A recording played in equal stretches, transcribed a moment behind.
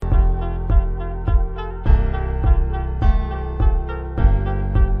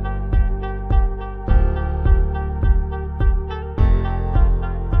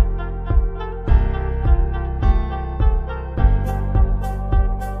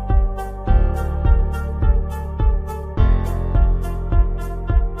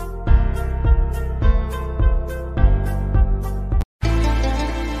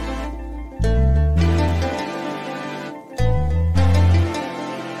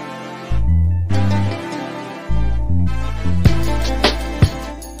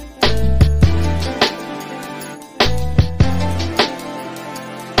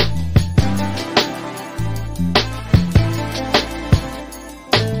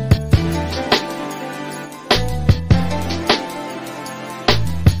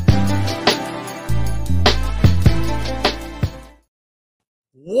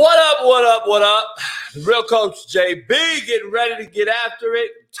up? What up? The real Coach JB getting ready to get after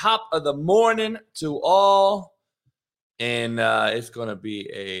it. Top of the morning to all. And it's going to be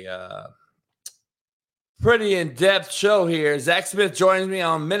a pretty in-depth show here. Zach Smith joins me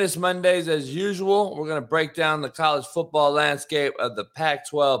on Menace Mondays as usual. We're going to break down the college football landscape of the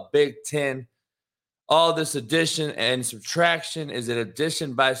Pac-12, Big Ten. All this addition and subtraction. Is it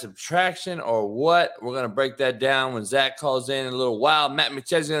addition by subtraction or what? We're going to break that down when Zach calls in a little while. Matt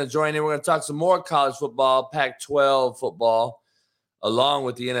McChesney is going to join in. We're going to talk some more college football, Pac-12 football, along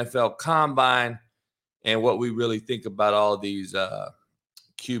with the NFL Combine and what we really think about all these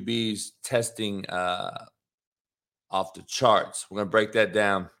QBs testing off the charts. We're going to break that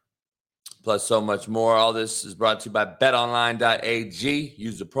down. Plus so much more. All this is brought to you by betonline.ag.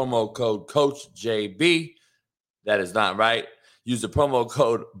 Use the promo code CoachJB. That is not right. Use the promo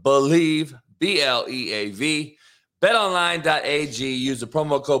code BELIEVE, B-L-E-A-V. betonline.ag. Use the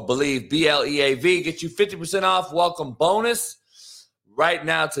promo code BELIEVE, B-L-E-A-V. Get you 50% off welcome bonus. Right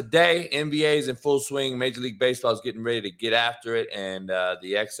now today, NBA is in full swing. Major League Baseball is getting ready to get after it. And the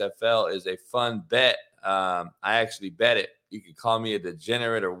XFL is a fun bet. I actually bet it. You can call me a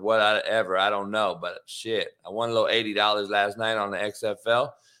degenerate or whatever. I don't know. But shit, I won a little $80 last night on the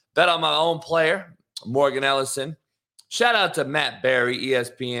XFL. Bet on my own player, Morgan Ellison. Shout out to Matt Barry,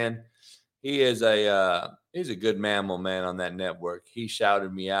 ESPN. He is he's a good mammal, man, on that network. He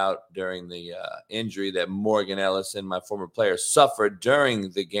shouted me out during the injury that Morgan Ellison, my former player, suffered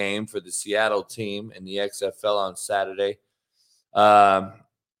during the game for the Seattle team in the XFL on Saturday.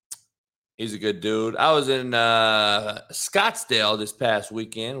 He's a good dude. I was in Scottsdale this past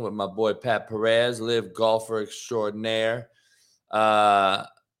weekend with my boy Pat Perez, live golfer extraordinaire,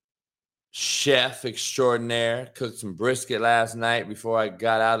 chef extraordinaire. Cooked some brisket last night before I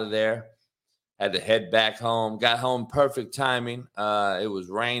got out of there. Had to head back home. Got home perfect timing. It was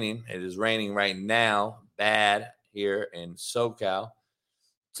raining. It is raining right now. Bad here in SoCal.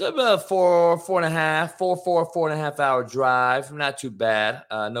 It's about 4.5 hour drive. Not too bad.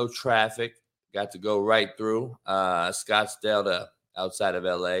 No traffic. Got to go right through Scottsdale to outside of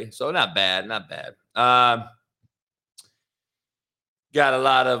LA. So not bad. Got a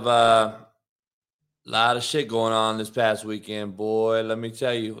lot of shit going on this past weekend, boy. Let me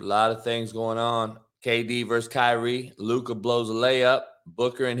tell you, a lot of things going on. KD versus Kyrie. Luka blows a layup.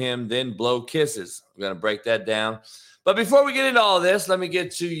 Booker and him then blow kisses. We're going to break that down. But before we get into all this, let me get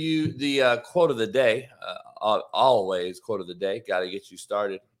to you the quote of the day. Always quote of the day. Got to get you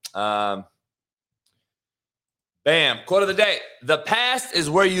started. Bam. Quote of the day. The past is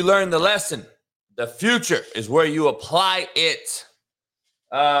where you learn the lesson. The future is where you apply it.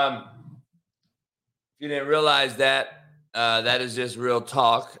 If you didn't realize that, that is just real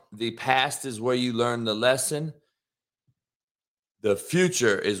talk. The past is where you learn the lesson. The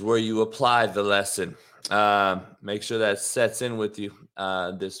future is where you apply the lesson. Make sure that sets in with you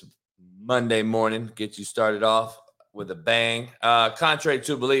this Monday morning. Get you started off with a bang. Contrary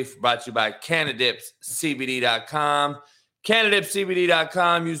to belief, brought to you by CannadipsCBD.com.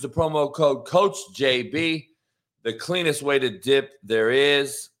 CannadipsCBD.com. Use the promo code CoachJB. The cleanest way to dip there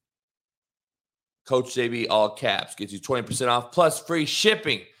is. Coach JB, all caps, gets you 20% off plus free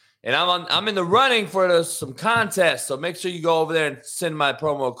shipping. And I'm in the running for some contests, so make sure you go over there and send my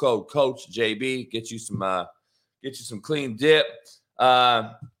promo code Coach JB. Get you some clean dip,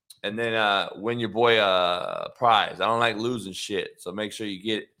 and then win your boy a prize. I don't like losing shit, so make sure you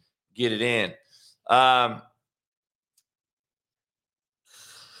get it in. Let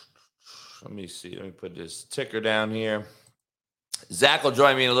me see. Let me put this ticker down here. Zach will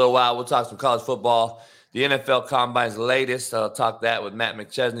join me in a little while. We'll talk some college football. The NFL Combine's latest. I'll talk that with Matt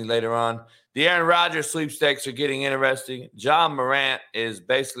McChesney later on. The Aaron Rodgers sweepstakes are getting interesting. John Morant is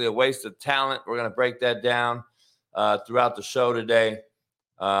basically a waste of talent. We're going to break that down throughout the show today.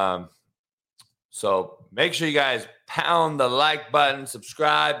 So make sure you guys pound the like button,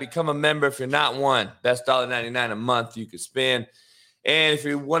 subscribe, become a member if you're not one. Best $1.99 a month you can spend. And if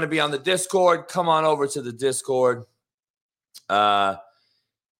you want to be on the Discord, come on over to the Discord.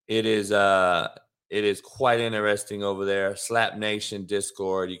 It is quite interesting over there. Slap Nation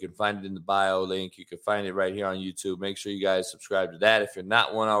Discord. You can find it in the bio link. You can find it right here on YouTube. Make sure you guys subscribe to that if you're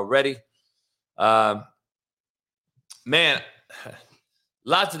not one already. Man,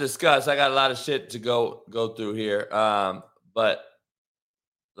 lots to discuss. I got a lot of shit to go through here. But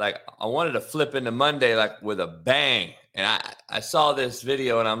like I wanted to flip into Monday like with a bang. And I saw this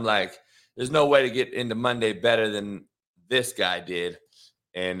video and I'm like, there's no way to get into Monday better than this guy did.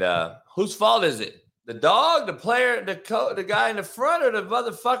 And whose fault is it? The dog, the player, the guy in the front, or the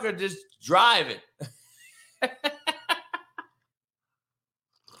motherfucker just driving?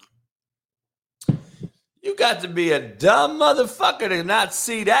 You got to be a dumb motherfucker to not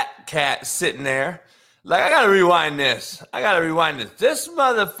see that cat sitting there. Like, I got to rewind this. This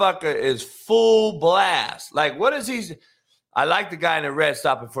motherfucker is full blast. Like, what is he? I like the guy in the red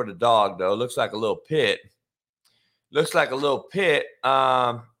stopping for the dog, though. Looks like a little pit.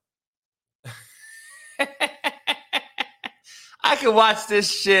 I can watch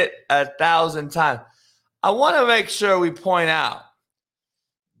this shit 1,000 times. I want to make sure we point out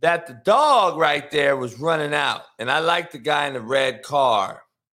that the dog right there was running out. And I like the guy in the red car.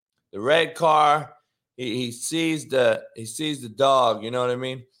 The red car, he sees the dog, you know what I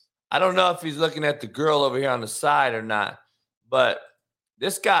mean? I don't know if he's looking at the girl over here on the side or not, but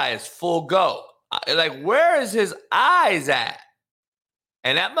this guy is full go. Like, where is his eyes at?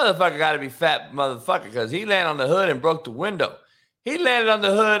 And that motherfucker got to be fat motherfucker because he landed on the hood and broke the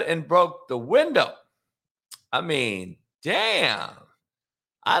window. I mean, damn.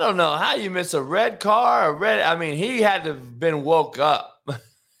 I don't know how you miss a red car. He had to have been woke up.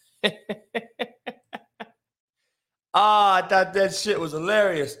 I thought that shit was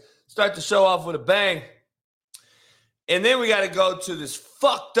hilarious. Start the show off with a bang. And then we got to go to this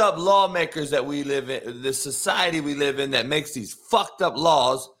fucked up lawmakers that we live in, the society we live in that makes these fucked up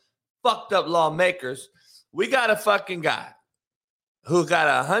laws, fucked up lawmakers. We got a fucking guy who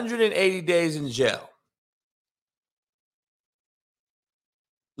got 180 days in jail.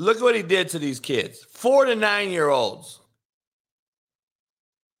 Look what he did to these kids, 4 to 9-year-olds.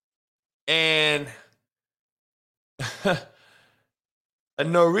 And a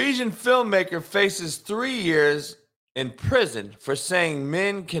Norwegian filmmaker faces 3 years in prison for saying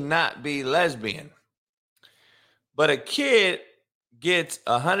men cannot be lesbian. But a kid gets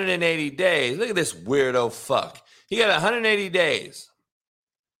 180 days. Look at this weirdo fuck. He got 180 days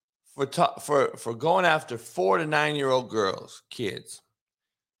for going after 4 to 9-year-old girls, kids.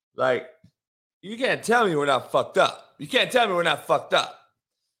 Like, you can't tell me we're not fucked up.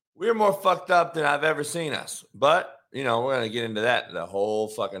 We're more fucked up than I've ever seen us. But, we're going to get into that the whole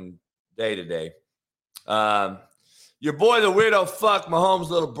fucking day today. Your boy, the weirdo fuck, Mahomes'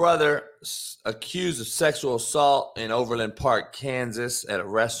 little brother, accused of sexual assault in Overland Park, Kansas, at a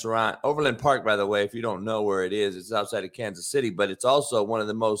restaurant. Overland Park, by the way, if you don't know where it is, it's outside of Kansas City, but it's also one of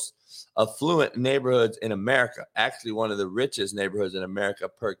the most affluent neighborhoods in America. Actually, one of the richest neighborhoods in America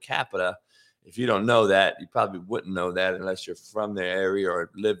per capita. If you don't know that, you probably wouldn't know that unless you're from the area or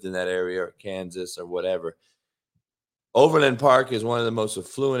lived in that area or Kansas or whatever. Overland Park is one of the most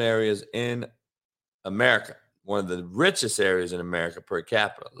affluent areas in America. One of the richest areas in America per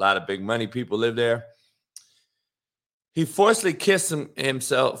capita. A lot of big money people live there. He forcibly kissed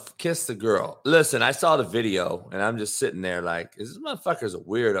the girl. Listen, I saw the video, and I'm just sitting there like, this motherfucker's a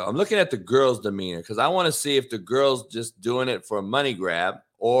weirdo. I'm looking at the girl's demeanor because I want to see if the girl's just doing it for a money grab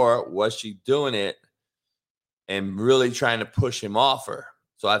or was she doing it and really trying to push him off her.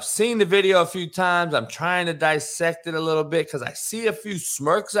 So I've seen the video a few times. I'm trying to dissect it a little bit because I see a few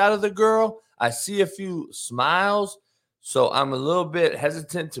smirks out of the girl. I see a few smiles. So I'm a little bit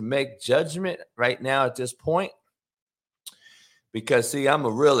hesitant to make judgment right now at this point. Because, see, I'm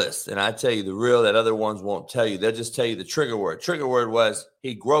a realist, and I tell you the real that other ones won't tell you. They'll just tell you the trigger word. Trigger word was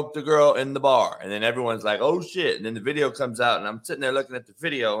he groped the girl in the bar. And then everyone's like, oh, shit. And then the video comes out, and I'm sitting there looking at the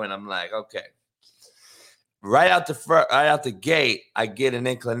video, and I'm like, okay. Right out the gate, I get an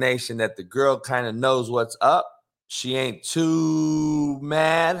inclination that the girl kind of knows what's up. She ain't too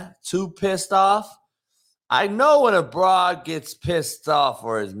mad, too pissed off. I know when a broad gets pissed off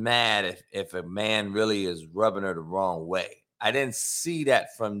or is mad if a man really is rubbing her the wrong way. I didn't see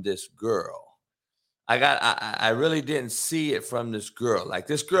that from this girl. I really didn't see it from this girl. Like,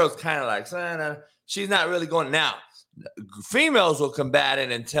 this girl's kind of like, she's not really going. Now, females will combat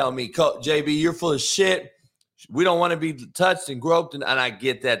it and tell me, JB, you're full of shit. We don't want to be touched and groped. And I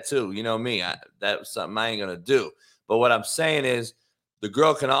get that too. You know me. That's something I ain't going to do. But what I'm saying is the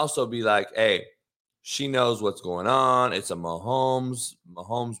girl can also be like, hey, she knows what's going on. It's a Mahomes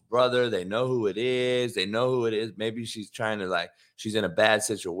brother. They know who it is. Maybe she's trying to she's in a bad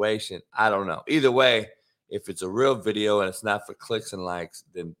situation. I don't know. Either way, if it's a real video and it's not for clicks and likes,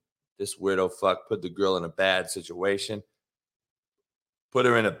 then this weirdo fuck put the girl in a bad situation. Put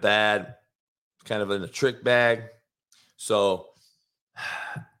her in a bad, kind of in a trick bag. So,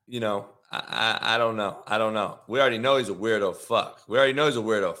 I don't know. We already know he's a weirdo fuck. Right? We already know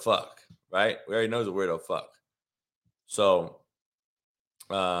he's a weirdo fuck. So,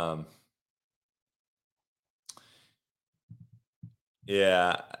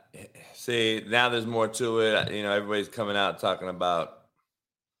 yeah. See, now there's more to it. Everybody's coming out talking about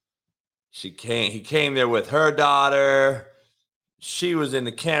he came there with her daughter. she was in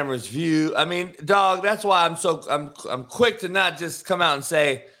the camera's view. I mean, dog, that's why I'm quick to not just come out and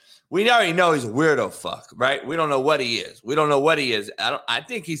say, we already know he's a weirdo fuck, right? We don't know what he is. We don't know what he is. I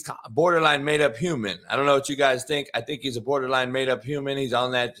think he's borderline made up human. I don't know what you guys think. I think he's a borderline made up human.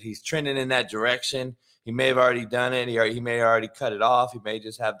 He's trending in that direction. He may have already done it. He may have already cut it off. He may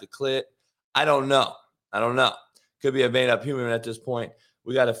just have the clit. I don't know. Could be a made up human at this point.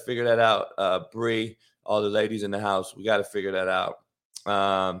 We got to figure that out. Bree, all the ladies in the house, we got to figure that out.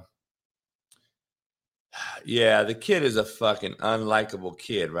 Yeah, the kid is a fucking unlikable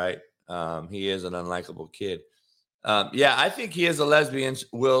kid, right? He is an unlikable kid. Yeah, I think he is a lesbian,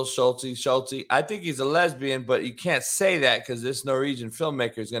 Will Schulte. I think he's a lesbian, but you can't say that because this Norwegian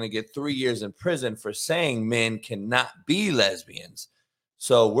filmmaker is going to get 3 years in prison for saying men cannot be lesbians.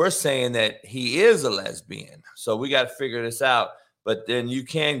 So we're saying that he is a lesbian. So we got to figure this out. But then you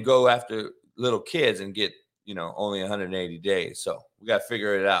can go after little kids and get, only 180 days. So we got to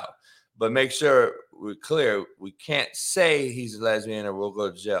figure it out. But make sure we're clear. We can't say he's a lesbian or we'll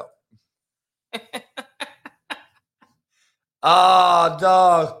go to jail. Oh,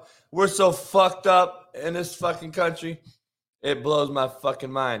 dog. We're so fucked up in this fucking country. It blows my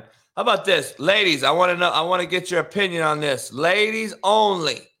fucking mind. How about this? Ladies, I want to get your opinion on this. Ladies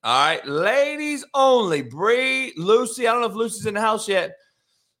only. All right. Ladies only. Bree, Lucy. I don't know if Lucy's in the house yet.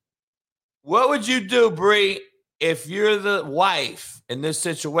 What would you do, Bree, if you're the wife in this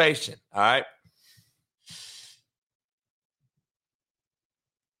situation? All right.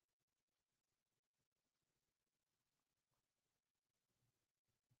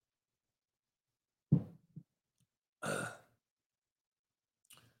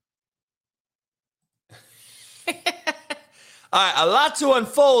 All right, a lot to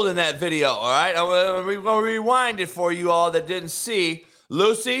unfold in that video, all right? We're going to rewind it for you all that didn't see.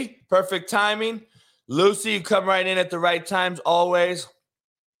 Lucy, perfect timing. Lucy, you come right in at the right times always.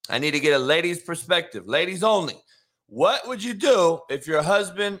 I need to get a lady's perspective. Ladies only. What would you do if your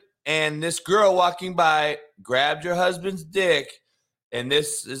husband and this girl walking by grabbed your husband's dick, and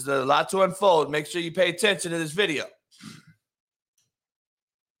this is a lot to unfold? Make sure you pay attention to this video.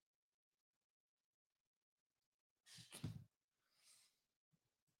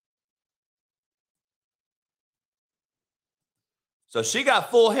 So she got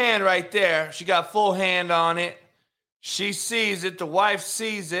full hand right there. She got full hand on it. She sees it. The wife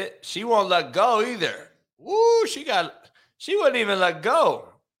sees it. She won't let go either. Woo, she wouldn't even let go.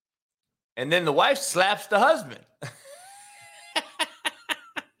 And then the wife slaps the husband.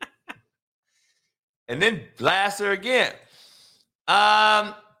 And then blasts her again.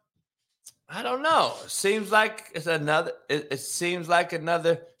 I don't know. It seems like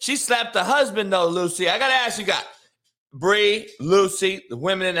another. She slapped the husband though, Lucy. I gotta ask you guys. Bree, Lucy, the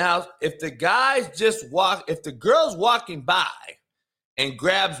women in the house, if the girl's walking by and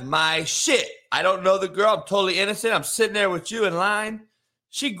grabs my shit, I don't know the girl, I'm totally innocent, I'm sitting there with you in line,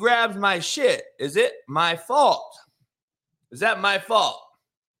 she grabs my shit, is it my fault? Is that my fault?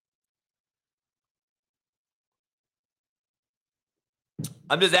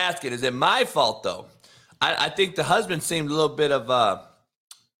 I'm just asking, is it my fault though? I think the husband seemed a little bit of,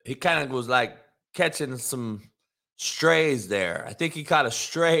 he kind of was like catching some strays there. I think he caught a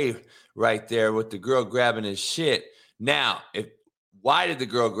stray right there with the girl grabbing his shit. Now, why did the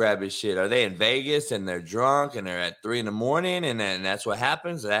girl grab his shit? Are they in Vegas and they're drunk and they're at 3 a.m. and then that's what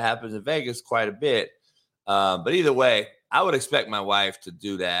happens? That happens in Vegas quite a bit. But either way, I would expect my wife to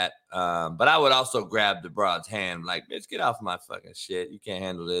do that. But I would also grab the broad's hand like, bitch, get off my fucking shit. You can't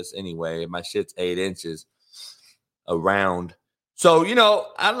handle this anyway. My shit's 8 inches around. So,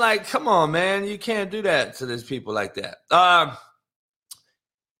 I'm like, come on, man. You can't do that to these people like that.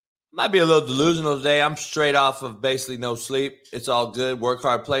 Might be a little delusional today. I'm straight off of basically no sleep. It's all good. Work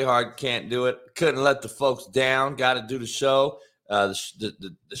hard, play hard. Can't do it. Couldn't let the folks down. Got to do the show.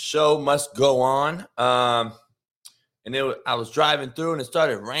 The show must go on. And then I was driving through and it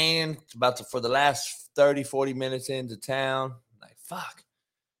started raining for the last 30, 40 minutes into town. Like, fuck.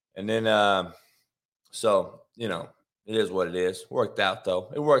 And then, it is what it is. Worked out,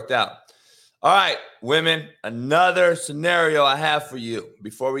 though. It worked out. All right, women, another scenario I have for you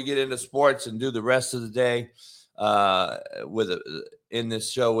before we get into sports and do the rest of the day in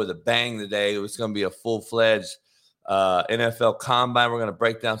this show with a bang today. It's going to be a full-fledged NFL combine. We're going to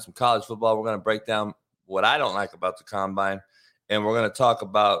break down some college football. We're going to break down what I don't like about the combine. And we're going to talk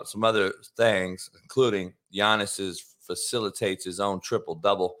about some other things, including Giannis facilitates his own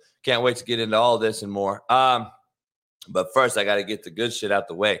triple-double. Can't wait to get into all this and more. But first, I got to get the good shit out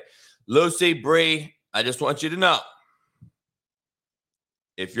the way. Lucy, Bree, I just want you to know,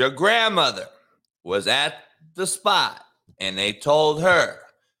 if your grandmother was at the spot and they told her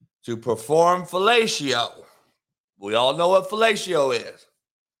to perform fellatio. We all know what fellatio is.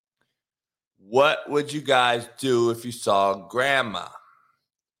 What would you guys do if you saw grandma?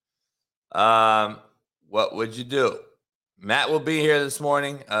 What would you do? Matt will be here this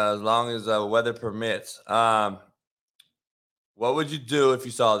morning as long as weather permits. What would you do if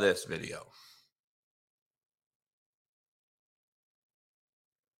you saw this video?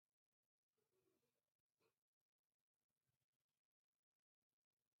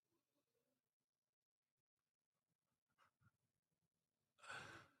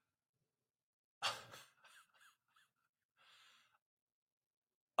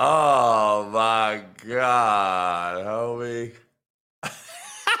 Oh my God, homie.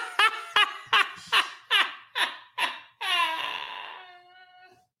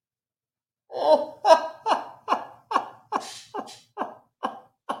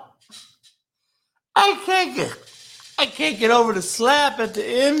 I can't get over the slap at the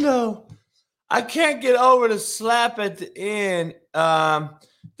end though. I can't get over the slap at the end.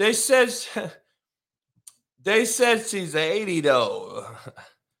 They said she's 80 though.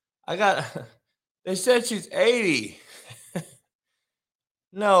 They said she's 80.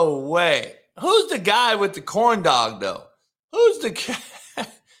 No way. Who's the guy with the corn dog though? Who's the cat?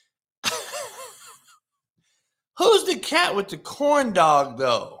 Who's the cat with the corn dog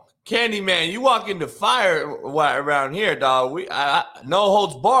though? Candyman, you walk into fire around here, dog. No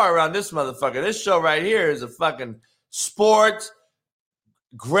holds bar around this motherfucker. This show right here is a fucking sports,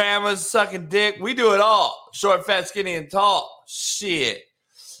 grandma's sucking dick. We do it all. Short, fat, skinny, and tall. Shit.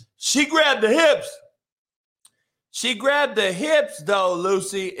 She grabbed the hips. She grabbed the hips, though,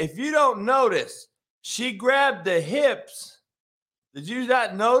 Lucy. If you don't notice, she grabbed the hips. Did you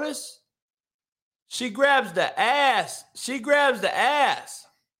not notice? She grabs the ass. She grabs the ass.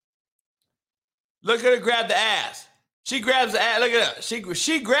 Look at her grab the ass. She grabs the ass. Look at her. She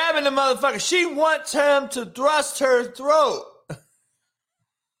grabbing the motherfucker. She wants him to thrust her throat.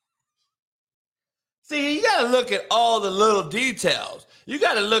 See, you got to look at all the little details. You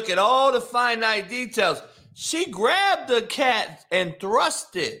got to look at all the finite details. She grabbed the cat and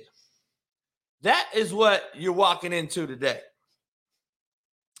thrust it. That is what you're walking into today.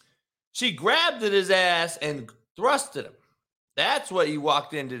 She grabbed at his ass and thrusted him. That's what you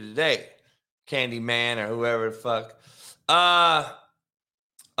walked into today, Candyman or whoever the fuck. Oh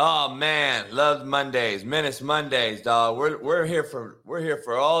man, love Mondays, Menace Mondays, dog. We're here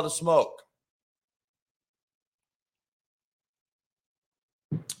for all the smoke.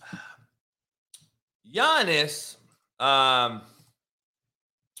 Giannis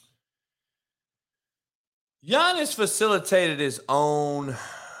facilitated his own,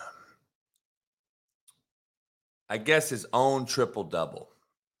 I guess, his own triple-double.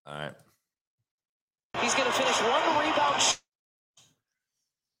 All right. He's going to finish one rebound.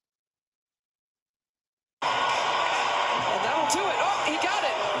 And that'll do it. Oh, he got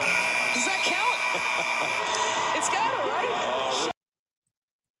it. Does that count? It's got it, right?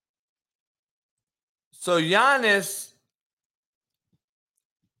 So Giannis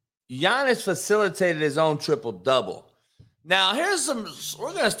facilitated his own triple-double. Now,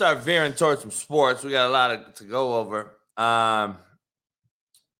 we're going to start veering towards some sports. We got a lot to go over.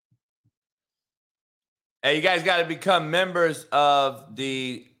 Hey, you guys got to become members of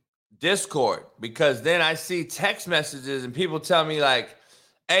the Discord, because then I see text messages and people tell me like,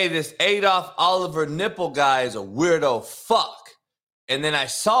 hey, this Adolf Oliver nipple guy is a weirdo fuck. And then I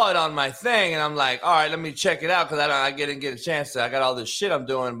saw it on my thing, and I'm like, all right, let me check it out, because I didn't get a chance to. I got all this shit I'm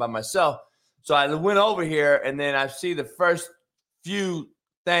doing by myself. So I went over here, and then I see the first few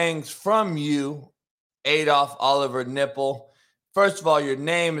things from you, Adolf Oliver Nipple. First of all, your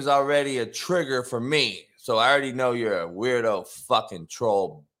name is already a trigger for me. So I already know you're a weirdo fucking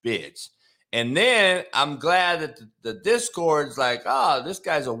troll bitch. And then I'm glad that the Discord's like, oh, this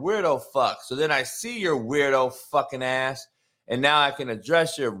guy's a weirdo fuck. So then I see your weirdo fucking ass. And now I can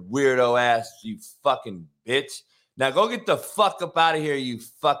address your weirdo ass, you fucking bitch. Now go get the fuck up out of here, you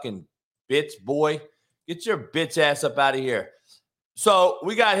fucking bitch boy. Get your bitch ass up out of here. So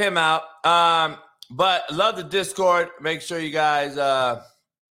we got him out. But love the Discord. Make sure you guys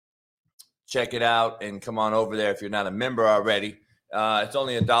check it out and come on over there if you're not a member already. It's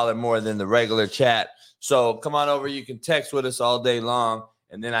only $1 more than the regular chat. So come on over. You can text with us all day long.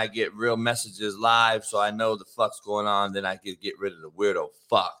 And then I get real messages live, so I know the fuck's going on. Then I get rid of the weirdo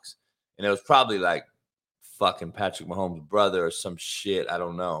fucks. And it was probably like fucking Patrick Mahomes' brother or some shit. I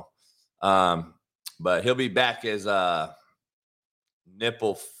don't know. But he'll be back as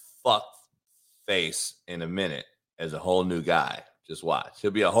nipple fuck face in a minute as a whole new guy. Just watch.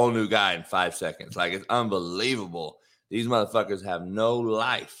 He'll be a whole new guy in 5 seconds. Like, it's unbelievable These motherfuckers have no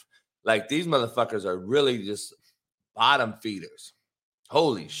life. Like, these motherfuckers are really just bottom feeders.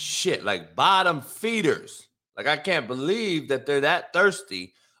 Holy shit, like bottom feeders. Like, I can't believe that they're that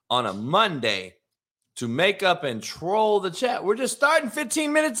thirsty on a Monday to make up and troll the chat. We're just starting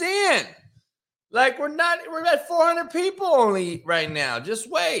 15 minutes in. Like, we're at 400 people only right now.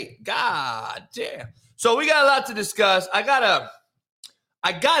 Just wait. God damn. So we got a lot to discuss. I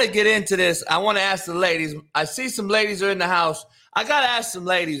gotta get into this. I want to ask the ladies. I see some ladies are in the house. I gotta ask some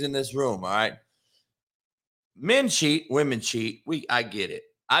ladies in this room, all right? Men cheat, women cheat. I get it.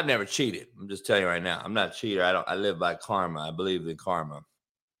 I've never cheated. I'm just telling you right now. I'm not a cheater. I live by karma. I believe in karma.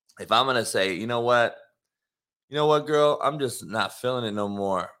 If I'm gonna say, you know what, girl, I'm just not feeling it no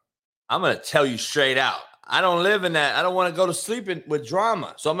more, I'm gonna tell you straight out. I don't live in that. I don't want to go to sleep with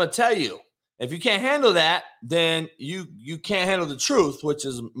drama. So I'm gonna tell you. If you can't handle that, then you can't handle the truth, which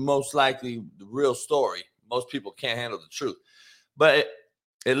is most likely the real story. Most people can't handle the truth. But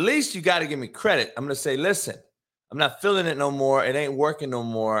at least you got to give me credit. I'm going to say, listen, I'm not feeling it no more. It ain't working no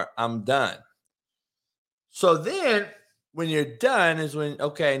more. I'm done. So then when you're done is when,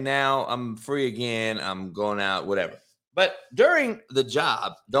 okay, now I'm free again. I'm going out, whatever. But during the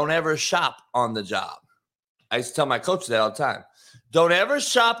job, don't ever shop on the job. I used to tell my coach that all the time. Don't ever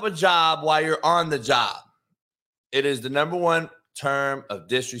shop a job while you're on the job. It is the number one term of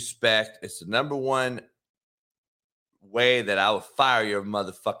disrespect. It's the number one way that I would fire your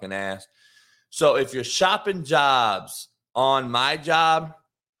motherfucking ass. So if you're shopping jobs on my job,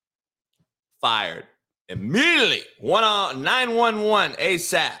 fired immediately. 911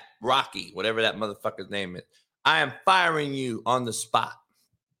 ASAP. Rocky, whatever that motherfucker's name is. I am firing you on the spot.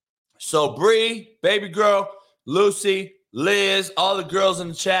 So Bree, baby girl, Lucy, Liz, all the girls in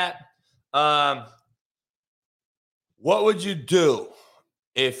the chat, what would you do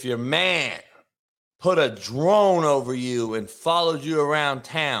if your man put a drone over you and followed you around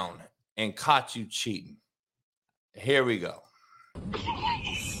town and caught you cheating? Here we go.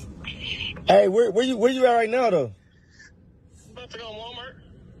 Hey, where you at right now, though? I'm about to go to Walmart.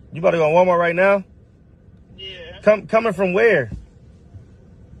 You about to go to Walmart right now? Yeah. Coming from where?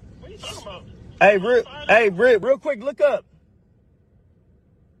 What are you talking about? Hey, real quick, look up.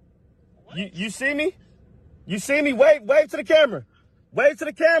 What? You see me? You see me? Wave to the camera. Wave to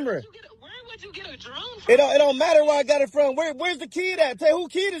the camera. Where would you get a drone from? It don't matter where I got it from. Where's the kid at? Tell who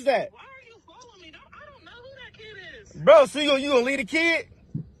kid is that? Why are you following me? I don't know who that kid is. Bro, so you gonna lead a kid?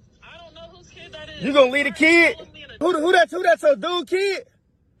 I don't know whose kid that is. You gonna lead a kid? Who Who that's a dude kid?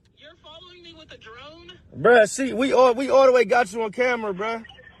 You're following me with a drone? Bruh, see, we all the way got you on camera, bruh.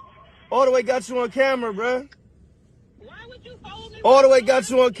 All the way got you on camera, bruh. Why would you follow me? All the way got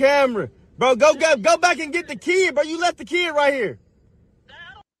you on camera. Bro, go back and get the kid, bro. You left the kid right here.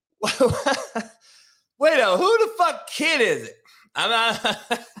 Wait a, who the fuck kid is it? I'm not.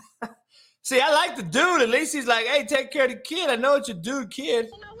 See, I like the dude. At least he's like, hey, take care of the kid. I know it's your dude kid. I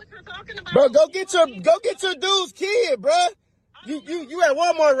don't know what you're talking about. Bro, go get your dude's kid, bro. You at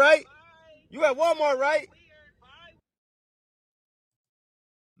Walmart, right? You at Walmart, right?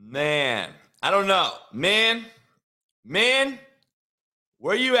 Man, I don't know. Man,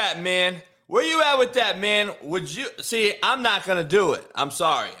 where you at, man? Where you at with that, man? Would you see? I'm not gonna do it. I'm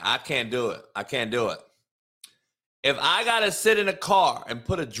sorry. I can't do it. If I gotta sit in a car and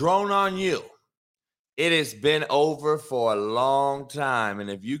put a drone on you, it has been over for a long time. And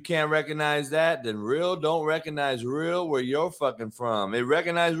if you can't recognize that, then real don't recognize real where you're fucking from. It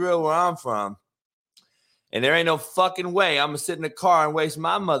recognize real where I'm from. And there ain't no fucking way I'm gonna sit in the car and waste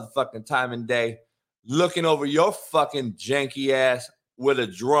my motherfucking time and day looking over your fucking janky ass with a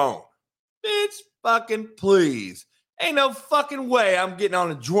drone. Bitch, fucking please. Ain't no fucking way I'm getting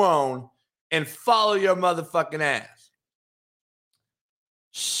on a drone and follow your motherfucking ass.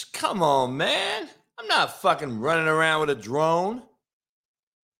 Shh, come on, man. I'm not fucking running around with a drone.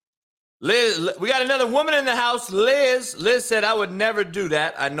 Liz, we got another woman in the house, Liz. Liz said, I would never do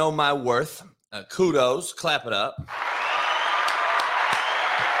that. I know my worth. Kudos. Clap it up.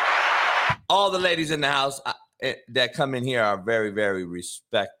 All the ladies in the house that come in here are very, very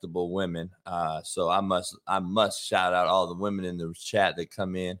respectable women. So I must shout out all the women in the chat that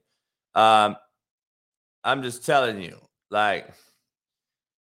come in. I'm just telling you, like,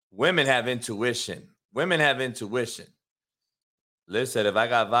 women have intuition. Liz said, if I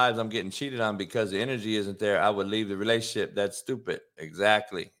got vibes, I'm getting cheated on because the energy isn't there, I would leave the relationship. That's stupid.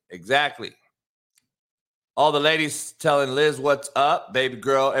 Exactly. All the ladies telling Liz what's up. Baby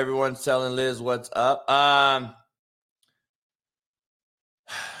girl, everyone's telling Liz what's up.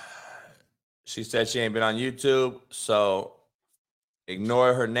 She said she ain't been on YouTube, so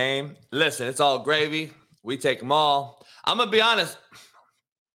ignore her name. Listen, it's all gravy. We take them all. I'm going to be honest.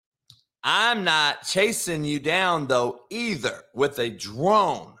 I'm not chasing you down, though, either with a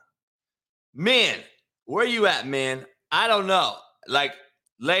drone. Men, where you at, men? I don't know. Like,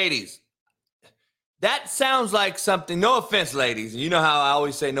 ladies, that sounds like something. No offense, ladies. You know how I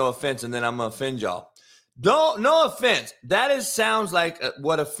always say no offense, and then I'm going to offend y'all. No offense. That sounds like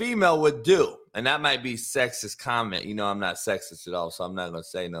what a female would do. And that might be sexist comment. You know, I'm not sexist at all, so I'm not going to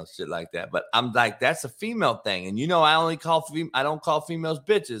say no shit like that. But I'm like, that's a female thing. And you know, I don't call females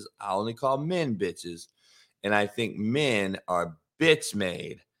bitches. I only call men bitches. And I think men are bitch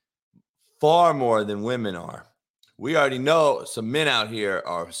made far more than women are. We already know some men out here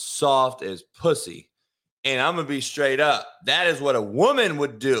are soft as pussy. And I'm going to be straight up. That is what a woman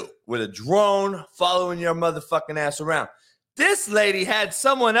would do with a drone following your motherfucking ass around. This lady had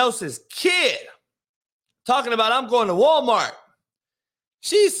someone else's kid talking about, I'm going to Walmart.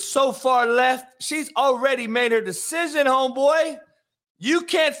 She's so far left. She's already made her decision, homeboy. You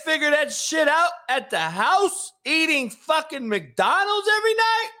can't figure that shit out at the house eating fucking McDonald's every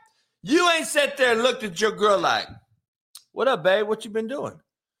night? You ain't sat there and looked at your girl like, what up, babe? What you been doing?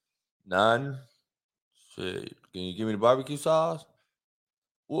 None. Shit. Can you give me the barbecue sauce?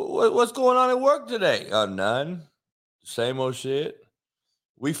 What's going on at work today? None. Same old shit.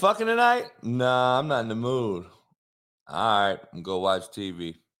 We fucking tonight? Nah, I'm not in the mood. All right, I'm go watch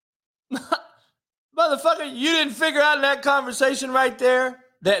TV. Motherfucker, you didn't figure out in that conversation right there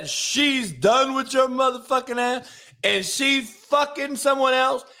that she's done with your motherfucking ass and she fucking someone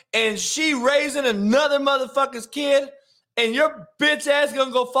else and she raising another motherfucker's kid and your bitch ass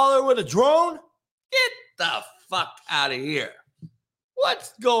gonna go follow her with a drone? Get the fuck out of here.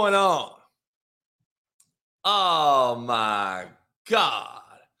 What's going on? Oh my God.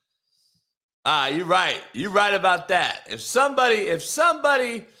 You're right. You're right about that. If somebody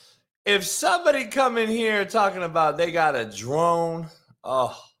come in here talking about they got a drone,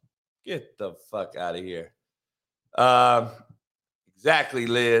 oh, get the fuck out of here. Exactly,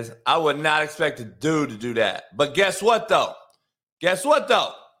 Liz. I would not expect a dude to do that. But guess what, though?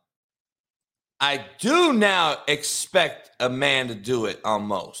 I do now expect a man to do it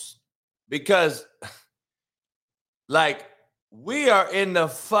almost. Because, like, we are in the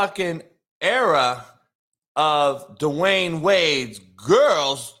fucking era of Dwayne Wade's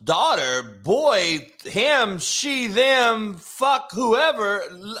girls, daughter, boy, him, she, them, fuck, whoever.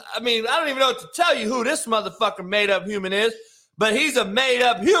 I mean, I don't even know what to tell you who this motherfucker made-up human is, but he's a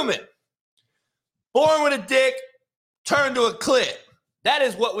made-up human. Born with a dick, turned to a clit. That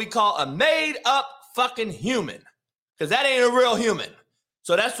is what we call a made-up fucking human, because that ain't a real human.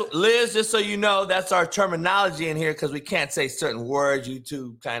 So that's what, Liz, just so you know, that's our terminology in here because we can't say certain words.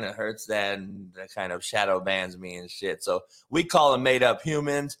 YouTube kind of hurts that and that kind of shadow bans me and shit. So we call them made up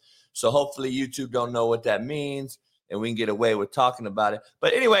humans. So hopefully YouTube don't know what that means and we can get away with talking about it.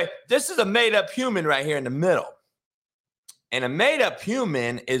 But anyway, this is a made up human right here in the middle. And a made up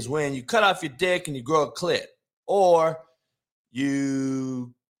human is when you cut off your dick and you grow a clit, or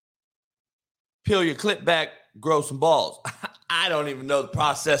you peel your clit back, grow some balls. I don't even know the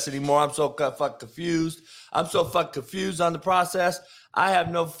process anymore. I'm so fucking confused. I'm so fucking confused on the process. I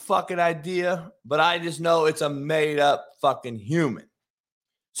have no fucking idea, but I just know it's a made up fucking human.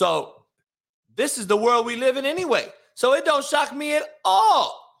 So this is the world we live in anyway. So it don't shock me at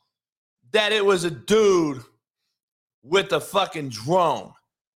all that it was a dude with a fucking drone,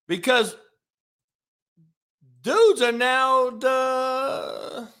 because dudes are now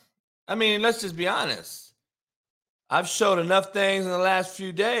let's just be honest. I've showed enough things in the last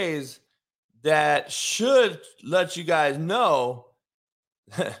few days that should let you guys know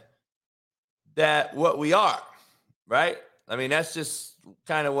that what we are, right? I mean, that's just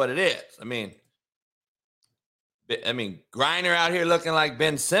kind of what it is. I mean, Griner out here looking like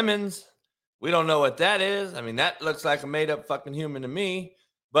Ben Simmons. We don't know what that is. I mean, that looks like a made up fucking human to me,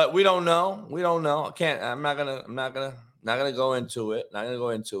 but we don't know. We don't know. I'm not gonna go into it.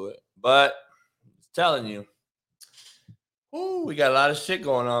 But I'm telling you. Ooh, we got a lot of shit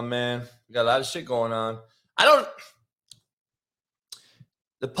going on, man. The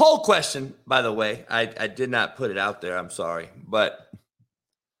poll question, by the way, I did not put it out there. I'm sorry. But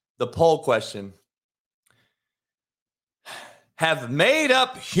the poll question, have made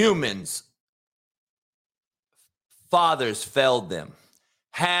up humans fathers failed them?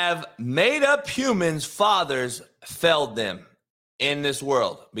 Have made up humans fathers failed them in this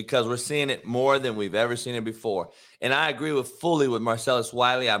world? Because we're seeing it more than we've ever seen it before. And I agree fully with Marcellus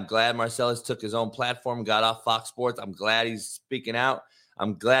Wiley. I'm glad Marcellus took his own platform, got off Fox Sports. I'm glad he's speaking out.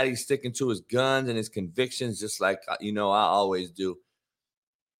 I'm glad he's sticking to his guns and his convictions, just like, I always do.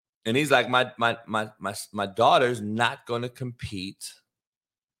 And he's like, my daughter's not going to compete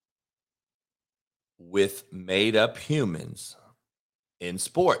with made up humans in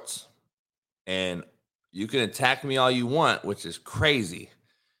sports. And you can attack me all you want, which is crazy.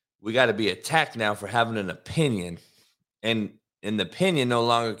 We got to be attacked now for having an opinion. And the opinion no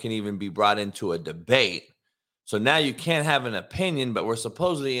longer can even be brought into a debate. So now you can't have an opinion, but we're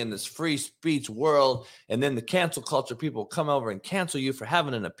supposedly in this free speech world. And then the cancel culture people come over and cancel you for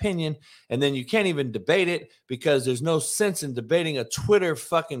having an opinion. And then you can't even debate it because there's no sense in debating a Twitter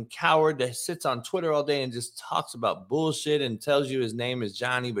fucking coward that sits on Twitter all day and just talks about bullshit and tells you his name is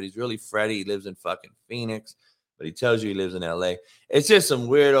Johnny, but he's really Freddie. He lives in fucking Phoenix, but he tells you he lives in LA. It's just some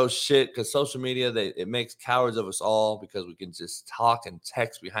weirdo shit because social media, it makes cowards of us all because we can just talk and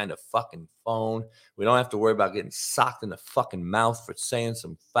text behind a fucking phone. We don't have to worry about getting socked in the fucking mouth for saying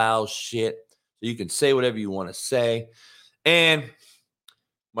some foul shit. So you can say whatever you want to say. And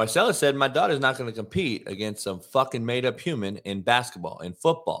Marcella said, my daughter's not going to compete against some fucking made up human in basketball, in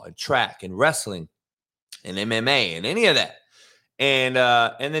football, in track, in wrestling, in MMA, and any of that. And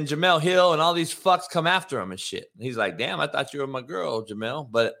then Jamel Hill and all these fucks come after him and shit. And he's like, damn, I thought you were my girl, Jamel.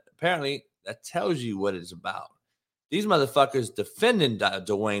 But apparently that tells you what it's about. These motherfuckers defending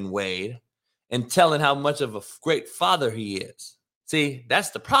Dwayne Wade and telling how much of a great father he is. See, that's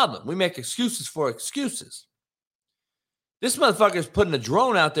the problem. We make excuses for excuses. This motherfucker is putting a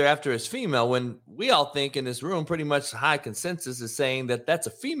drone out there after his female when we all think in this room pretty much high consensus is saying that that's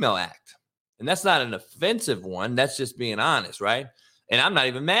a female act. And that's not an offensive one. That's just being honest, right? And I'm not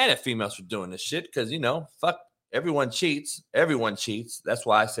even mad at females for doing this shit because, fuck, everyone cheats. Everyone cheats. That's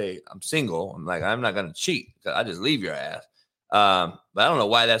why I say I'm single. I'm like, I'm not going to cheat. I just leave your ass. But I don't know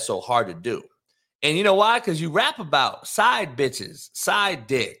why that's so hard to do. And you know why? Because you rap about side bitches, side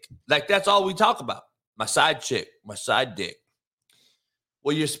dick. Like, that's all we talk about. My side chick, my side dick.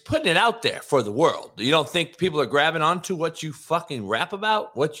 Well, you're putting it out there for the world. You don't think people are grabbing onto what you fucking rap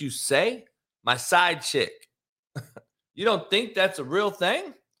about, what you say? My side chick. You don't think that's a real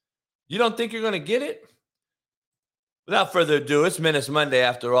thing? You don't think you're going to get it? Without further ado, it's Menace Monday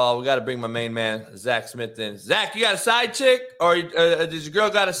after all. We got to bring my main man, Zach Smith, in. Zach, you got a side chick? Or does your girl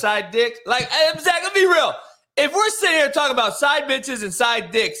got a side dick? Like, Zach, let's be real. If we're sitting here talking about side bitches and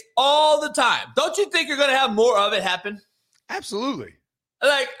side dicks all the time, don't you think you're going to have more of it happen? Absolutely.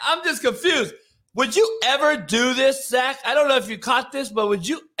 Like, I'm just confused. Would you ever do this, Zach? I don't know if you caught this, but would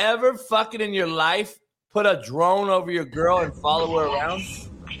you ever fucking in your life put a drone over your girl and follow her around?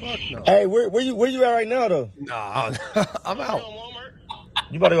 Fuck no. Hey, where you at right now, though? Nah, I'm out. Walmart?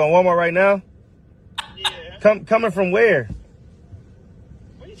 You about to go to Walmart right now? Yeah. Coming from where?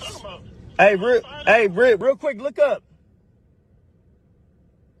 What are you talking about? Hey, real quick, look up.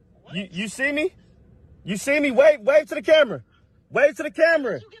 You see me? You see me? Wave to the camera. Wave to the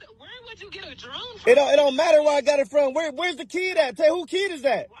camera. Where would you get a drone from? It don't matter where I got it from. Where's the kid at? Tell who kid is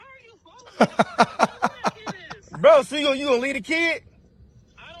that? Why are you following me? I don't know who that kid is. Bro, so you gonna leave the kid?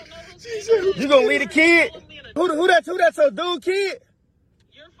 I don't know who kid it is. You gonna leave the kid? Follow me in a- Who that's your dude kid?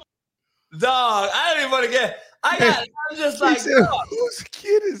 You're Dog, I don't even want to get. I'm just He like, said, dog. whose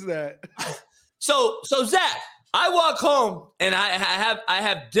kid is that? So Zach, I walk home and I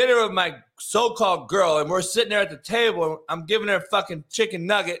have dinner with my so-called girl, and we're sitting there at the table. And I'm giving her a fucking chicken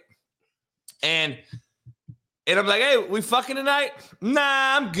nugget, and I'm like, "Hey, we fucking tonight?"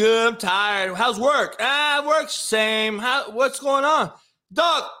 Nah, I'm good. I'm tired. How's work? Work's same. What's going on,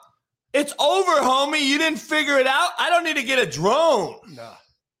 dog? It's over, homie. You didn't figure it out. I don't need to get a drone.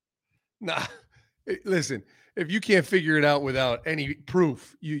 Nah. Hey, listen, if you can't figure it out without any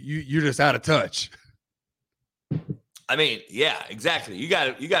proof, you're just out of touch. I mean, yeah, exactly. You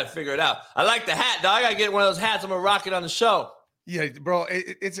got to figure it out. I like the hat, dog. I got to get one of those hats. I'm gonna rock it on the show. Yeah, bro,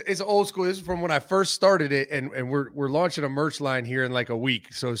 it's old school. This is from when I first started it, and we're launching a merch line here in like a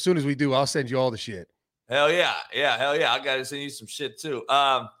week. So as soon as we do, I'll send you all the shit. Hell yeah, hell yeah. I got to send you some shit too.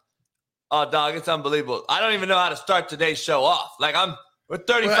 Oh, dog, it's unbelievable. I don't even know how to start today's show off. Like we're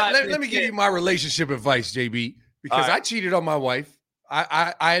 35. Well, let me give you my relationship advice, JB, because All right. I cheated on my wife.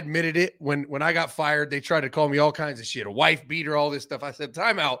 I admitted it when I got fired. They tried to call me all kinds of shit, a wife beater, all this stuff. I said,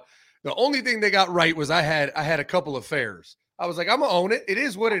 time out. The only thing they got right was I had a couple affairs. I was like, I'm gonna own it. It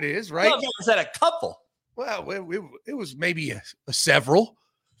is what it is, right? I said a couple. Well, it was maybe a several,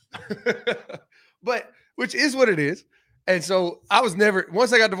 but which is what it is. And so I was never.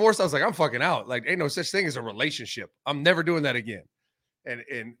 Once I got divorced, I was like, I'm fucking out. Like, ain't no such thing as a relationship. I'm never doing that again.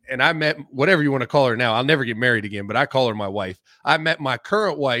 And I met whatever you want to call her now. I'll never get married again, but I call her my wife. I met my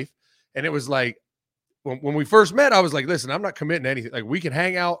current wife, and it was like when we first met, I was like, listen, I'm not committing to anything. Like, we can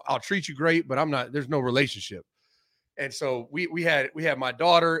hang out. I'll treat you great, but I'm not. There's no relationship. And so we had my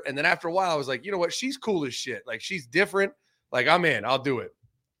daughter, and then after a while, I was like, you know what? She's cool as shit. Like she's different. Like I'm in. I'll do it.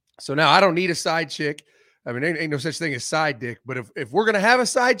 So now I don't need a side chick. I mean, ain't no such thing as side dick. But if we're gonna have a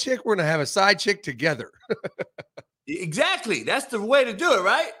side chick, we're gonna have a side chick together. Exactly. That's the way to do it,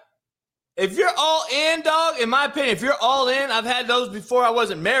 right? If you're all in, dog, in my opinion, if you're all in, I've had those before. I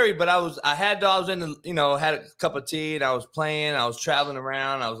wasn't married, but I had dogs in the, had a cup of tea and I was playing. I was traveling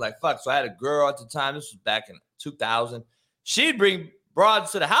around. I was like, fuck. So I had a girl at the time. This was back in 2000. She'd bring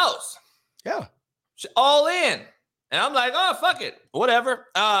broads to the house. Yeah. All in. And I'm like, oh, fuck it. Whatever.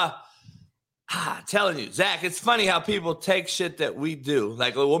 Telling you, Zach, it's funny how people take shit that we do.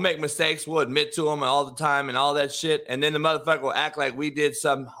 Like, we'll make mistakes. We'll admit to them all the time and all that shit. And then the motherfucker will act like we did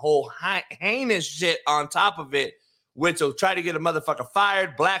some whole heinous shit on top of it, which will try to get a motherfucker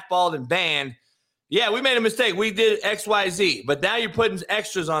fired, blackballed, and banned. Yeah, we made a mistake. We did X, Y, Z. But now you're putting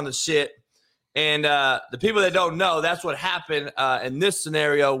extras on the shit. And the people that don't know, that's what happened in this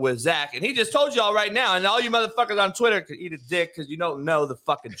scenario with Zach. And he just told y'all right now, and all you motherfuckers on Twitter could eat a dick because you don't know the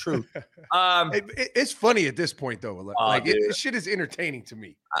fucking truth. It's funny at this point, though. Like, this shit is entertaining to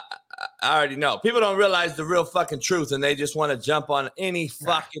me. I already know. People don't realize the real fucking truth, and they just want to jump on any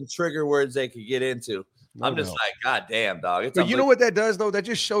fucking trigger words they could get into. I'm just like, God damn, dog. But you know what that does, though? That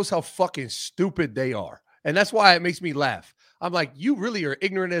just shows how fucking stupid they are. And that's why it makes me laugh. I'm like, you really are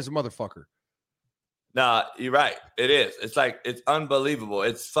ignorant as a motherfucker. Nah, you're right. It is. It's like, it's unbelievable.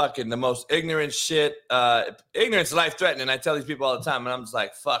 It's fucking the most ignorant shit. Ignorance is life-threatening. I tell these people all the time, and I'm just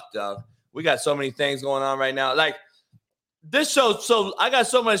like, fuck, dog. We got so many things going on right now. Like, this show, so I got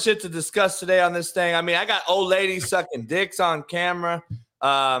so much shit to discuss today on this thing. I mean, I got old ladies sucking dicks on camera.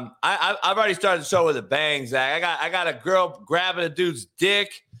 I've already started the show with a bang, Zach. I got a girl grabbing a dude's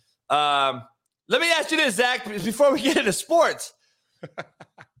dick. Let me ask you this, Zach, before we get into sports.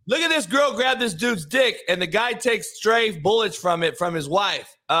 Look at this girl grab this dude's dick, and the guy takes stray bullets from his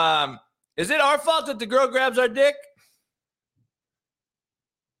wife. Is it our fault that the girl grabs our dick?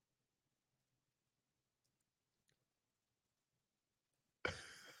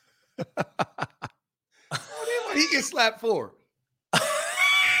 What he get slapped for? My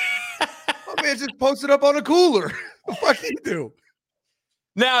man just posted up on a cooler. What the fuck he do?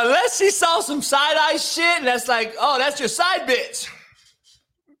 Now, unless she saw some side-eye shit, and that's like, oh, that's your side bitch.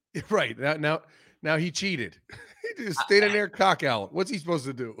 Right. Now he cheated. He just stayed in there cock out. What's he supposed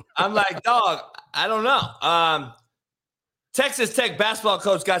to do? I'm like, dog, I don't know. Texas Tech basketball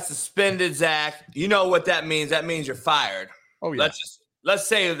coach got suspended, Zach. You know what that means. That means you're fired. Oh, yeah. Let's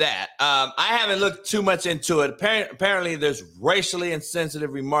say that. I haven't looked too much into it. Apparently, there's racially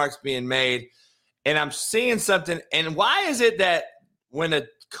insensitive remarks being made, and I'm seeing something. And why is it that when a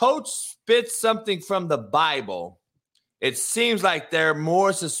coach spits something from the Bible, it seems like they're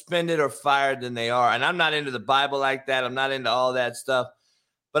more suspended or fired than they are? And I'm not into the Bible like that. I'm not into all that stuff.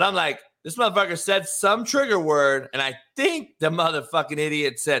 But I'm like, this motherfucker said some trigger word, and I think the motherfucking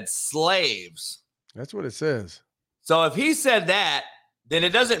idiot said slaves. That's what it says. So if he said that, then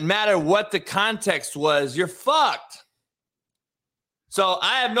it doesn't matter what the context was. You're fucked. So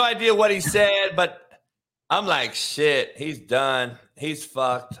I have no idea what he said, but I'm like, shit, he's done. He's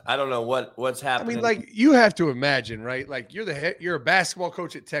fucked. I don't know what's happening. I mean, like, you have to imagine, right? Like, you're a basketball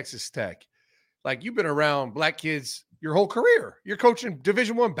coach at Texas Tech. Like, you've been around black kids your whole career. You're coaching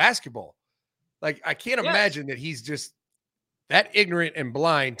Division I basketball. Like, I can't imagine that he's just that ignorant and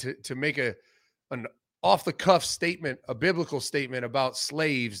blind to make an off-the-cuff statement, a biblical statement about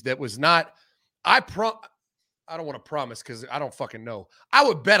slaves that was not – I don't want to promise because I don't fucking know. I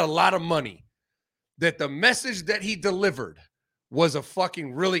would bet a lot of money that the message that he delivered was a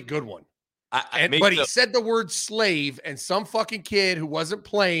fucking really good one. But he said the word slave, and some fucking kid who wasn't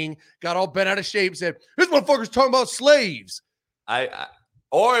playing got all bent out of shape, said, this motherfucker's talking about slaves.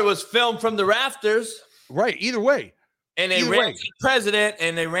 Or it was filmed from the rafters. Right, either way. And they ran to the president,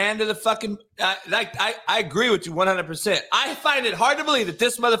 and they ran to the fucking I agree with you 100%. I find it hard to believe that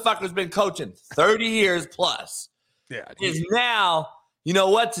this motherfucker's been coaching 30 years plus. Yeah. Is now, you know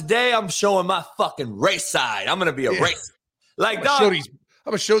what? Today I'm showing my fucking race side. I'm gonna be a racist. Like, I'm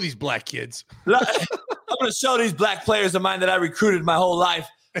gonna show these black kids. I'm gonna show these black players of mine that I recruited my whole life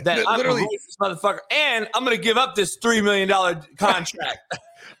that I'm a racist motherfucker, and I'm gonna give up this $3 million contract.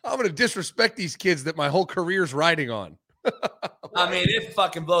 I'm gonna disrespect these kids that my whole career's riding on. I mean, it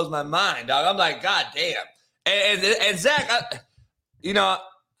fucking blows my mind, dog. I'm like, God damn. And Zach,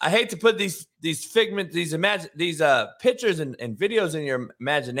 I hate to put these figments, these pictures and videos in your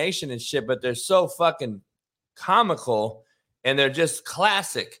imagination and shit, but they're so fucking comical and they're just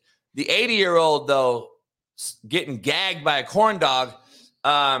classic. The 80-year-old though, getting gagged by a corn dog.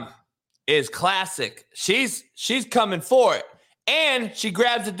 is classic. She's coming for it. And she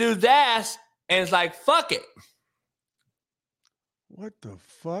grabs the dude's ass and is like, fuck it. What the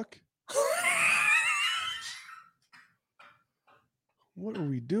fuck? What are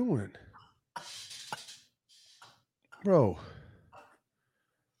we doing? Bro.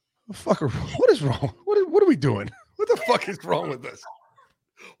 What is wrong? What are we doing? What the fuck is wrong with us?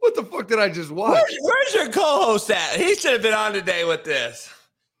 What the fuck did I just watch? Where's your co-host at? He should have been on today with this.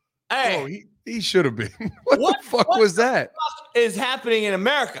 Hey, Oh, he should have been. What the fuck was that? is happening in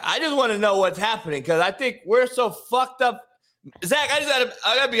America? I just want to know what's happening because I think we're so fucked up. Zach, I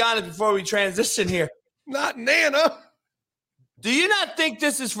gotta be honest before we transition here. Not Nana. Do you not think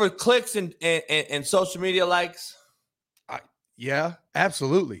this is for clicks and social media likes? Yeah,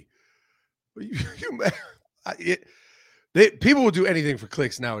 absolutely. People will do anything for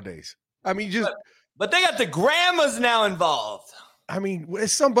clicks nowadays. I mean, But they got the grandmas now involved. I mean,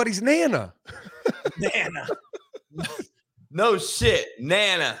 it's somebody's Nana. Nana. No shit,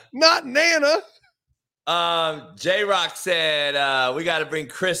 Nana. Not Nana. J-Rock said we got to bring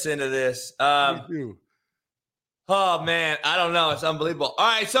Chris into this. Me too. Oh man, I don't know. It's unbelievable. All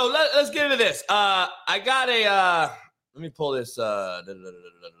right, so let's get into this. I got a let me pull this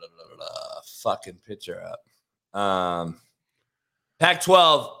fucking picture up.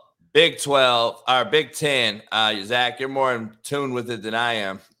 Pac-12, Big 12, or Big 10. Zach, you're more in tune with it than I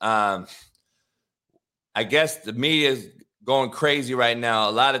am. I guess the media is going crazy right now.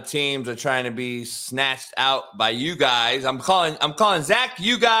 A lot of teams are trying to be snatched out by you guys. I'm calling Zach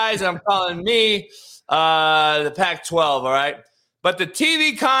you guys, and I'm calling me the Pac-12, all right? But the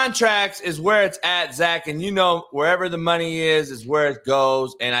TV contracts is where it's at, Zach, and you know wherever the money is where it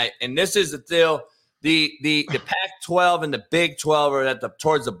goes. And this is the deal. The Pac-12 and the Big 12 are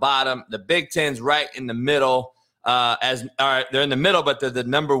towards the bottom. The Big 10's right in the middle. They're in the middle, but they're the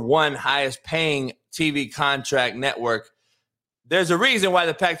number one highest paying TV contract network. There's a reason why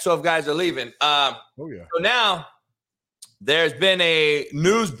the Pac-12 guys are leaving. Oh yeah. So now there's been a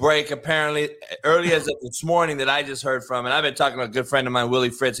news break apparently early as of this morning that I just heard from, and I've been talking to a good friend of mine, Willie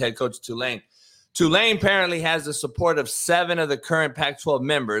Fritz, head coach of Tulane. Tulane apparently has the support of 7 of the current Pac-12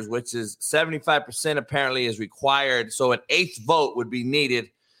 members, which is 75% apparently is required. So an 8th vote would be needed.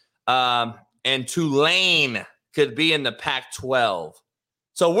 And Tulane could be in the Pac-12.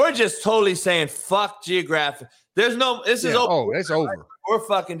 So we're just totally saying, fuck geographic. This is over. Oh, it's over. We're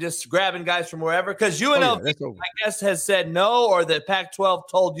fucking just grabbing guys from wherever. Because UNLV, I guess, has said no, or the Pac-12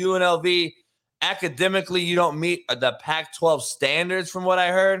 told UNLV academically you don't meet the Pac-12 standards from what I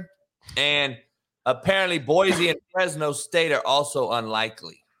heard. And apparently Boise and Fresno State are also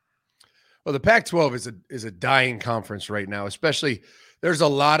unlikely. Well, the Pac-12 is a dying conference right now, especially there's a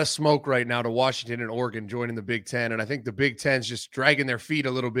lot of smoke right now to Washington and Oregon joining the Big Ten. And I think the Big Ten's just dragging their feet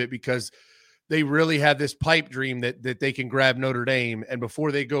a little bit because they really have this pipe dream that they can grab Notre Dame. And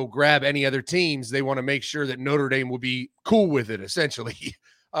before they go grab any other teams, they want to make sure that Notre Dame will be cool with it, essentially.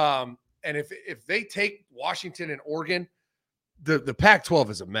 And if they take Washington and Oregon, the Pac-12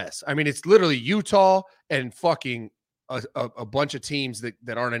 is a mess. I mean, it's literally Utah and fucking a bunch of teams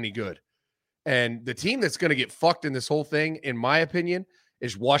that aren't any good. And the team that's going to get fucked in this whole thing, in my opinion,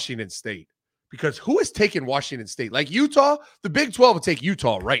 is Washington State. Because who has taken Washington State? Like Utah, the Big 12 will take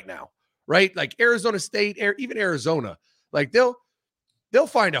Utah right now, right? Like Arizona State, even Arizona. Like they'll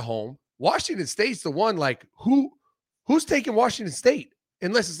find a home. Washington State's the one, like, who's taking Washington State?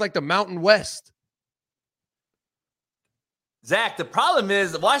 Unless it's like the Mountain West. Zach, the problem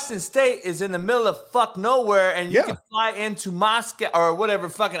is Washington State is in the middle of fuck nowhere, and you can fly into Moscow or whatever,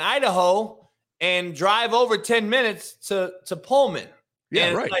 fucking Idaho, and drive over 10 minutes to Pullman. Yeah,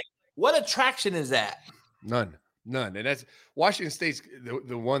 and right. Like, what attraction is that? None. And that's Washington State's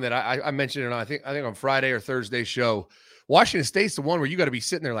the one that I mentioned it on, I think on Friday or Thursday show. Washington State's the one where you got to be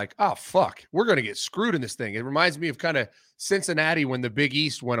sitting there like, oh, fuck, we're going to get screwed in this thing. It reminds me of kind of Cincinnati when the Big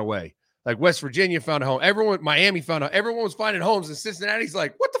East went away. Like West Virginia found a home. Miami found a home. Everyone was finding homes, and Cincinnati's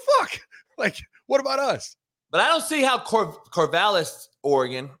like, what the fuck? Like, what about us? But I don't see how Corvallis,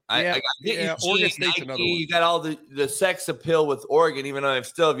 Oregon. I get Oregon State's another one. You got all the sex appeal with Oregon, even though they've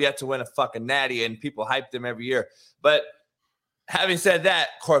still yet to win a fucking natty, and people hype them every year. But having said that,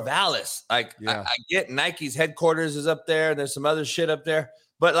 Corvallis, like, I get Nike's headquarters is up there, and there's some other shit up there.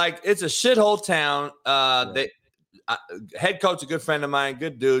 But, like, it's a shithole town. Head coach, a good friend of mine,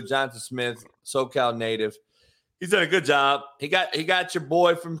 good dude, Jonathan Smith, SoCal native. He's done a good job. He got your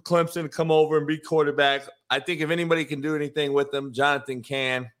boy from Clemson to come over and be quarterback. I think if anybody can do anything with them, Jonathan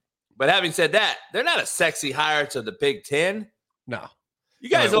can. But having said that, they're not a sexy hire to the Big Ten. No. You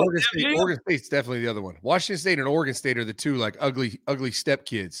guys, don't, Oregon State's definitely the other one. Washington State and Oregon State are the two like ugly step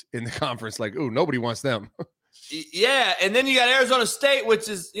kids in the conference. Like, ooh, nobody wants them. yeah, and then you got Arizona State, which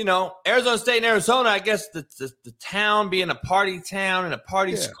is, Arizona State and Arizona, I guess the town being a party town and a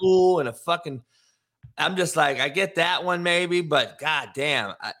party school and a fucking – I'm just like, I get that one maybe, but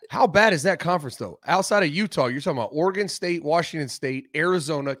goddamn. How bad is that conference, though? Outside of Utah, you're talking about Oregon State, Washington State,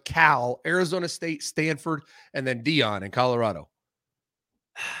 Arizona, Cal, Arizona State, Stanford, and then Dion in Colorado.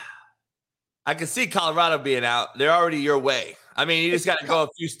 I can see Colorado being out. They're already your way. I mean, you just got to go a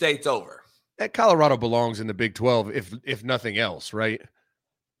few states over. That Colorado belongs in the Big 12, if nothing else, right?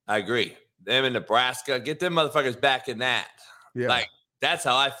 I agree. Them in Nebraska, get them motherfuckers back in that. Yeah. Like, that's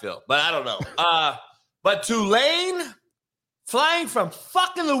how I feel. But I don't know. But Tulane flying from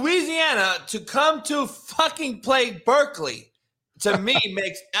fucking Louisiana to come to fucking play Berkeley, to me,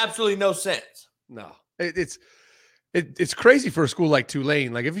 makes absolutely no sense. No. It's crazy for a school like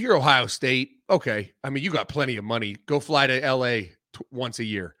Tulane. Like, if you're Ohio State, okay. I mean, you got plenty of money. Go fly to L.A. Once a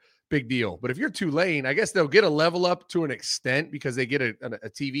year. Big deal. But if you're Tulane, I guess they'll get a level up to an extent because they get a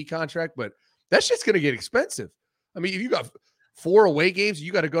TV contract, but that shit's going to get expensive. I mean, if you got 4 away games,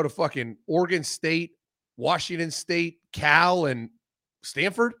 you got to go to fucking Oregon State, Washington State, Cal, and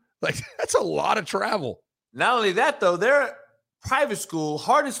Stanford. Like, that's a lot of travel. Not only that, though, they're private school,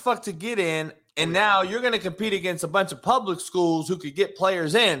 hard as fuck to get in. And now you're going to compete against a bunch of public schools who could get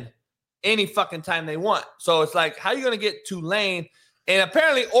players in any fucking time they want. So it's like, how are you going to get Tulane? And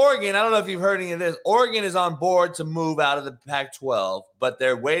apparently Oregon, I don't know if you've heard any of this, Oregon is on board to move out of the Pac-12, but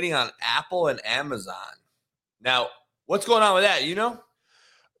they're waiting on Apple and Amazon. Now, what's going on with that? You know?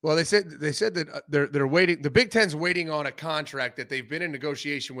 Well, they said that they're waiting. The Big Ten's waiting on a contract that they've been in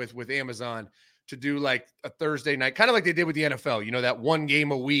negotiation with Amazon to do like a Thursday night, kind of like they did with the NFL, that 1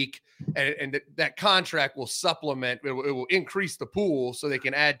 game a week. And that contract will supplement, it will increase the pool so they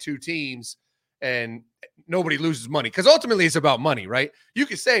can add 2 teams and nobody loses money. Because ultimately it's about money, right? You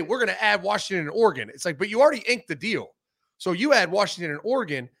could say we're going to add Washington and Oregon. It's like, but you already inked the deal. So you add Washington and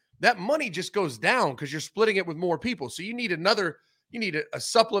Oregon, that money just goes down because you're splitting it with more people. So you need a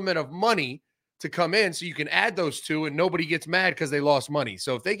supplement of money to come in so you can add those 2 and nobody gets mad because they lost money.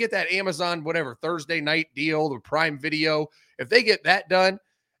 So if they get that Amazon, whatever, Thursday night deal, the Prime Video, if they get that done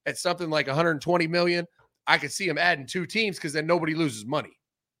at something like $120 million, I could see them adding 2 teams because then nobody loses money.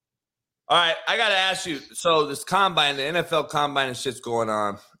 All right, I got to ask you. So this combine, the NFL combine and shit's going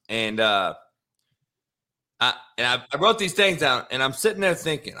on. And I wrote these things down, and I'm sitting there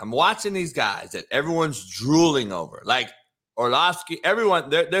thinking, I'm watching these guys that everyone's drooling over. Like, Orlovsky, everyone,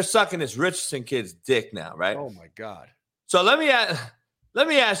 they're sucking this Richardson kid's dick now, right? Oh my God. So let me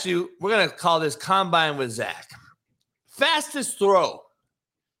ask you, we're gonna call this Combine with Zach. Fastest throw.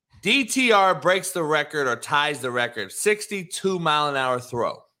 DTR breaks the record or ties the record, 62-mile-an-hour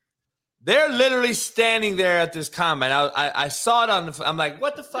throw. They're literally standing there at this combine. I saw it I'm like,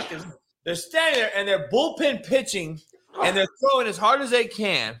 what the fuck is they're standing there and they're bullpen pitching and they're throwing as hard as they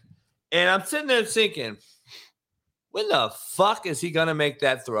can. And I'm sitting there thinking, when the fuck is he going to make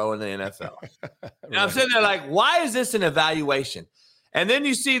that throw in the NFL? And I'm sitting there like, why is this an evaluation? And then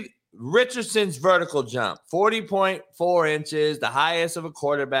you see Richardson's vertical jump, 40.4 inches, the highest of a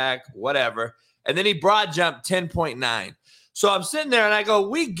quarterback, whatever. And then he broad jumped 10.9. So I'm sitting there and I go,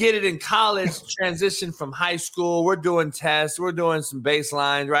 we get it in college, transition from high school. We're doing tests. We're doing some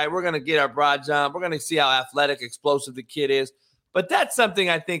baselines, right? We're going to get our broad jump. We're going to see how athletic, explosive the kid is. But that's something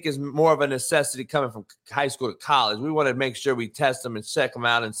I think is more of a necessity coming from high school to college. We want to make sure we test them and check them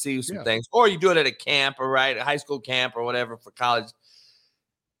out and see some things. Or you do it at a camp, or right, a high school camp or whatever for college.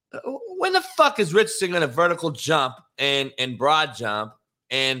 When the fuck is Richardson going to vertical jump and broad jump?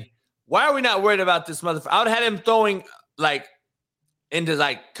 And why are we not worried about this motherfucker? I would have had him throwing like into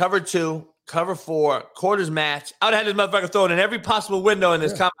like cover 2, cover 4, quarters match. I would have had this motherfucker throwing in every possible window in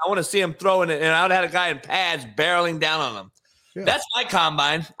this combine. I want to see him throwing it, and I would have had a guy in pads barreling down on him. Yeah. That's my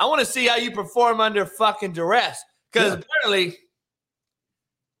combine. I want to see how you perform under fucking duress, because apparently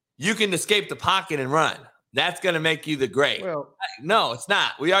you can escape the pocket and run. That's going to make you the great. Well, no, it's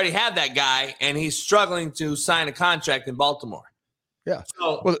not. We already have that guy, and he's struggling to sign a contract in Baltimore. Yeah.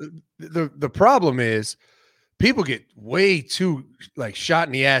 So, well, the problem is people get way too like shot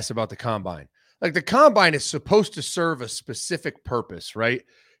in the ass about the combine. Like, the combine is supposed to serve a specific purpose, right?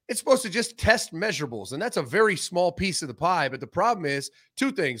 It's supposed to just test measurables, and that's a very small piece of the pie. But the problem is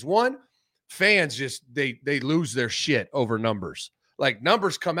 2 things. One, fans just they lose their shit over numbers. Like,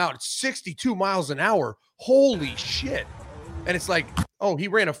 numbers come out at 62 miles an hour. Holy shit. And it's like, oh, he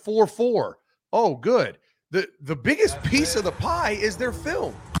ran a 4.4. Oh, good. The biggest piece of the pie is their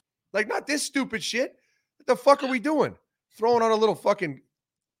film. Like, not this stupid shit. What the fuck are we doing? Throwing on a little fucking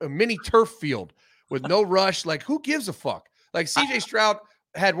a mini turf field with no rush. Like, who gives a fuck? Like, CJ Stroud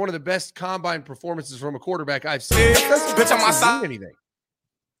had one of the best combine performances from a quarterback I've seen. It doesn't Bitch, on my mean side. anything.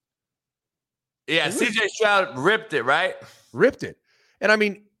 Yeah, CJ Stroud ripped it, right? Ripped it. And I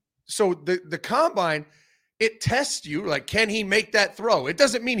mean, so the combine, it tests you. Like, can he make that throw? It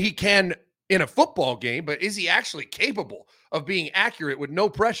doesn't mean he can in a football game, but is he actually capable of being accurate with no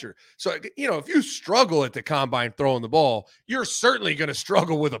pressure? So, you know, if you struggle at the combine throwing the ball, you're certainly going to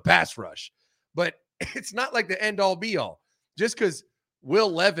struggle with a pass rush. But it's not like the end all be all. Just because Will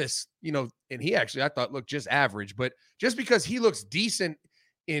Levis, you know, and he actually, I thought, looked just average, but just because he looks decent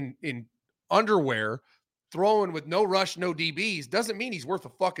in underwear, throwing with no rush, no DBs, doesn't mean he's worth a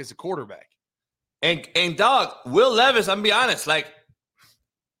fuck as a quarterback. And dog, Will Levis, I'm gonna be honest, like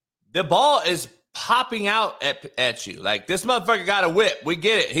the ball is popping out at you. Like, this motherfucker got a whip. We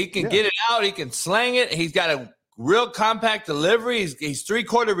get it. He can get it out. He can slang it. He's got a real compact delivery. He's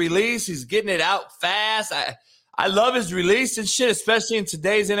 3/4 release. He's getting it out fast. I love his release and shit, especially in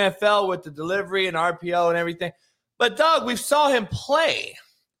today's NFL with the delivery and RPO and everything. But dog, we saw him play.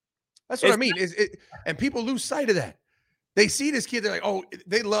 That's what I mean. And people lose sight of that. They see this kid, they're like, oh,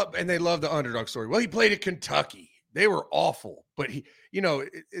 they love the underdog story. Well, he played at Kentucky. They were awful, but he, you know,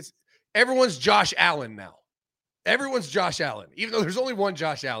 it's everyone's Josh Allen now. Everyone's Josh Allen, even though there's only one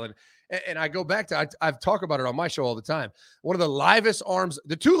Josh Allen. And I go back to, I've talked about it on my show all the time. One of the livest arms,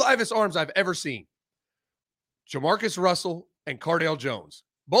 the two livest arms I've ever seen, Jamarcus Russell and Cardale Jones.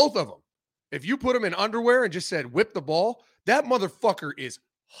 Both of them. If you put them in underwear and just said, whip the ball, that motherfucker is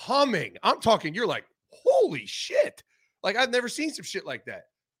humming. I'm talking, you're like, holy shit. Like, I've never seen some shit like that.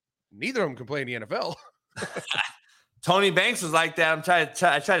 Neither of them can play in the NFL. Tony Banks was like that.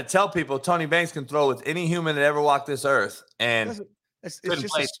 I try to tell people Tony Banks can throw with any human that ever walked this earth, and couldn't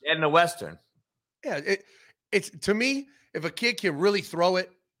play in the Western. Yeah, it's to me, if a kid can really throw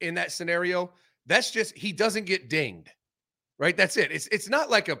it in that scenario, that's just, he doesn't get dinged, right? That's it. It's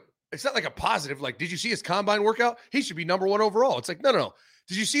not like a positive. Like, did you see his combine workout? He should be number 1 overall. It's like, no.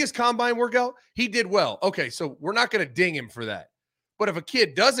 Did you see his combine workout? He did well. Okay, so we're not going to ding him for that. But if a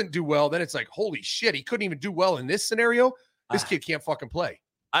kid doesn't do well, then it's like, holy shit, he couldn't even do well in this scenario. This kid can't fucking play.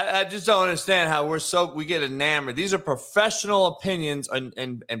 I just don't understand how we get enamored. These are professional opinions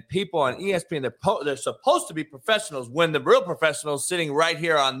and people on ESPN. They're supposed to be professionals when the real professionals sitting right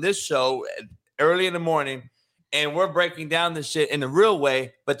here on this show early in the morning, and we're breaking down this shit in the real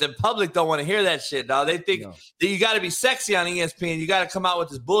way, but the public don't want to hear that shit, dog. They think that you got to be sexy on ESPN. You got to come out with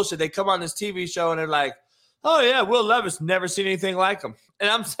this bullshit. They come on this TV show and they're like, oh, yeah, Will Levis, never seen anything like him. And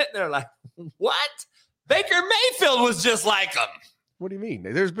I'm sitting there like, what? Baker Mayfield was just like him. What do you mean?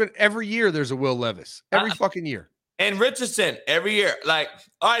 There's been every year there's a Will Levis. Every fucking year. And Richardson, every year. Like,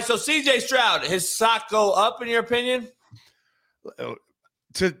 all right, so CJ Stroud, his stock go up in your opinion?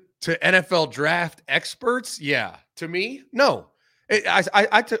 To NFL draft experts, yeah. To me, no. I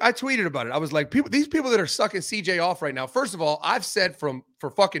tweeted about it. I was like, these people that are sucking CJ off right now. First of all, I've said for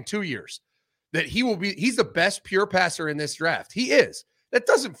fucking 2 years that he's the best pure passer in this draft. He is. That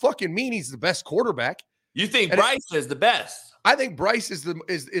doesn't fucking mean he's the best quarterback. You think Bryce is the best? I think Bryce is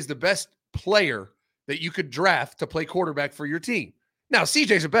the best player that you could draft to play quarterback for your team. Now,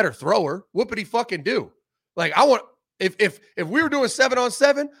 CJ's a better thrower. What would he fucking do? Like, if we were doing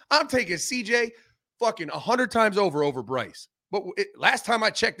 7-on-7, I'm taking CJ fucking 100 times over Bryce. But last time I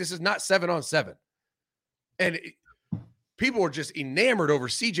checked, this is not 7-on-7. And people are just enamored over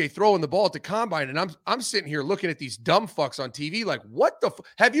CJ throwing the ball at the combine. And I'm sitting here looking at these dumb fucks on TV like, what the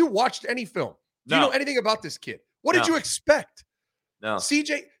have you watched any film? Do you know anything about this kid? What did you expect? No.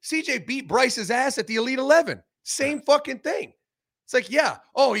 CJ beat Bryce's ass at the Elite 11. Same fucking thing. It's like, yeah,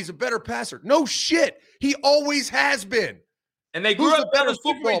 oh, he's a better passer. No shit. He always has been. And they grew up better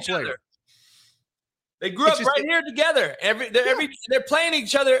football player. They grew up right here together. They're playing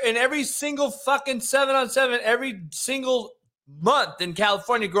each other in every single fucking 7-on-7 every single month in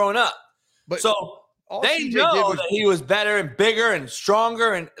California growing up. But so they know that he was better and bigger and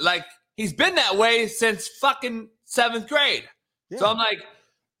stronger, and like he's been that way since fucking 7th grade. Yeah. So I'm like,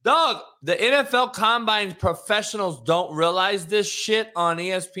 dog, the NFL Combine professionals don't realize this shit on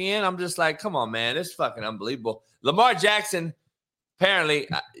ESPN. I'm just like, come on, man, it's fucking unbelievable. Lamar Jackson, apparently,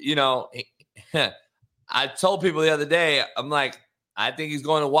 I told people the other day, I'm like, I think he's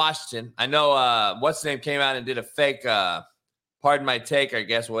going to Washington. I know what's his name came out and did a fake, pardon my take, I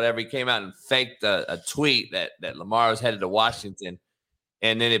guess, whatever. He came out and faked a tweet that Lamar was headed to Washington.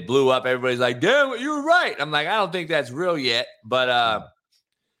 And then it blew up. Everybody's like, damn, you were right. I'm like, I don't think that's real yet. But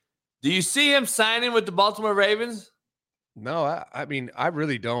do you see him signing with the Baltimore Ravens? No, I mean, I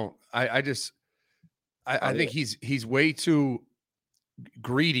really don't. I think he's way too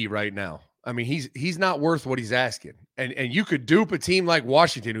greedy right now. I mean, he's not worth what he's asking. And you could dupe a team like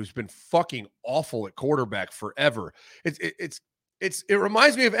Washington, who's been fucking awful at quarterback forever. It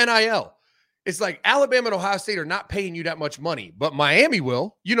reminds me of NIL. It's like Alabama and Ohio State are not paying you that much money, but Miami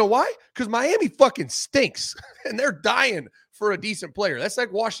will. You know why? Because Miami fucking stinks and they're dying for a decent player. That's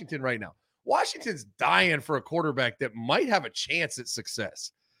like Washington right now. Washington's dying for a quarterback that might have a chance at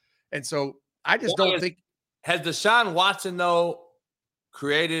success. And so I just don't think. Has Deshaun Watson, though,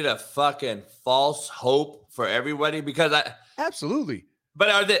 created a fucking false hope for everybody? Because Absolutely.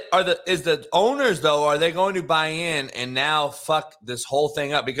 But is the owners, though, are they going to buy in and now fuck this whole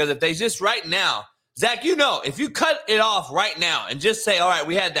thing up? Because if they just right now, Zach, if you cut it off right now and just say, all right,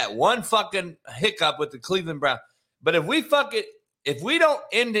 we had that one fucking hiccup with the Cleveland Browns, but if we don't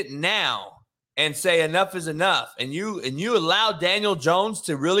end it now and say enough is enough, and you allow Daniel Jones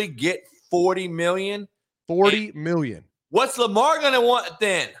to really get $40 million, what's Lamar going to want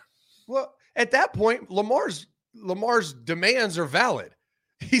then? Well, at that point, Lamar's demands are valid.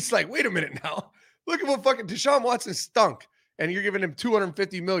 He's like, wait a minute now. Look at what fucking Deshaun Watson stunk, and you're giving him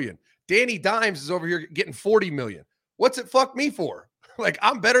 $250 million. Danny Dimes is over here getting $40 million. What's it fuck me for? Like,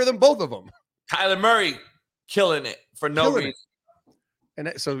 I'm better than both of them. Kyler Murray killing it for no reason.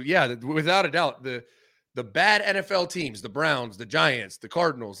 And so, yeah, without a doubt, the bad NFL teams, the Browns, the Giants, the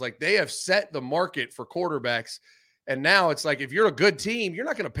Cardinals, like they have set the market for quarterbacks. And now it's like, if you're a good team, you're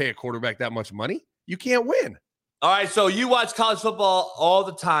not going to pay a quarterback that much money. You can't win. All right, so you watch college football all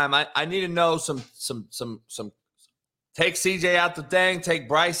the time. I need to know some. Take CJ out the thing. Take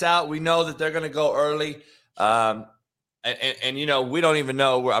Bryce out. We know that they're going to go early, and we don't even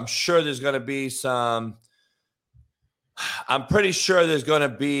know. I'm sure there's going to be some. I'm pretty sure there's going to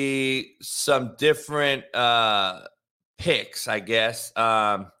be some different picks. I guess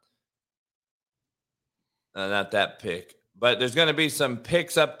not that pick. But there's going to be some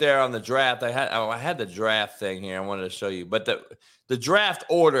picks up there on the draft. I had the draft thing here. I wanted to show you. But the draft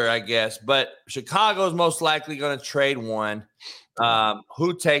order, I guess. But Chicago's most likely going to trade one.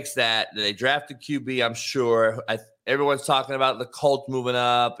 Who takes that? They drafted QB, I'm sure. Everyone's talking about the Colts moving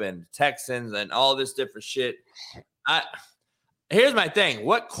up and Texans and all this different shit. Here's my thing.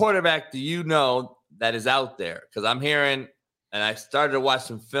 What quarterback do you know that is out there? Because I'm hearing, and I started to watch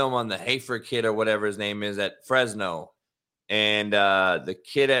some film on the Hafer kid or whatever his name is at Fresno. And the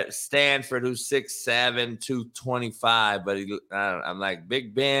kid at Stanford who's 6'7", 225, but I'm like,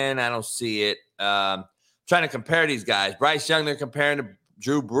 Big Ben, I don't see it. Trying to compare these guys. Bryce Young, they're comparing to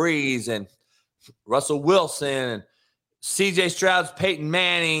Drew Brees and Russell Wilson and C.J. Stroud's Peyton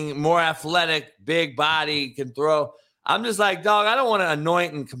Manning, more athletic, big body, can throw. I'm just like, dog, I don't want to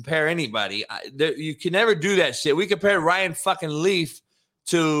anoint and compare anybody. You can never do that shit. We compared Ryan fucking Leaf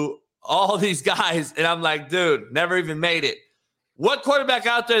to all these guys, and I'm like, dude, never even made it. What quarterback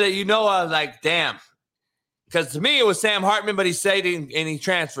out there that you know of, like, damn? Because to me, it was Sam Hartman, but he stayed and he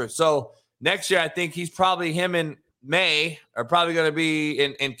transferred. So next year, I think him and May are probably going to be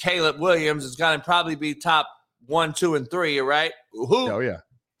in Caleb Williams is going to probably be top 1, 2, and 3, right? Oh, yeah.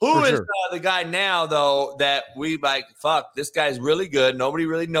 Who is the guy now, though, that we like, fuck, this guy's really good. Nobody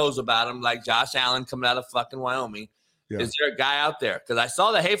really knows about him, like Josh Allen coming out of fucking Wyoming. Yeah. Is there a guy out there? Because I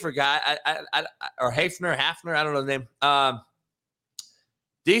saw the Hafer guy, or Hafner, I don't know the name.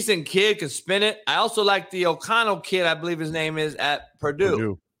 Decent kid, can spin it. I also like the O'Connell kid, I believe his name is, at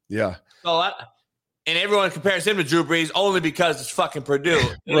Purdue. Yeah. So and everyone compares him to Drew Brees only because it's fucking Purdue.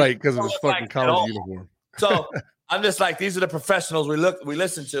 Right, because of his fucking college uniform. So I'm just like, these are the professionals we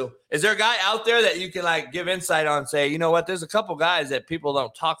listen to. Is there a guy out there that you can like give insight on, say, you know what, there's a couple guys that people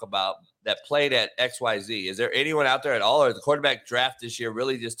don't talk about that played at XYZ. Is there anyone out there at all, or is the quarterback draft this year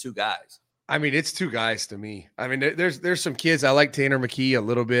really just two guys? I mean, it's two guys to me. I mean, there's some kids. I like Tanner McKee a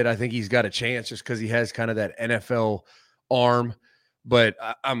little bit. I think he's got a chance just because he has kind of that NFL arm. But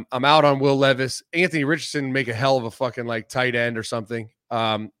I'm out on Will Levis. Anthony Richardson make a hell of a fucking like tight end or something.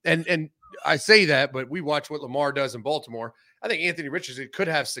 And I say that, but we watch what Lamar does in Baltimore. I think Anthony Richardson could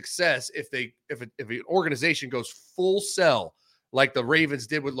have success if an organization goes full sell like the Ravens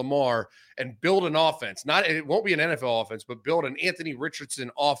did with Lamar and build an offense. It won't be an NFL offense, but build an Anthony Richardson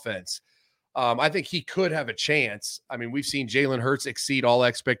offense. I think he could have a chance. I mean, we've seen Jalen Hurts exceed all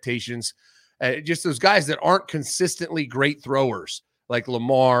expectations. Just those guys that aren't consistently great throwers like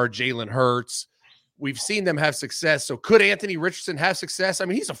Lamar, Jalen Hurts. We've seen them have success. So could Anthony Richardson have success? I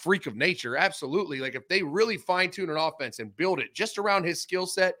mean, he's a freak of nature. Absolutely. Like if they really fine tune an offense and build it just around his skill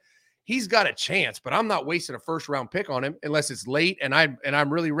set, he's got a chance, but I'm not wasting a first round pick on him unless it's late. And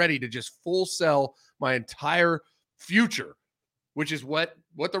I'm really ready to just full sell my entire future, which is what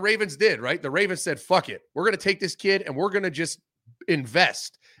the Ravens did, right? The Ravens said, fuck it. We're going to take this kid and we're going to just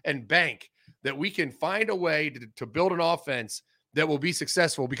invest and bank that we can find a way to build an offense that will be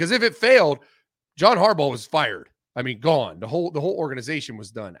successful. Because if it failed, John Harbaugh was fired. I mean, gone. The whole organization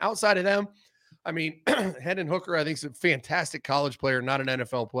was done. Outside of them, I mean, Hendon Hooker, I think, is a fantastic college player, not an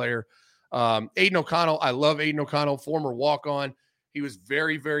NFL player. Aiden O'Connell, I love Aiden O'Connell, former walk-on. He was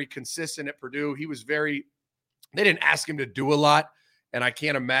very, very consistent at Purdue. They didn't ask him to do a lot, and I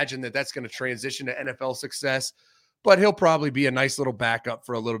can't imagine that that's going to transition to NFL success, but he'll probably be a nice little backup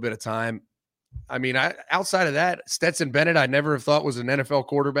for a little bit of time. I mean, outside of that, Stetson Bennett, I never have thought was an NFL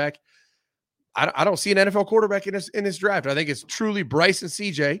quarterback. I don't see an NFL quarterback in this draft. I think it's truly Bryce and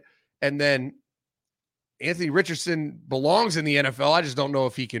CJ, and then Anthony Richardson belongs in the NFL. I just don't know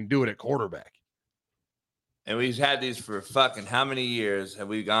if he can do it at quarterback. And we've had these for fucking how many years have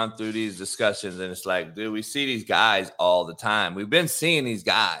we gone through these discussions? And it's like, dude, we see these guys all the time. We've been seeing these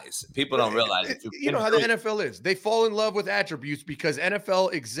guys. People don't realize it. You know how the NFL is. They fall in love with attributes because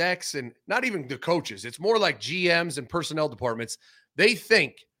NFL execs and not even the coaches, it's more like GMs and personnel departments. They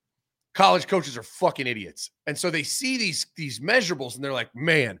think college coaches are fucking idiots. And so they see these measurables and they're like,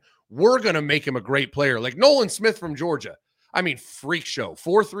 man, we're going to make him a great player. Like Nolan Smith from Georgia. I mean, freak show.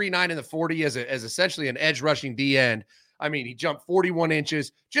 4.39 in the 40 as essentially an edge rushing D end. I mean, he jumped 41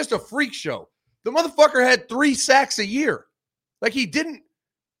 inches. Just a freak show. The motherfucker had 3 sacks a year. Like he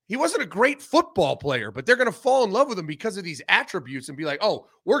wasn't a great football player, but they're going to fall in love with him because of these attributes and be like, oh,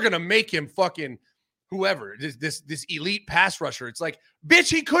 we're going to make him fucking whoever, this elite pass rusher. It's like, bitch,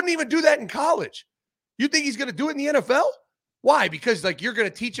 he couldn't even do that in college. You think he's going to do it in the NFL? Why? Because like you're going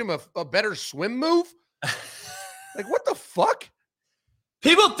to teach him a better swim move? Like, what the fuck?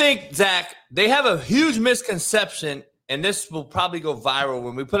 People think, Zach, they have a huge misconception, and this will probably go viral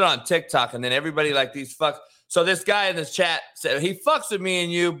when we put it on TikTok, and then everybody like these fucks. So this guy in this chat said, he fucks with me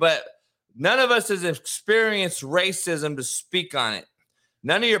and you, but none of us has experienced racism to speak on it.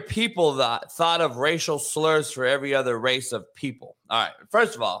 None of your people thought of racial slurs for every other race of people. All right,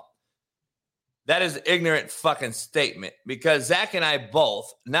 first of all, that is an ignorant fucking statement because Zach and I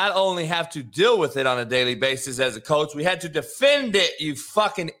both not only have to deal with it on a daily basis as a coach, we had to defend it, you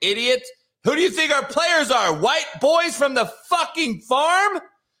fucking idiot. Who do you think our players are? White boys from the fucking farm?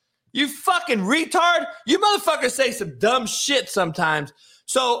 You fucking retard. You motherfuckers say some dumb shit sometimes.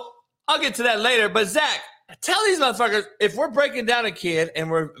 So I'll get to that later. But Zach, tell these motherfuckers, if we're breaking down a kid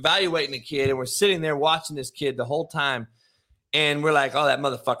and we're evaluating a kid and we're sitting there watching this kid the whole time, and we're like, oh, that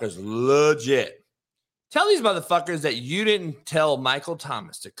motherfucker's legit. Tell these motherfuckers that you didn't tell Michael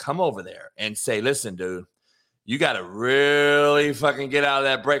Thomas to come over there and say, listen, dude, you got to really fucking get out of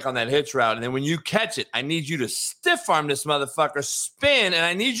that break on that hitch route. And then when you catch it, I need you to stiff arm this motherfucker, spin, and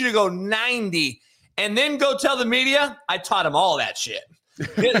I need you to go 90 and then go tell the media I taught him all that shit.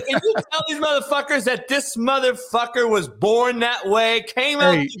 Can you tell these motherfuckers that this motherfucker was born that way, came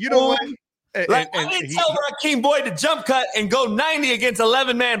out? You know what? I didn't tell Rakeem Boyd to jump cut and go 90 against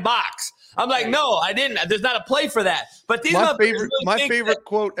 11-man box. I'm like, no, I didn't. There's not a play for that. But these my favorite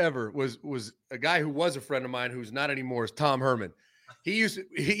quote ever was a guy who was a friend of mine who's not anymore is Tom Herman.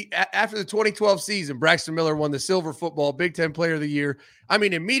 After the 2012 season, Braxton Miller won the Silver Football Big Ten Player of the Year. I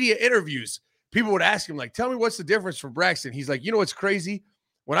mean, in media interviews, people would ask him like, tell me what's the difference from Braxton. He's like, you know what's crazy?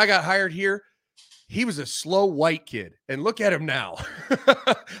 When I got hired here, he was a slow white kid, and look at him now.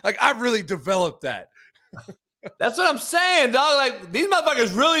 Like I've really developed that. That's what I'm saying, dog. Like these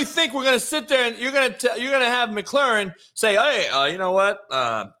motherfuckers really think we're gonna sit there and you're gonna have McLaurin say, hey, you know what,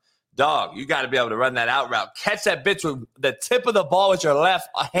 dog, you got to be able to run that out route, catch that bitch with the tip of the ball with your left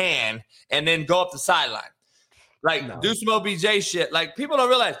hand, and then go up the sideline. Like do some OBJ shit. Like people don't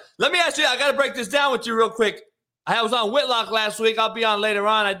realize. Let me ask you. I got to break this down with you real quick. I was on Whitlock last week. I'll be on later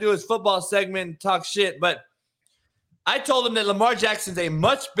on. I do his football segment and talk shit, but I told him that Lamar Jackson's a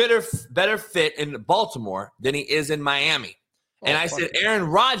much better fit in Baltimore than he is in Miami. And I said Aaron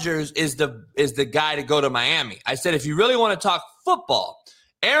Rodgers is the guy to go to Miami. I said if you really want to talk football,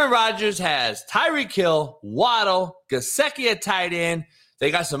 Aaron Rodgers has Tyreek Hill, Waddle, Gesicki at tight end. They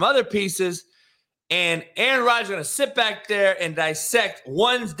got some other pieces. And Aaron Rodgers is going to sit back there and dissect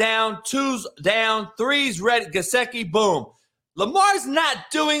ones down, twos down, threes ready, Gesicki, boom. Lamar's not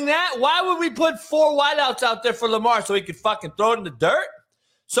doing that. Why would we put 4 wideouts out there for Lamar so he could fucking throw it in the dirt?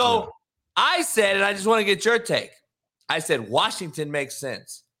 So I said, and I just want to get your take. I said, Washington makes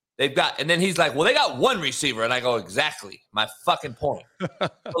sense. They've got, and then he's like, well, they got one receiver. And I go, exactly, my fucking point. So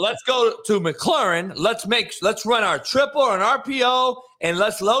let's go to McLaurin. Let's run our triple or an RPO, and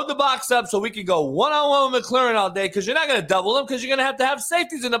let's load the box up so we can go one-on-one with McLaurin all day because you're not going to double him because you're going to have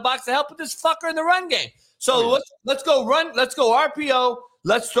safeties in the box to help with this fucker in the run game. So let's go run. Let's go RPO.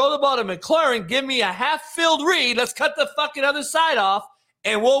 let's throw the ball to McLaurin. Give me a half-filled read. Let's cut the fucking other side off,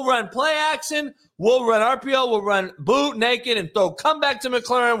 and we'll run play action. We'll run RPO. We'll run boot naked and throw comeback to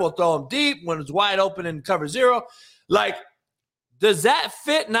McLaurin. We'll throw him deep when it's wide open in cover 0. Like, does that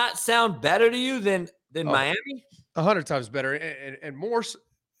fit not sound better to you than Miami? 100 times better and more.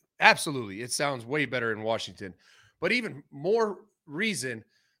 Absolutely. It sounds way better in Washington, but even more reason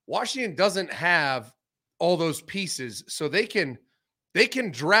Washington doesn't have all those pieces. So they can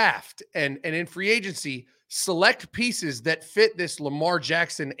draft and in free agency, select pieces that fit this Lamar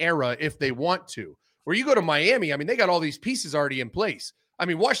Jackson era if they want to. Where you go to Miami, I mean, they got all these pieces already in place. I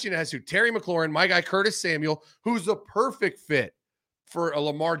mean, Washington has Terry McLaurin, my guy Curtis Samuel, who's the perfect fit for a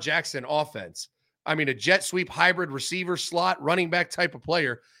Lamar Jackson offense. I mean, a jet sweep hybrid receiver slot, running back type of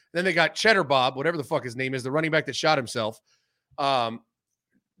player. Then they got Cheddar Bob, whatever the fuck his name is, the running back that shot himself. I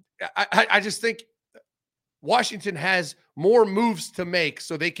just think Washington has more moves to make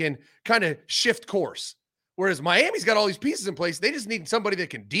so they can kind of shift course. Whereas Miami's got all these pieces in place. They just need somebody that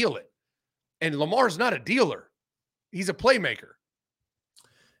can deal it. And Lamar's not a dealer. He's a playmaker.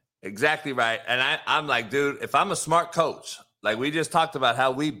 Exactly right. And I'm like, dude, if I'm a smart coach, like we just talked about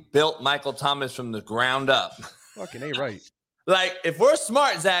how we built Michael Thomas from the ground up. Fucking A right. Like, if we're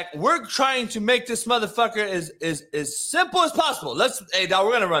smart, Zach, we're trying to make this motherfucker as simple as possible. Hey, dog,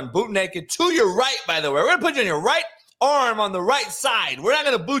 we're going to run boot naked to your right, by the way. We're going to put you on your right arm on the right side. We're not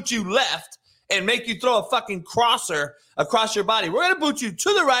going to boot you left and make you throw a fucking crosser across your body. We're going to boot you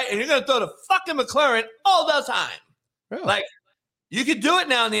to the right, and you're going to throw to fucking McLaurin all the time. Really? Like, you can do it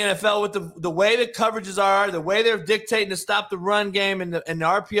now in the NFL with the way the coverages are, the way they're dictating to stop the run game and the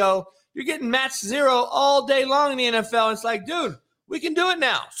RPO. You're getting match 0 all day long in the NFL. It's like, dude, we can do it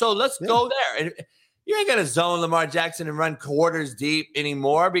now. So let's go there. And you ain't going to zone Lamar Jackson and run quarters deep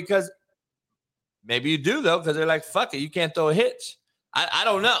anymore because maybe you do, though, because they're like, fuck it, you can't throw a hitch. I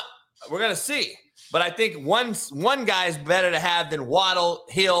don't know. We're going to see. But I think one guy is better to have than Waddle,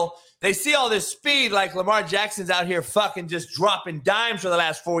 Hill. They see all this speed like Lamar Jackson's out here fucking just dropping dimes for the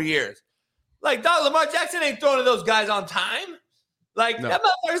last 4 years. Like, dog, Lamar Jackson ain't throwing to those guys on time. Like, no. That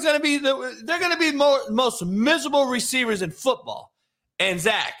motherfucker's going to be they're going to be most miserable receivers in football. And,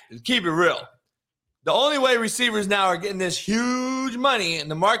 Zach, keep it real. The only way receivers now are getting this huge money and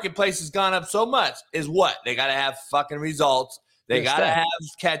the marketplace has gone up so much is what? They got to have fucking results. They got to have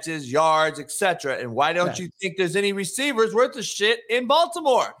catches, yards, etc. And why don't you think there's any receivers worth of shit in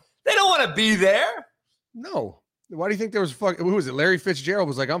Baltimore? They don't want to be there. No. Why do you think there was who was it? Larry Fitzgerald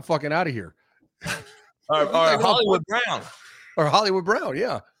was like, I'm fucking out of here. or Hollywood Brown. Or Hollywood Brown,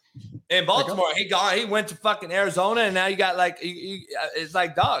 yeah. In Baltimore, he went to fucking Arizona, and now you got like it's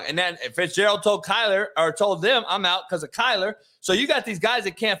like dog. And then Fitzgerald told them, I'm out because of Kyler. So you got these guys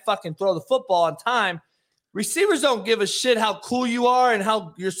that can't fucking throw the football on time. Receivers don't give a shit how cool you are and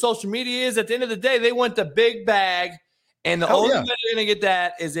how your social media is. At the end of the day, they want the big bag, and the only way they're gonna get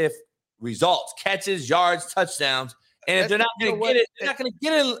that is if results, catches, yards, touchdowns. And if they're not going to get it, they're not going to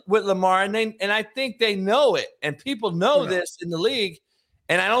get it with Lamar. And I think they know it. And people know this in the league.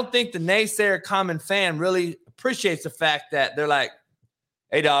 And I don't think the naysayer common fan really appreciates the fact that they're like,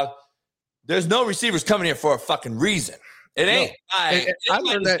 hey, dog, there's no receivers coming here for a fucking reason. It ain't. I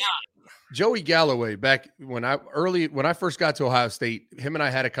learned that Joey Galloway back when I first got to Ohio State, him and I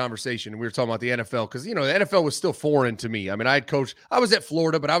had a conversation. And we were talking about the NFL because, the NFL was still foreign to me. I mean, I was at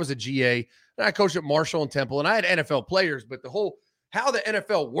Florida, but I was a GA. And I coached at Marshall and Temple, and I had NFL players, but how the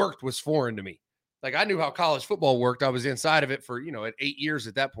NFL worked was foreign to me. Like, I knew how college football worked. I was inside of it for, at 8 years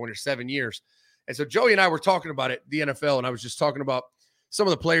at that point, or 7 years. And so Joey and I were talking about it, the NFL, and I was just talking about some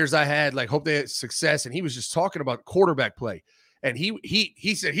of the players I had, like, hope they had success. And he was just talking about quarterback play. And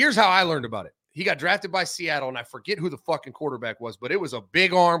he said, here's how I learned about it. He got drafted by Seattle, and I forget who the fucking quarterback was, but it was a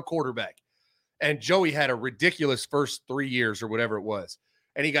big arm quarterback. And Joey had a ridiculous first 3 years or whatever it was.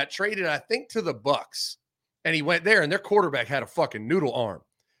 And he got traded, I think, to the Bucks. And he went there, and their quarterback had a fucking noodle arm.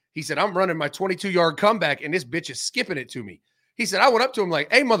 He said, I'm running my 22-yard comeback, and this bitch is skipping it to me. He said, I went up to him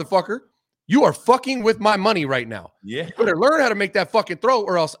like, hey, motherfucker, you are fucking with my money right now. Yeah. You better learn how to make that fucking throw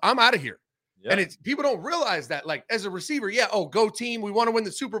or else I'm out of here. Yep. And people don't realize that, like, as a receiver, go team, we want to win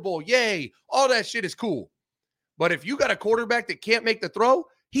the Super Bowl. Yay. All that shit is cool. But if you got a quarterback that can't make the throw,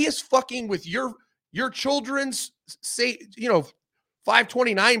 he is fucking with your children's,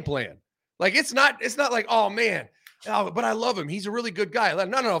 529 plan. Like, it's not like, oh man, but I love him. He's a really good guy.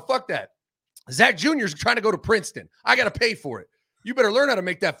 No, fuck that. Zach Jr.'s trying to go to Princeton. I got to pay for it. You better learn how to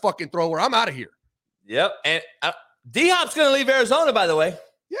make that fucking throw or I'm out of here. Yep. And D-Hop's going to leave Arizona, by the way.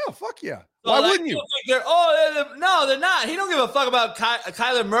 Yeah, fuck yeah. So, why wouldn't you? No, they're not. He don't give a fuck about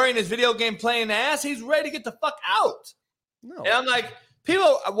Kyler Murray and his video game playing ass. He's ready to get the fuck out. No. And I'm like,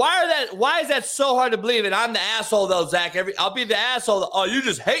 People, why is that so hard to believe? And I'm the asshole though, Zach. I'll be the asshole. Oh, you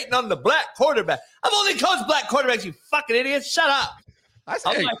just hating on the black quarterback. I've only coached black quarterbacks, you fucking idiots. Shut up. I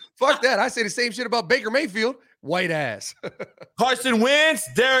say, fuck that. I say the same shit about Baker Mayfield. White ass. Carson Wentz,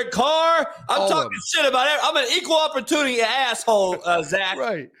 Derek Carr. I'm talking shit about it. I'm an equal opportunity asshole, Zach.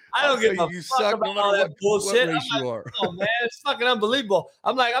 Right. I don't give a fuck about all that bullshit. What race you are. Oh, man, it's fucking unbelievable.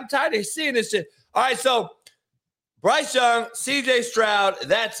 I'm tired of seeing this shit. All right, so Bryce Young, CJ Stroud,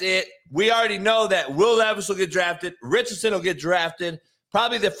 that's it. We already know that Will Levis will get drafted. Richardson will get drafted.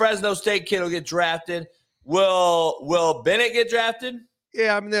 Probably the Fresno State kid will get drafted. Will Bennett get drafted?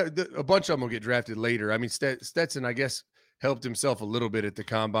 Yeah, I mean, a bunch of them will get drafted later. I mean, Stetson, I guess, helped himself a little bit at the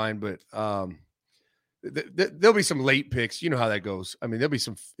combine, but there'll be some late picks. You know how that goes. I mean, there'll be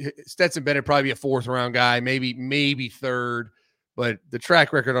some Stetson Bennett, probably be a 4th-round guy, maybe 3rd, but the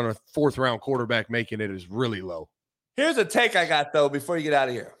track record on a 4th-round quarterback making it is really low. Here's a take I got, though, before you get out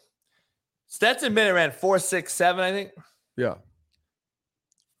of here. Stetson Bennett ran 4.67, I think. Yeah.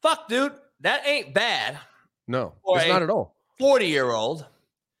 Fuck, dude. That ain't bad. No, it's not at all. 40-year-old.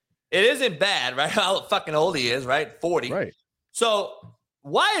 It isn't bad, right? How fucking old he is, right? 40. Right. So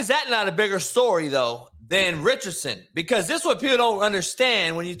why is that not a bigger story, though, than Richardson? Because this is what people don't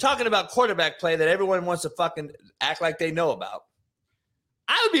understand when you're talking about quarterback play that everyone wants to fucking act like they know about.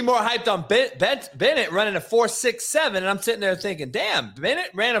 I would be more hyped on Bennett running a 4.67, and I'm sitting there thinking, damn,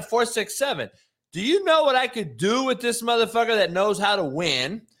 Bennett ran a 4.67. Do you know what I could do with this motherfucker that knows how to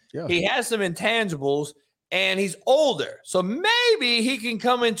win? Yeah. He has some intangibles, and he's older. So maybe he can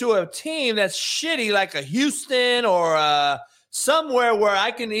come into a team that's shitty like a Houston or somewhere where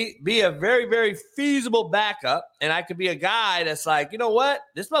I can be a very, very feasible backup, and I could be a guy that's like, you know what?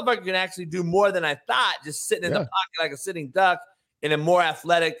 This motherfucker can actually do more than I thought, just sitting in the pocket like a sitting duck in a more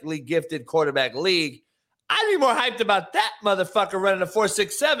athletically gifted quarterback league. I'd be more hyped about that motherfucker running a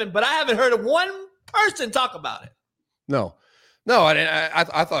 4.67, but I haven't heard of one person talk about it. No, I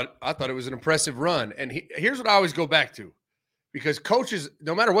thought it was an impressive run. And here's what I always go back to, because coaches,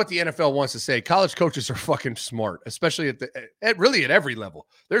 no matter what the NFL wants to say, college coaches are fucking smart, especially at every level.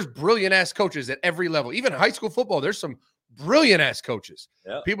 There's brilliant ass coaches at every level. Even high school football, there's some brilliant ass coaches.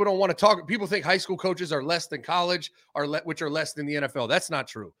 Yep. People don't want to talk. People think high school coaches are less than college, which are less than the NFL. That's not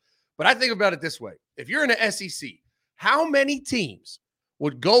true. But I think about it this way: if you're in the SEC, how many teams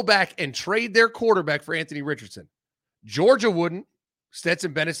would go back and trade their quarterback for Anthony Richardson? Georgia wouldn't.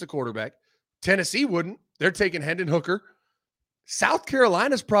 Stetson Bennett's the quarterback. Tennessee wouldn't. They're taking Hendon Hooker. South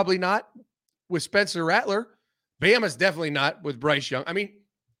Carolina's probably not with Spencer Rattler. Bama's definitely not with Bryce Young. I mean,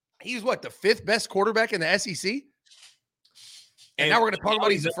 he's what, the 5th best quarterback in the SEC? And now we're going to talk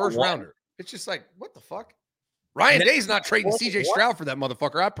about he's a first rounder. It's just like, what the fuck? Ryan Day's not trading CJ Stroud for that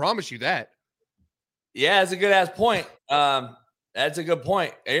motherfucker. I promise you that. Yeah, that's a good ass point. That's a good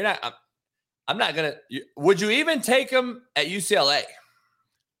point. You're not. I'm not gonna. Would you even take him at UCLA?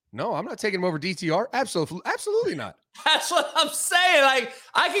 No, I'm not taking him over DTR. Absolutely not. That's what I'm saying. Like,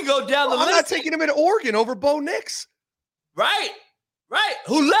 I can go down the list. I'm not taking him at Oregon over Bo Nix. Right.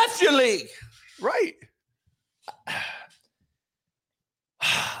 Who left your league? Right.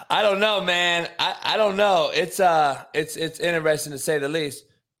 I don't know, man. I don't know. It's interesting to say the least.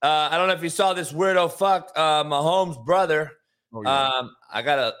 I don't know if you saw this weirdo fuck Mahomes' brother. Oh, yeah. I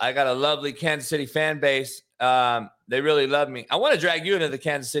got a lovely Kansas City fan base. They really love me. I want to drag you into the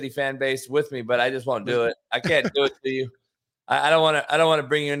Kansas City fan base with me, but I just won't do it. I can't do it to you. I don't want to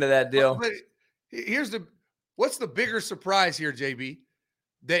bring you into that deal. But what's the bigger surprise here, JB?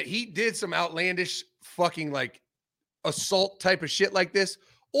 That he did some outlandish fucking like assault type of shit like this,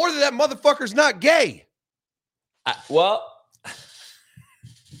 or that motherfucker's not gay?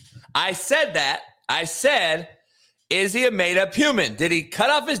 I said that. I said, is he a made-up human? Did he cut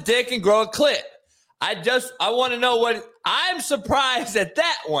off his dick and grow a clit? I want to know what – I'm surprised at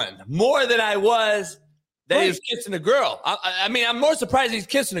that one more than I was that he was kissing a girl. I mean, I'm more surprised he's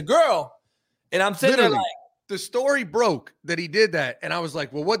kissing a girl, and I'm sitting there like – the story broke that he did that, and I was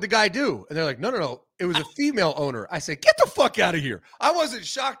like, well, what'd the guy do? And they're like, no. It was a female owner. I said, get the fuck out of here. I wasn't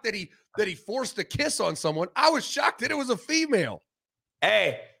shocked that he forced a kiss on someone. I was shocked that it was a female.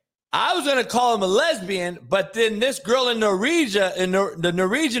 Hey, I was going to call him a lesbian, but then this girl in Norwegia, the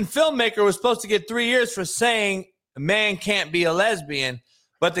Norwegian filmmaker was supposed to get 3 years for saying a man can't be a lesbian.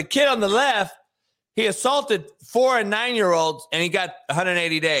 But the kid on the left, he assaulted 4 and 9-year-olds, and he got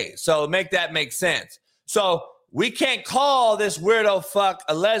 180 days. So make sense. So we can't call this weirdo fuck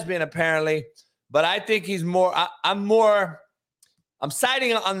a lesbian, apparently. But I think he's more. I'm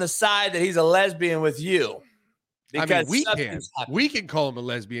siding on the side that he's a lesbian with you. Because we can call him a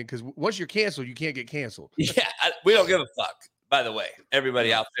lesbian because once you're canceled, you can't get canceled. Yeah, we don't give a fuck. by the way,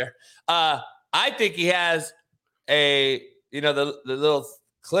 everybody out there. I think he has the little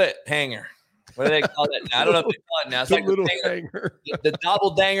clit hanger. What do they call that now? I don't know if they call it now. It's The like little the hanger. the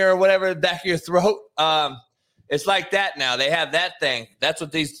double danger or whatever, back of your throat. It's like that now. They have that thing. That's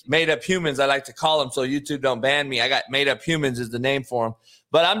what these made-up humans, I like to call them, so YouTube don't ban me. I got made-up humans is the name for them.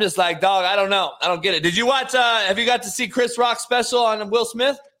 But I'm just like, dog, I don't know. I don't get it. Did you watch, have you got to see Chris Rock's special on Will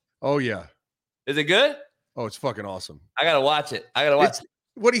Smith? Oh, yeah. Is it good? Oh, it's fucking awesome. I got to watch it. It.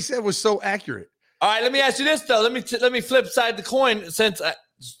 What he said was so accurate. All right, let me ask you this, though. Let me flip side the coin, since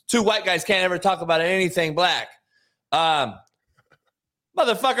two white guys can't ever talk about anything black.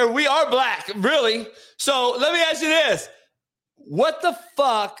 Motherfucker, we are black, really. So let me ask you this. What the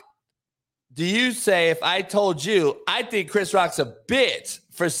fuck do you say if I told you I think Chris Rock's a bitch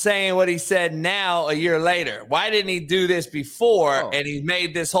for saying what he said now a year later? Why didn't he do this before and he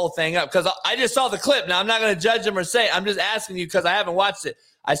made this whole thing up? Because I just saw the clip. Now, I'm not going to judge him or say it. I'm just asking you because I haven't watched it.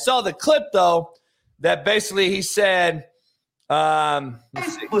 I saw the clip, though, that basically he said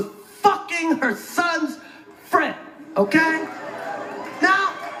was fucking her son's friend, okay?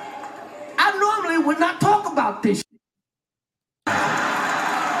 Now, I normally would not talk about this.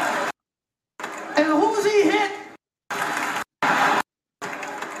 And who's he hit?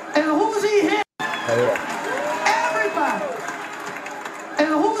 And who's he hit? Everybody. And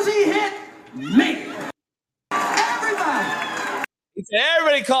who's he hit? Me. Everybody. He said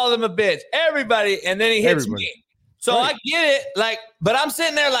everybody called him a bitch. Everybody, and then he hits me. So I get it, but I'm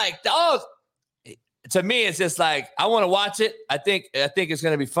sitting there like, dog. To me, it's just like I want to watch it. I think it's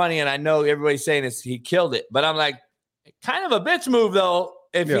going to be funny, and I know everybody's saying he killed it, but I'm like, kind of a bitch move though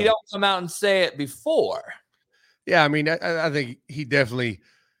if he don't come out and say it before. Yeah, I mean, I think he definitely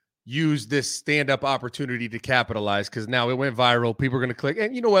used this stand-up opportunity to capitalize because now it went viral. People are going to click,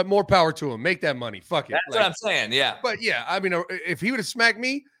 and you know what? More power to him. Make that money. Fuck it. That's what I'm saying. Yeah. But yeah, I mean, if he would have smacked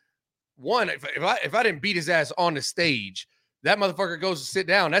me, if I didn't beat his ass on the stage, that motherfucker goes to sit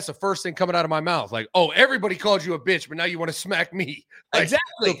down. That's the first thing coming out of my mouth. Like, oh, everybody called you a bitch, but now you want to smack me. Like,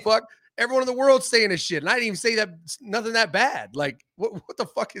 exactly. The fuck? Everyone in the world's saying this shit. And I didn't even say that nothing that bad. Like, what the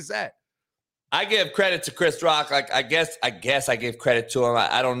fuck is that? I give credit to Chris Rock. Like, I guess I give credit to him.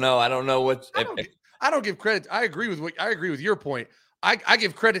 I don't know. I don't know what. I don't give credit. I agree with your point. I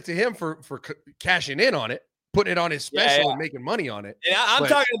give credit to him for cashing in on it, putting it on his special and making money on it. And I'm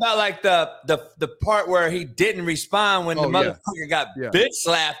talking about like the part where he didn't respond when the motherfucker got bitch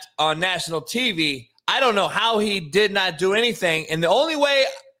slapped on national TV. I don't know how he did not do anything. And the only way,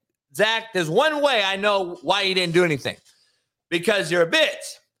 Zach, there's one way I know why he didn't do anything. Because you're a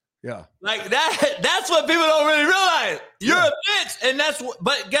bitch. Yeah. Like that's what people don't really realize. You're a bitch. And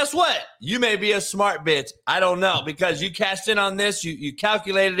but guess what? You may be a smart bitch. I don't know. Because you cashed in on this, you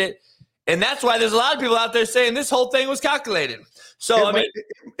calculated it. And that's why there's a lot of people out there saying this whole thing was calculated. So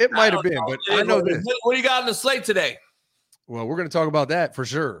it might have been, but I know this. What do you got on the slate today? Well, we're going to talk about that for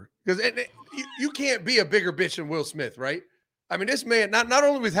sure. Because you can't be a bigger bitch than Will Smith, right? I mean, this man, not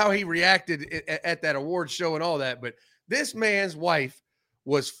only with how he reacted at that award show and all that, but this man's wife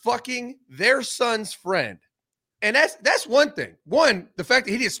was fucking their son's friend. And that's one thing. One, the fact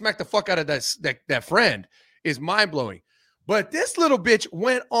that he didn't smack the fuck out of that friend is mind-blowing. But this little bitch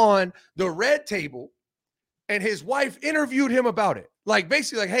went on the red table and his wife interviewed him about it. Like,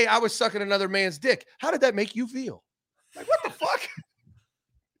 basically like, hey, I was sucking another man's dick. How did that make you feel? Like, what the fuck?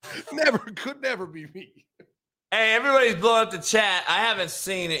 Could never be me. Hey, everybody's blowing up the chat. I haven't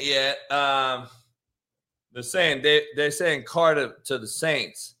seen it yet. They're saying Carter to the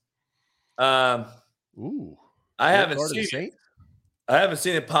Saints. Ooh. I haven't seen it. I haven't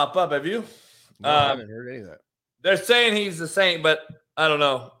seen it pop up. Have you? No, I haven't heard any of that. They're saying he's the Saint, but I don't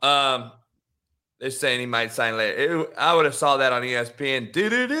know. They're saying he might sign later. I would have saw that on ESPN.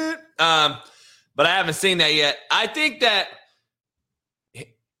 But I haven't seen that yet. I think that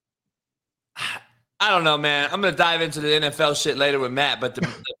I don't know, man. I'm going to dive into the NFL shit later with Matt, but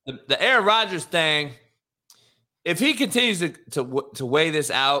the Aaron Rodgers thing, if he continues to weigh this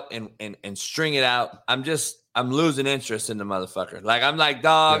out and string it out, I'm losing interest in the motherfucker. Like, I'm like,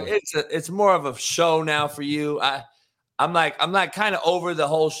 dog, it's more of a show now for you. I'm like kind of over the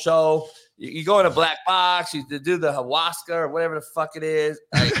whole show. You go in a black box, you do the ayahuasca or whatever the fuck it is.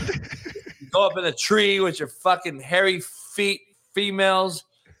 Like, you go up in a tree with your fucking hairy feet, females.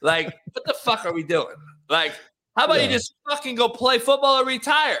 Like, what the fuck are we doing? Like, how about you just fucking go play football or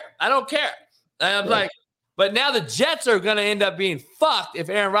retire? I don't care. And I'm like, but now the Jets are going to end up being fucked if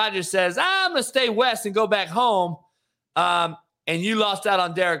Aaron Rodgers says, I'm going to stay west and go back home. And you lost out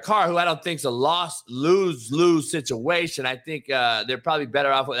on Derek Carr, who I don't think is a lose situation. I think they're probably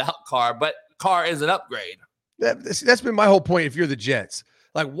better off without Carr, but Carr is an upgrade. That's been my whole point. If you're the Jets,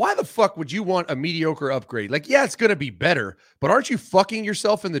 like, why the fuck would you want a mediocre upgrade? Like, yeah, it's going to be better, but aren't you fucking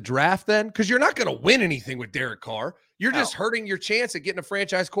yourself in the draft then? Because you're not going to win anything with Derek Carr. You're just hurting your chance at getting a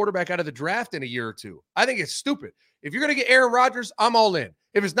franchise quarterback out of the draft in a year or two. I think it's stupid. If you're going to get Aaron Rodgers, I'm all in.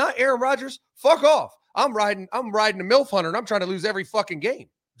 If it's not Aaron Rodgers, fuck off. I'm riding a MILF hunter, and I'm trying to lose every fucking game.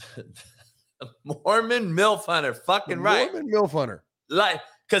 Mormon MILF hunter, fucking right. Mormon MILF hunter. Like,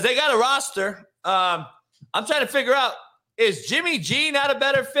 because they got a roster. I'm trying to figure out, is Jimmy G not a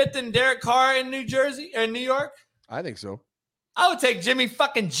better fit than Derek Carr in New Jersey or New York? I think so. I would take Jimmy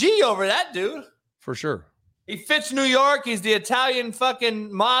fucking G over that dude. For sure. He fits New York. He's the Italian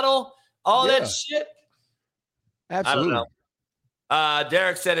fucking model. All that shit. Absolutely. I don't know.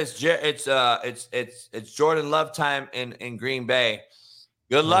 Derek said it's Jordan Love time in Green Bay.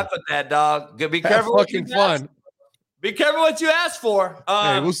 Good luck with that, dog. Be careful. Fucking fun. Be careful what you ask for.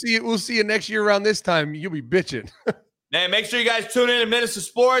 Hey, we'll see you next year around this time. You'll be bitching. Man, make sure you guys tune in to Minutes of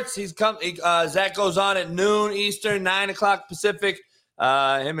Sports. Zach goes on at noon Eastern, 9 o'clock Pacific.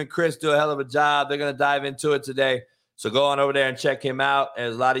 Him and Chris do a hell of a job. They're going to dive into it today. So go on over there and check him out,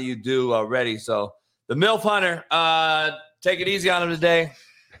 as a lot of you do already. So the MILF Hunter, take it easy on him today.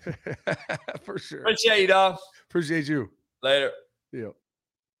 For sure. Appreciate you, dog. Appreciate you. Later. Yeah.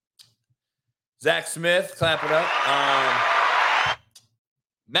 Zach Smith, clap it up.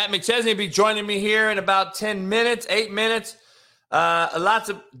 Matt McChesney will be joining me here in about 8 minutes. Lots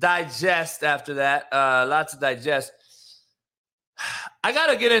of digest after that. I got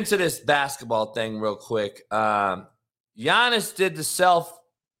to get into this basketball thing real quick. Giannis did the self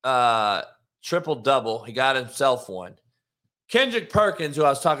triple-double. He got himself one. Kendrick Perkins, who I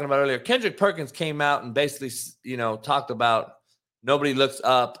was talking about earlier, Kendrick Perkins came out and basically, talked about nobody looks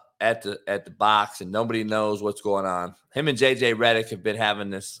up at the box and nobody knows what's going on. Him and JJ Redick have been having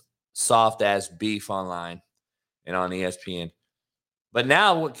this soft-ass beef online and on ESPN. But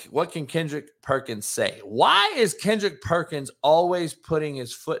now what can Kendrick Perkins say? Why is Kendrick Perkins always putting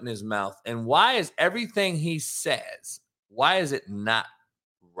his foot in his mouth? And why is everything he says, why is it not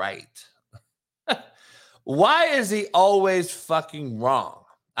right? Why is he always fucking wrong?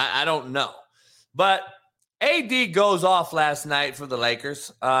 I don't know. But AD goes off last night for the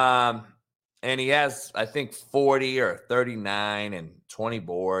Lakers. And he has, I think, 40 or 39 and 20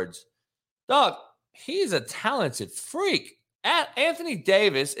 boards. Dog, he's a talented freak. Anthony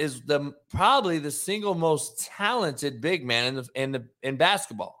Davis is probably the single most talented big man in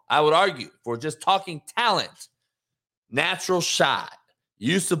basketball. I would argue, if we're just talking talent, natural shot,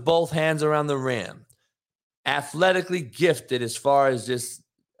 use of both hands around the rim, athletically gifted as far as just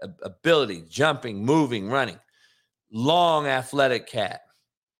ability, jumping, moving, running, long athletic cat,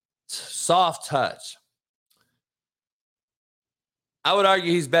 soft touch. I would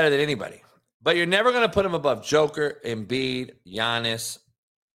argue he's better than anybody. But you're never going to put him above Joker, Embiid, Giannis,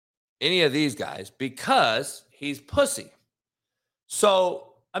 any of these guys, because he's pussy.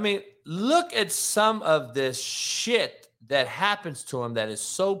 So, I mean, look at some of this shit that happens to him that is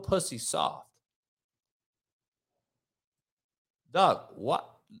so pussy soft. Dog, what?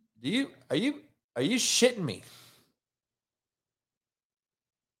 Are you shitting me?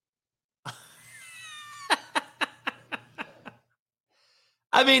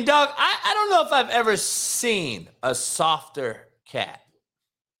 I mean, dog, I don't know if I've ever seen a softer cat.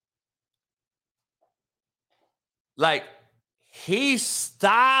 Like, he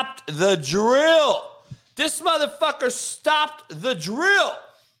stopped the drill. This motherfucker stopped the drill.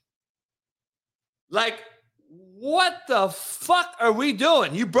 Like, what the fuck are we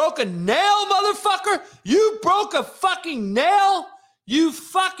doing? You broke a nail, motherfucker? You broke a fucking nail? You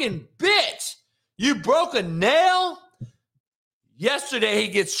fucking bitch. You broke a nail? Yesterday, he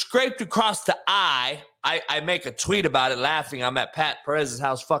gets scraped across the eye. I make a tweet about it laughing. I'm at Pat Perez's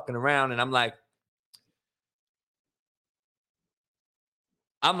house fucking around, and I'm like,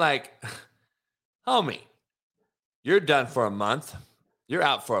 homie, you're done for a month. You're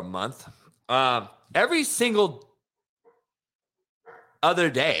out for a month. Every single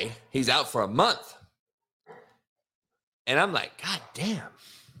other day, he's out for a month. And I'm like, God damn.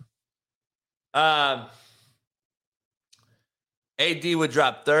 AD would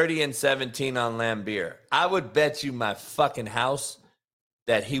drop 30 and 17 on Lambeer. I would bet you my fucking house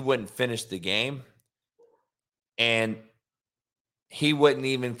that he wouldn't finish the game. And he wouldn't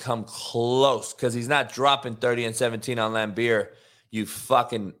even come close because he's not dropping 30 and 17 on Lambeer, you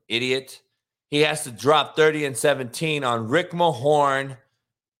fucking idiot. He has to drop 30 and 17 on Rick Mahorn,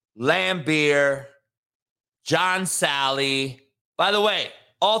 Lambeer, John Sally. By the way,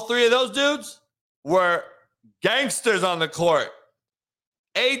 all three of those dudes were gangsters on the court.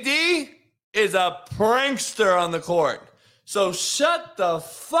 AD, is a prankster on the court. So shut the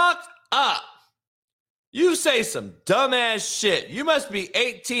fuck up. You say some dumbass shit. You must be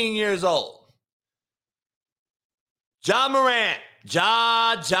 18 years old. Ja Morant.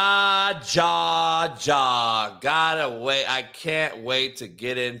 Ja. Gotta wait. I can't wait to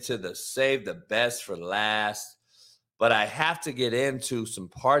get into the save the best for last. But I have to get into some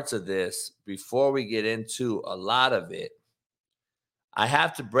parts of this before we get into a lot of it. I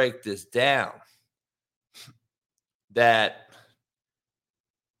have to break this down. That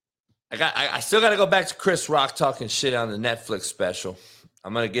I still got to go back to Chris Rock talking shit on the Netflix special.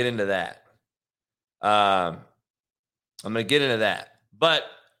 I'm going to get into that. But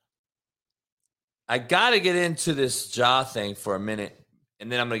I got to get into this Ja thing for a minute,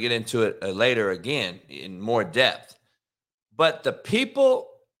 and then I'm going to get into it later again in more depth. But the people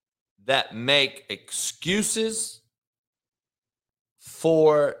that make excuses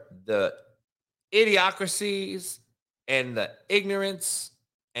for the idiocracies and the ignorance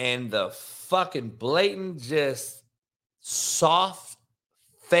and the fucking blatant, just soft,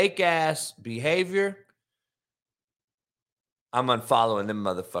 fake-ass behavior, I'm unfollowing them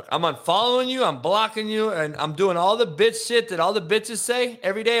motherfuckers. I'm unfollowing you, I'm blocking you, and I'm doing all the bitch shit that all the bitches say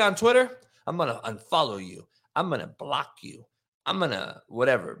every day on Twitter. I'm going to unfollow you. I'm going to block you. I'm going to,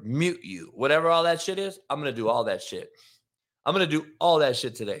 mute you. Whatever all that shit is, I'm going to do all that shit. I'm going to do all that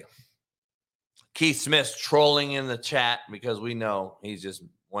shit today. Keith Smith's trolling in the chat because we know he just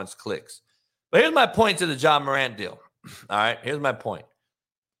wants clicks. But here's my point to the Ja Morant deal. All right, here's my point.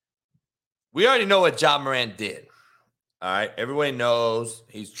 We already know what Ja Morant did. All right, everybody knows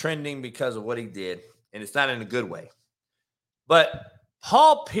he's trending because of what he did, and it's not in a good way. But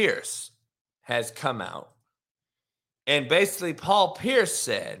Paul Pierce has come out, and basically Paul Pierce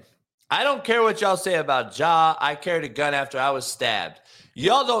said, I don't care what y'all say about Ja. I carried a gun after I was stabbed.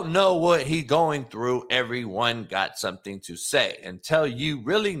 Y'all don't know what he's going through. Everyone got something to say. Until you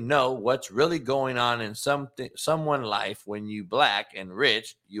really know what's really going on in someone's life, when you black and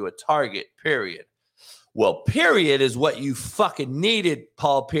rich, you a target, period. Well, period is what you fucking needed,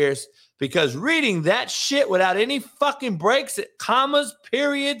 Paul Pierce, because reading that shit without any fucking breaks, commas,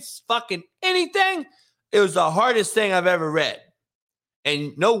 periods, fucking anything, it was the hardest thing I've ever read.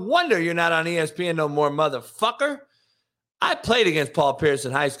 And no wonder you're not on ESPN no more, motherfucker. I played against Paul Pierce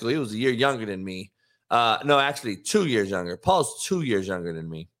in high school. He was a year younger than me. No, actually 2 years younger. Paul's 2 years younger than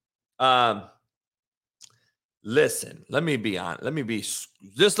me. Listen, let's be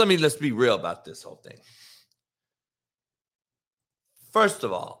real about this whole thing. First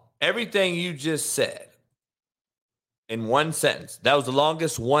of all, everything you just said in one sentence, that was the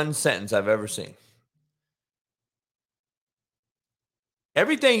longest one sentence I've ever seen.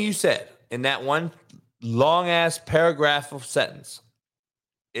 Everything you said in that one long-ass paragraph of sentence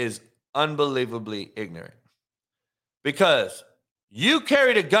is unbelievably ignorant. Because you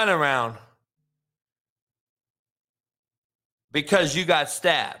carried a gun around because you got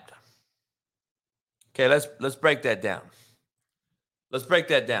stabbed. Okay, let's break that down. Let's break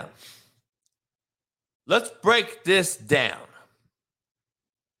that down. Let's break this down.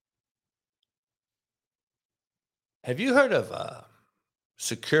 Have you heard of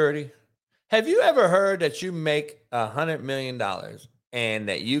security? Have you ever heard that you make $100 million and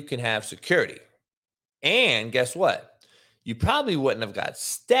that you can have security? And guess what? You probably wouldn't have got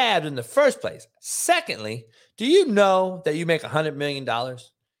stabbed in the first place. Secondly, do you know that you make $100 million?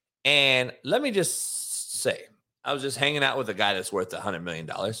 And let me just say, I was just hanging out with a guy that's worth $100 million.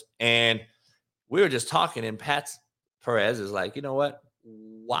 And we were just talking, and Pat Perez is like, you know what?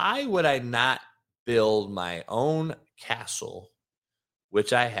 Why would I not build my own castle,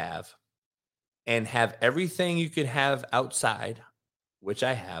 which I have, and have everything you could have outside, which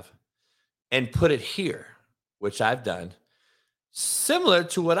I have, and put it here, which I've done, similar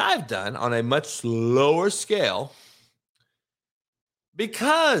to what I've done on a much lower scale,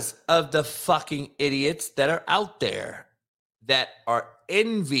 because of the fucking idiots that are out there that are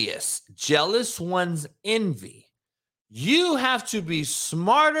envious, jealous ones envy. You have to be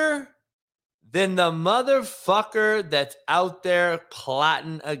smarter than the motherfucker that's out there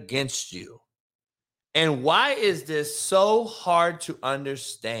plotting against you. And why is this so hard to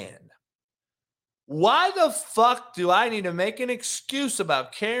understand? Why the fuck do I need to make an excuse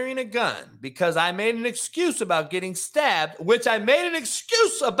about carrying a gun? Because I made an excuse about getting stabbed, which I made an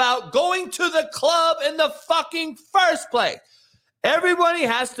excuse about going to the club in the fucking first place. Everybody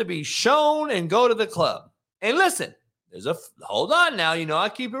has to be shown and go to the club. And listen, hold on now, I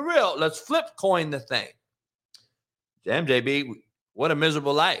keep it real. Let's flip coin the thing. Damn, JB, what a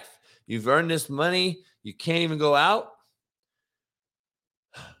miserable life. You've earned this money. You can't even go out.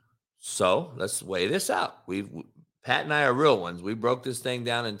 So let's weigh this out. Pat and I are real ones. We broke this thing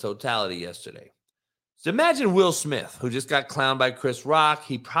down in totality yesterday. So imagine Will Smith, who just got clowned by Chris Rock.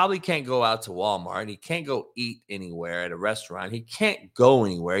 He probably can't go out to Walmart. He can't go eat anywhere at a restaurant. He can't go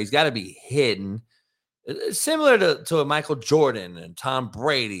anywhere. He's got to be hidden. It's similar to Michael Jordan and Tom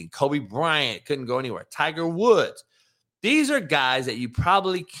Brady. Kobe Bryant couldn't go anywhere. Tiger Woods. These are guys that you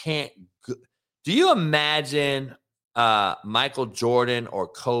probably can't go. Do you imagine Michael Jordan or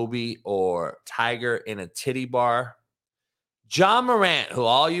Kobe or Tiger in a titty bar? John Morant, who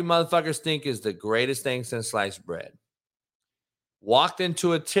all you motherfuckers think is the greatest thing since sliced bread, walked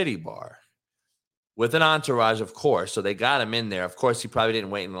into a titty bar with an entourage, of course. So they got him in there. Of course, he probably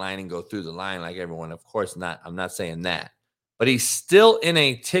didn't wait in line and go through the line like everyone. Of course not. I'm not saying that. But he's still in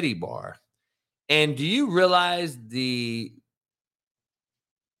a titty bar. And do you realize the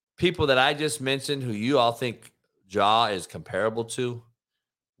people that I just mentioned who you all think Ja is comparable to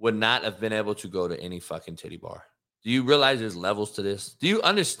would not have been able to go to any fucking titty bar? Do you realize there's levels to this? Do you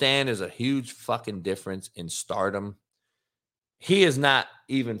understand there's a huge fucking difference in stardom? He is not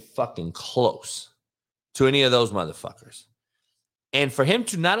even fucking close to any of those motherfuckers. And for him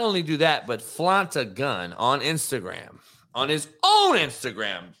to not only do that, but flaunt a gun on Instagram, on his own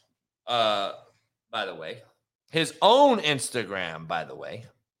Instagram, by the way, his own Instagram, by the way,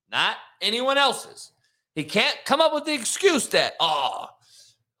 not anyone else's. He can't come up with the excuse that,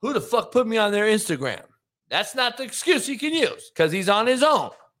 who the fuck put me on their Instagram? That's not the excuse he can use because he's on his own.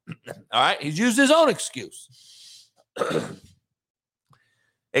 All right? He's used his own excuse.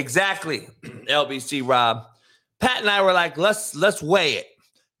 Exactly, LBC Rob. Pat and I were like, let's weigh it.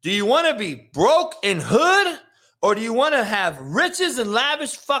 Do you want to be broke and hood, or do you want to have riches and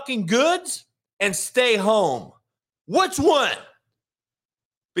lavish fucking goods and stay home? Which one?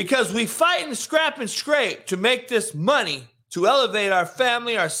 Because we fight and scrap and scrape to make this money, to elevate our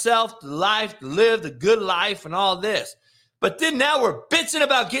family, ourselves, the life, to live the good life and all this. But then now we're bitching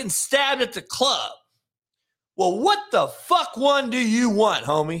about getting stabbed at the club. Well, what the fuck one do you want,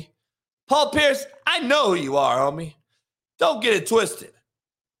 homie? Paul Pierce, I know who you are, homie. Don't get it twisted.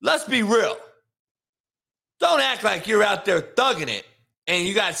 Let's be real. Don't act like you're out there thugging it and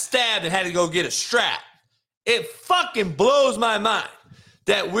you got stabbed and had to go get a strap. It fucking blows my mind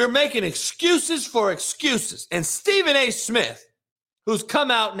that we're making excuses for excuses. And Stephen A. Smith, who's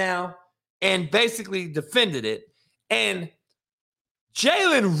come out now and basically defended it, and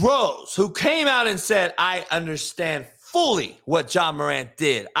Jalen Rose, who came out and said, I understand fully what John Morant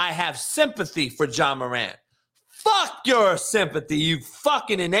did. I have sympathy for John Morant. Fuck your sympathy, you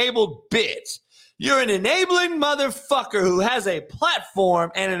fucking enabled bitch. You're an enabling motherfucker who has a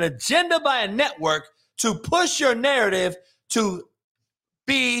platform and an agenda by a network to push your narrative to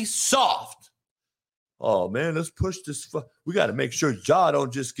be soft. Oh, man, let's push this. We got to make sure Ja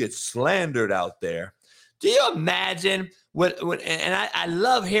don't just get slandered out there. Do you imagine I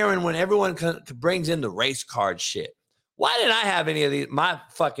love hearing when everyone brings in the race card shit. Why didn't I have any of these, my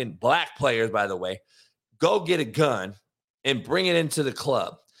fucking black players, by the way, go get a gun and bring it into the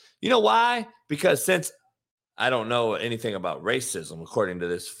club? You know why? Because since I don't know anything about racism, according to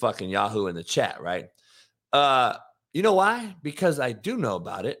this fucking Yahoo in the chat, right? You know why? Because I do know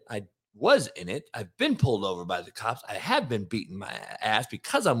about it. I was in it. I've been pulled over by the cops. I have been beating my ass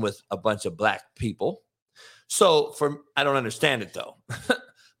because I'm with a bunch of black people. So I don't understand it though.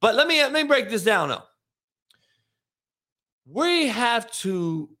 But let me break this down though. We have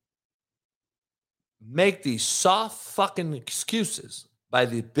to make these soft fucking excuses by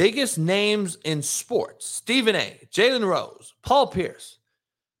the biggest names in sports, Stephen A., Jalen Rose, Paul Pierce,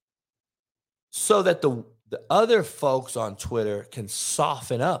 so that the other folks on Twitter can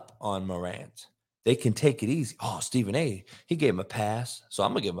soften up on Morant. They can take it easy. Oh, Stephen A., he gave him a pass, so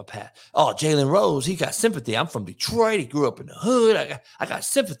I'm going to give him a pass. Oh, Jalen Rose, he got sympathy. I'm from Detroit. He grew up in the hood. I got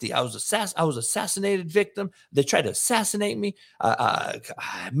sympathy. I was assassinated victim. They tried to assassinate me.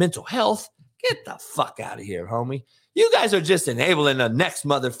 Mental health. Get the fuck out of here, homie. You guys are just enabling the next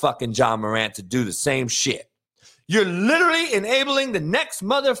motherfucking John Morant to do the same shit. You're literally enabling the next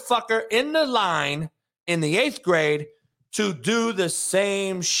motherfucker in the line in the 8th grade to do the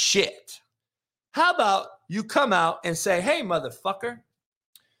same shit. How about you come out and say, hey, motherfucker,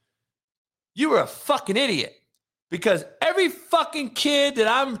 you were a fucking idiot. Because every fucking kid that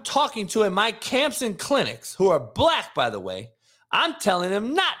I'm talking to in my camps and clinics, who are black, by the way, I'm telling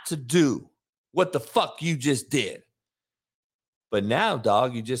them not to do what the fuck you just did. But now,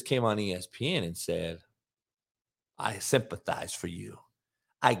 dog, you just came on ESPN and said, I sympathize for you.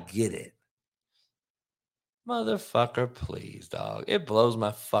 I get it. Motherfucker, please, dog. It blows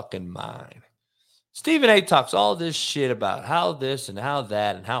my fucking mind. Stephen A talks all this shit about how this and how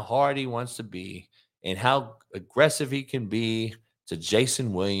that and how hard he wants to be and how aggressive he can be to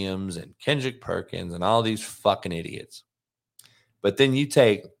Jason Williams and Kendrick Perkins and all these fucking idiots. But then you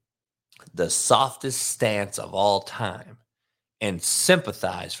take the softest stance of all time and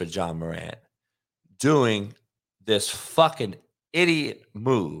sympathize for John Morant doing this fucking idiot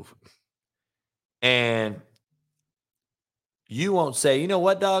move. And you won't say, you know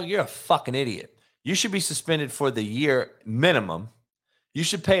what, dog? You're a fucking idiot. You should be suspended for the year minimum. You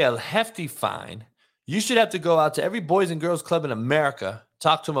should pay a hefty fine. You should have to go out to every Boys and Girls Club in America,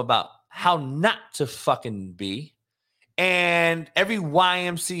 talk to them about how not to fucking be. And every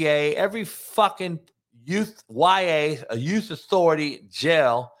YMCA, every fucking youth YA, a youth authority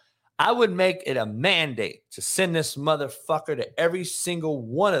jail, I would make it a mandate to send this motherfucker to every single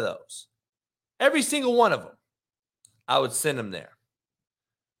one of those. Every single one of them. I would send him there.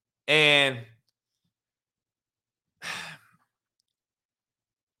 And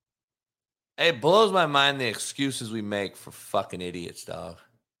it blows my mind the excuses we make for fucking idiots, dog.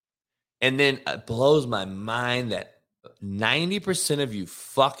 And then it blows my mind that 90% of you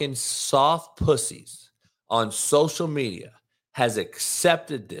fucking soft pussies on social media has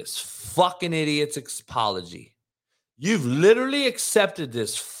accepted this fucking idiot's apology. You've literally accepted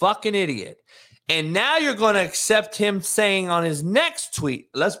this fucking idiot. And now you're going to accept him saying on his next tweet,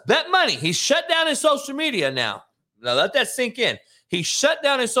 let's bet money. He's shut down his social media now. Now let that sink in. He shut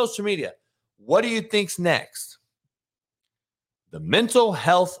down his social media. What do you think's next? The mental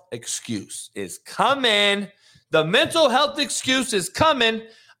health excuse is coming. The mental health excuse is coming.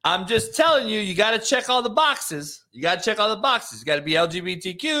 I'm just telling you, you got to check all the boxes. You got to check all the boxes. You got to be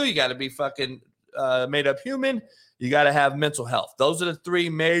LGBTQ. You got to be fucking made up human. You got to have mental health. Those are the three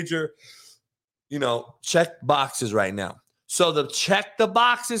major, check boxes right now. So the check the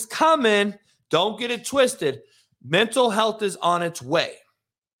box is coming. Don't get it twisted. Mental health is on its way.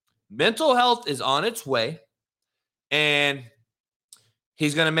 Mental health is on its way. And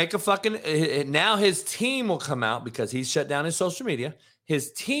he's going to make a fucking, now his team will come out because he's shut down his social media.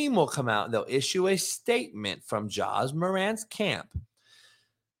 His team will come out and they'll issue a statement from Ja Morant's camp.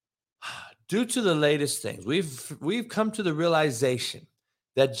 Due to the latest things, we've come to the realization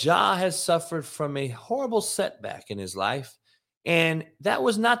that Ja has suffered from a horrible setback in his life. And that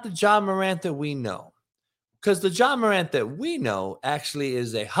was not the Ja Morant that we know. Because the Ja Morant that we know actually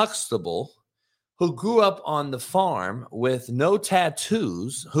is a Huxtable who grew up on the farm with no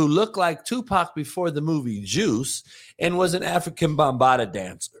tattoos, who looked like Tupac before the movie Juice, and was an African Bambaataa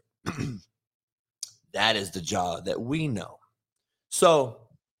dancer. That is the Ja that we know. So,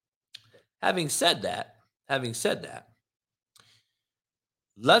 having said that,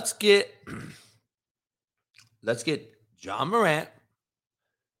 let's get Ja Morant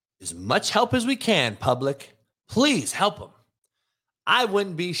as much help as we can, public. Please help him. I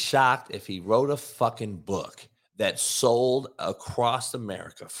wouldn't be shocked if he wrote a fucking book that sold across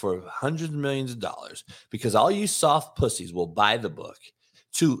America for hundreds of millions of dollars because all you soft pussies will buy the book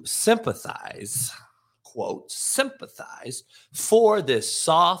to sympathize, quote, sympathize for this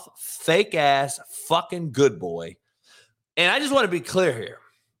soft, fake-ass fucking good boy. And I just want to be clear here.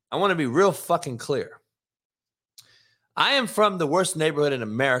 I want to be real fucking clear. I am from the worst neighborhood in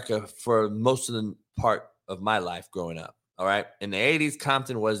America for most of the part of my life growing up. All right. In the 80s,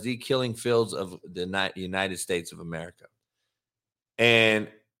 Compton was the killing fields of the United States of America. And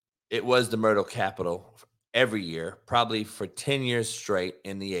it was the murder capital every year, probably for 10 years straight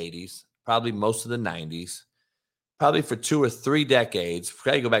in the 80s, probably most of the 90s, probably for 2 or 3 decades.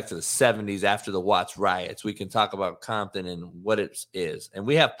 Probably go back to the 70s after the Watts riots. We can talk about Compton and what it is. And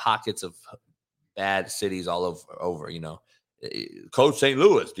we have pockets of bad cities all over, Coach St.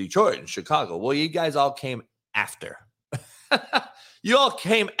 Louis, Detroit, and Chicago. Well, you guys all came after. You all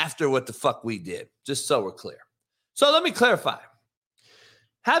came after what the fuck we did, just so we're clear. So let me clarify.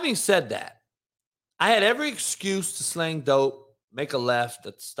 Having said that, I had every excuse to slang dope, make a left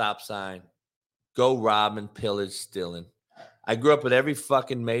at the stop sign, go robbing, pillage, stealing. I grew up with every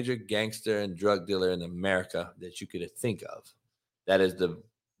fucking major gangster and drug dealer in America that you could think of. That is the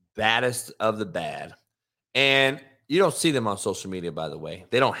baddest of the bad. And you don't see them on social media, by the way.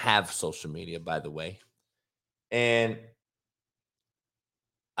 They don't have social media, by the way. And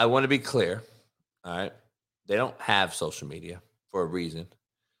I want to be clear, all right? They don't have social media for a reason.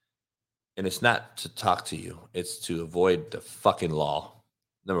 And it's not to talk to you. It's to avoid the fucking law,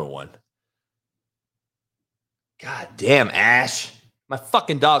 number one. God damn, Ash. My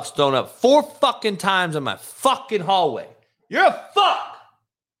fucking dog's thrown up 4 fucking times in my fucking hallway. You're a fuck.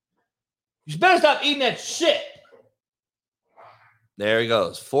 You better stop eating that shit. There he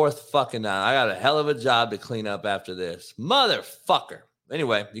goes. Fourth fucking down. I got a hell of a job to clean up after this. Motherfucker.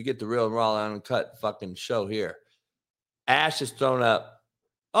 Anyway, you get the real and raw uncut fucking show here. Ash is thrown up.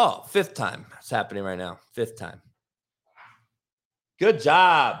 Oh, fifth time. It's happening right now. Fifth time. Good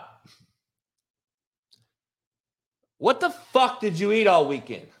job. What the fuck did you eat all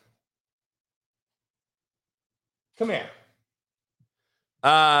weekend? Come here.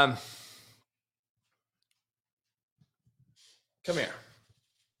 Come here.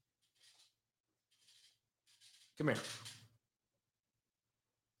 Come here.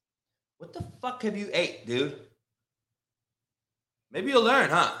 What the fuck have you ate, dude? Maybe you'll learn,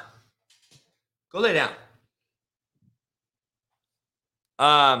 huh? Go lay down.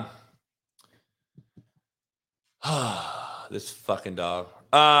 This fucking dog.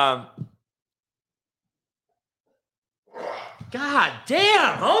 God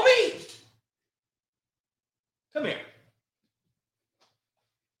damn, homie. Come here.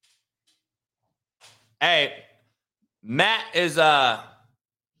 Hey, Matt is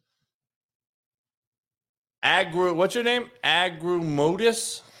what's your name?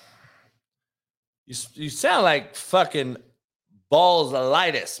 Agrumodus? You sound like fucking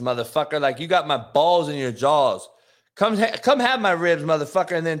balls-alitis, motherfucker. Like you got my balls in your jaws. Come have my ribs,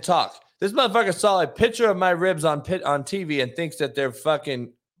 motherfucker, and then talk. This motherfucker saw a picture of my ribs on TV and thinks that they're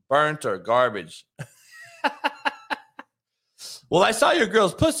fucking burnt or garbage. Well, I saw your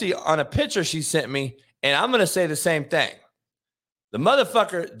girl's pussy on a picture she sent me, and I'm going to say the same thing. The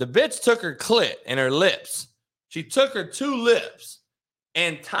motherfucker, the bitch took her clit and her lips. She took her 2 lips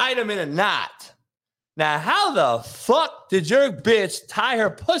and tied them in a knot. Now, how the fuck did your bitch tie her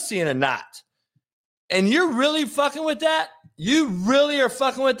pussy in a knot? And you're really fucking with that? You really are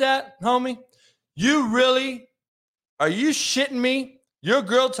fucking with that, homie? You really? Are you shitting me? Your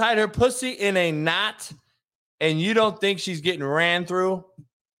girl tied her pussy in a knot and you don't think she's getting ran through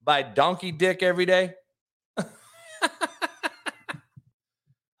by donkey dick every day?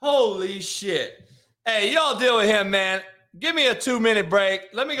 Holy shit. Hey, y'all deal with him, man. Give me a 2-minute break.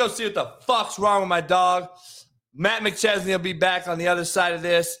 Let me go see what the fuck's wrong with my dog. Matt McChesney will be back on the other side of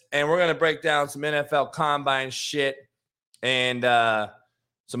this, and we're going to break down some NFL Combine shit and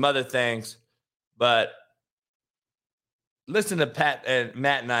some other things. But listen to Pat and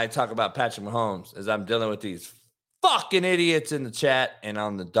Matt and I talk about Patrick Mahomes as I'm dealing with these fucking idiots in the chat and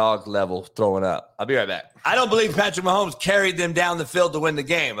on the dog level throwing up. I'll be right back. I don't believe Patrick Mahomes carried them down the field to win the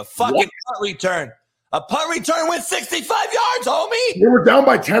game. A fucking punt return. A punt return went 65 yards, homie. We were down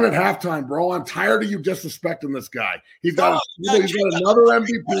by 10 at halftime, bro. I'm tired of you disrespecting this guy. He's got another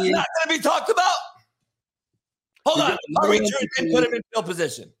MVP. He's not going to be talked about. Hold on. The punt return didn't put him in field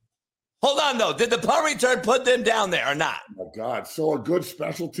position. Hold on, though. Did the punt return put them down there or not? Oh, God. So a good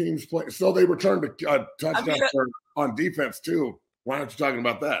special teams play. So they returned a touchdown on defense, too. Why aren't you talking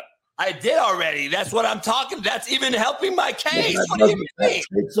about that? I did already. That's what I'm talking. That's even helping my case. Well, what do you mean? That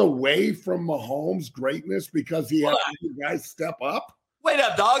takes away from Mahomes' greatness because he had you guys step up. Wait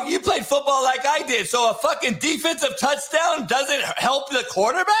up, dog. You played football like I did. So a fucking defensive touchdown doesn't help the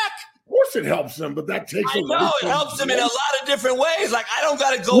quarterback? Of course it helps him, but that takes away. No, it helps him in a lot of different ways. Like I don't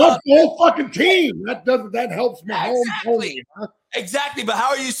got to go not up. The whole fucking team. That helps Mahomes. Exactly. Huh? Exactly. But how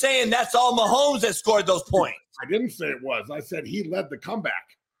are you saying that's all Mahomes that scored those points? I didn't say it was. I said he led the comeback.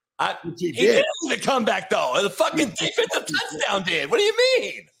 He did the comeback, though. The fucking defensive touchdown did. What do you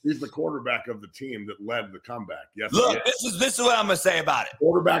mean? He's the quarterback of the team that led the comeback. Yes. Look, this is what I'm gonna say about it.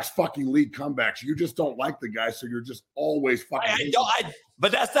 Quarterbacks fucking lead comebacks. You just don't like the guy, so you're just always fucking.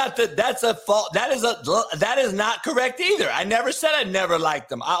 But that's not that's a fault. That is not correct either. I never said I never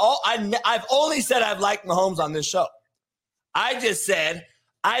liked him. I've only said I've liked Mahomes on this show. I just said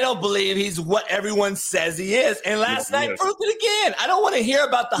I don't believe he's what everyone says he is. And last night proved it again. I don't want to hear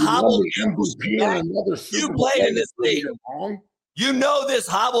about the hobbled ankle. You played in this league. You know this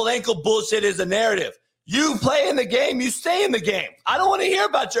hobbled ankle bullshit is a narrative. You play in the game, you stay in the game. I don't want to hear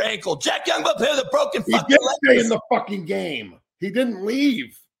about your ankle. Jack Young up here, the broken fucking leg. He did stay in the fucking game. He didn't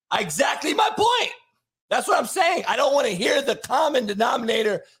leave. Exactly my point. That's what I'm saying. I don't want to hear the common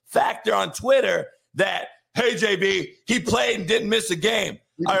denominator factor on Twitter that, hey, JB, he played and didn't miss a game.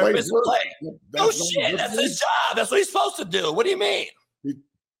 Or miss a play. No shit. That's his job. That's what he's supposed to do. What do you mean?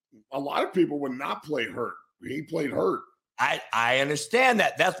 A lot of people would not play hurt. He played hurt. I understand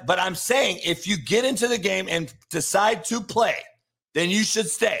that. But I'm saying if you get into the game and decide to play, then you should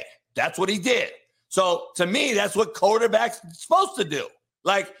stay. That's what he did. So to me, that's what quarterback's supposed to do.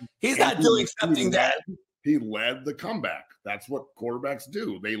 Like he's not doing something that he led the comeback. That's what quarterbacks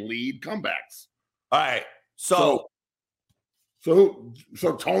do. They lead comebacks. All right. So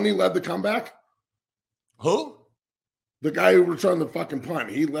Tony led the comeback? Who? The guy who returned the fucking punt,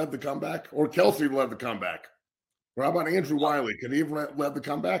 he led the comeback, or Kelsey led the comeback. Or how about Andrew Wiley? Could he have led the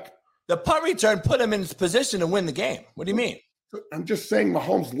comeback? The punt return put him in position to win the game. What do you mean? I'm just saying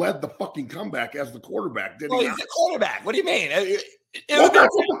Mahomes led the fucking comeback as the quarterback. Did he? He's the quarterback. What do you mean? Well,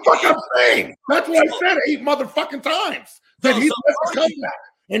 that's what the fuck I'm saying. That's what I said 8 motherfucking times. That he led the comeback.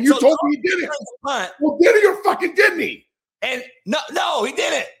 And you told me he did it. Well, did he or fucking didn't he? And no, he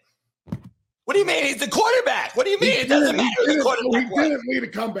didn't. What do you mean? He's the quarterback. What do you mean? It doesn't matter who the quarterback was. He didn't lead a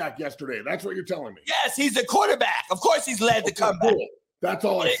comeback yesterday. That's what you're telling me. Yes, he's the quarterback. Of course he's led the comeback. Cool. That's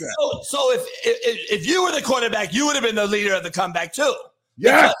all I said. So if you were the quarterback, you would have been the leader of the comeback too.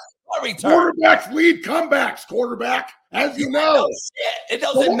 Yes. Quarterbacks lead comebacks, quarterback, as you know. It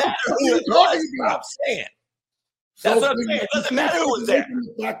doesn't matter who it was. I'm saying. That's what I'm saying. It doesn't matter who was there.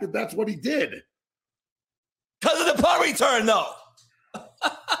 The fact that that's what he did. Because of the punt return, though.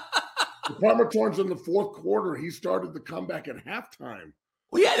 The punt returns in the fourth quarter. He started the comeback at halftime.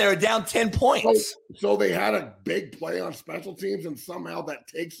 Well, yeah, they were down 10 points. So they had a big play on special teams, and somehow that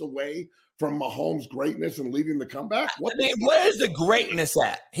takes away from Mahomes' greatness and leading the comeback? Where's the greatness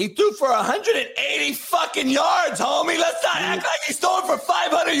at? He threw for 180 fucking yards, homie. Let's not act like he's throwing for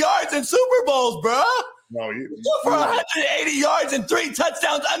 500 yards in Super Bowls, bro. No, he threw for 180 yards and 3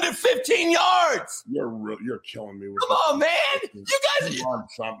 touchdowns under 15 yards. You're killing me. Come on, man. You guys are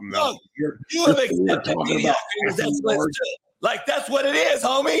something. Look, you have accepted mediocrity as excellence too. Like, that's what it is,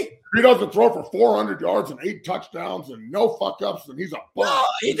 homie. He doesn't throw for 400 yards and 8 touchdowns and no fuck-ups, and he's a bum. No,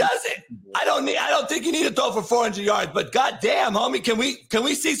 he doesn't. I don't think you need to throw for 400 yards, but goddamn, homie, can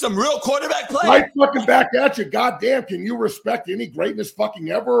we see some real quarterback play? Right fucking back at you. Goddamn, can you respect any greatness fucking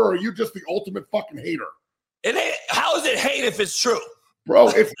ever, or are you just the ultimate fucking hater? It ain't. How is it hate if it's true? Bro,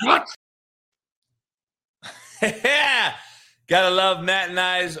 it's not. Yeah. Gotta love Matt and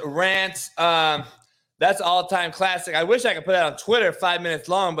I's rants. That's all-time classic. I wish I could put that on Twitter 5 minutes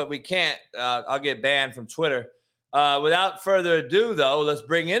long, but we can't. I'll get banned from Twitter. Without further ado, though, let's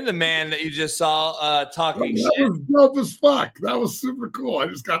bring in the man that you just saw talking shit. That was dope as fuck. That was super cool. I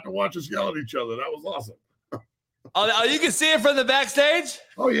just got to watch us yell at each other. That was awesome. Oh, you can see it from the backstage?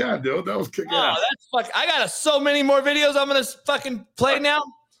 Oh, yeah, dude. That was kicking ass. That's fuck. I got so many more videos I'm going to fucking play now.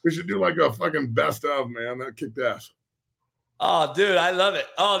 We should do like a fucking best of, man. That kicked ass. Oh, dude, I love it.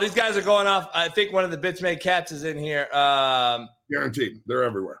 Oh, these guys are going off. I think one of the Bits Made Cats is in here. Guaranteed. They're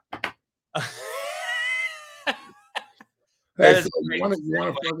everywhere. Hey, so you want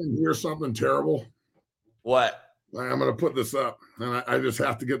to fucking hear something terrible? What? I'm going to put this up, and I just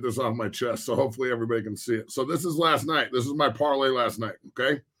have to get this off my chest, so hopefully everybody can see it. So this is last night. This is my parlay last night,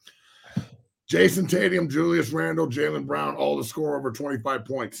 okay? Jason Tatum, Julius Randle, Jaylen Brown, all to score over 25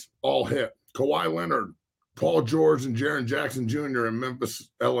 points. All hit. Kawhi Leonard, Paul George, and Jaren Jackson Jr. in Memphis,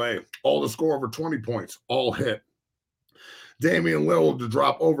 LA, all to score over 20 points. All hit. Damian Lillard to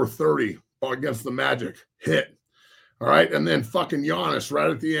drop over 30 against the Magic. Hit. All right, and then fucking Giannis right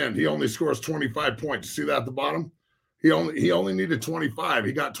at the end. He only scores 25 points. See that at the bottom? He only needed 25.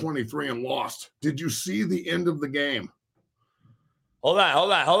 He got 23 and lost. Did you see the end of the game? Hold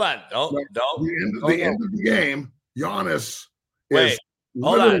on. Don't. The end of the game, Giannis is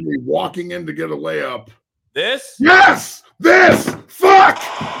literally walking in to get a layup. This? Yes! This! Fuck!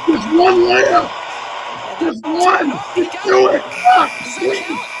 Just one layup! Just one! Just do it!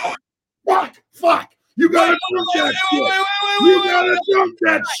 Fuck! You gotta dunk that shit! You gotta dunk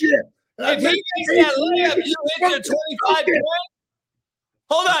that shit! If he makes that layup, you hit your 25 points?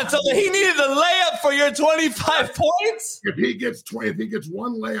 Hold on. So he needed a layup for your 25 points? If he gets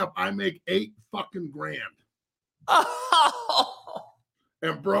one layup, I make $8 fucking grand. Oh.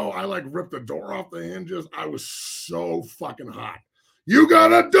 And bro, I like ripped the door off the hinges. I was so fucking hot. You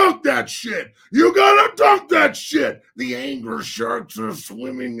gotta dunk that shit. You gotta dunk that shit. The anger sharks are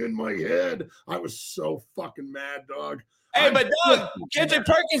swimming in my head. I was so fucking mad, dog. Hey, but Doug, Kendrick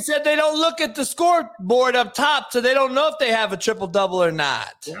Perkins said they don't look at the scoreboard up top, so they don't know if they have a triple-double or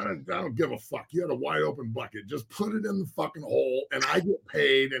not. Yeah, I don't give a fuck. You had a wide open bucket. Just put it in the fucking hole, and I get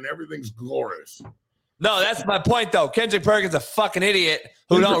paid, and everything's glorious. No, that's my point, though. Kendrick Perkins is a fucking idiot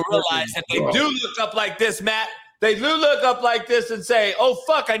who don't realize that they do look up like this, Matt. They do look up like this and say, oh,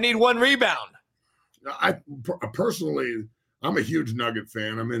 fuck, I need 1 rebound. I personally, I'm a huge Nugget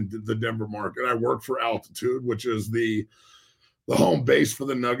fan. I'm in the Denver market. I work for Altitude, which is the home base for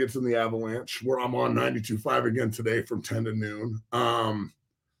the Nuggets and the Avalanche, where I'm on 92.5 again today from 10 to noon.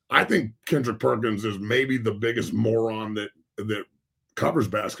 I think Kendrick Perkins is maybe the biggest moron that covers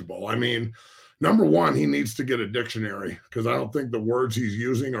basketball. I mean, Number one, he needs to get a dictionary because I don't think the words he's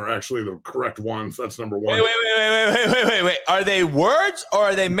using are actually the correct ones. That's number one. Wait. Are they words or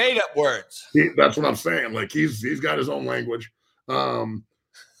are they made up words? That's what I'm saying. Like he's got his own language. And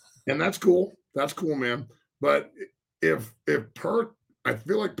that's cool. That's cool, man. But I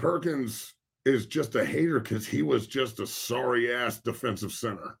feel like Perkins is just a hater because he was just a sorry ass defensive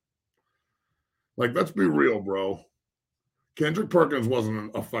center. Like, let's be real, bro. Kendrick Perkins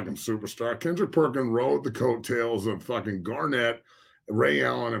wasn't a fucking superstar. Kendrick Perkins rode the coattails of fucking Garnett, Ray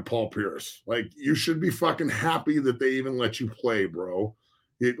Allen, and Paul Pierce. Like, you should be fucking happy that they even let you play, bro.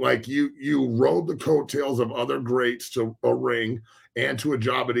 You rode the coattails of other greats to a ring and to a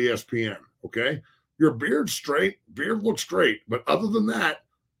job at ESPN, okay? Your beard's straight. Beard looks great. But other than that,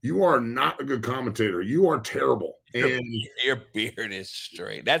 you are not a good commentator. You are terrible. And your beard is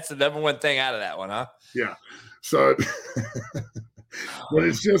straight. That's the number one thing out of that one, huh? Yeah. So, but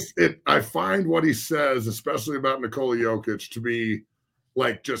it's just, I find what he says, especially about Nikola Jokic, to be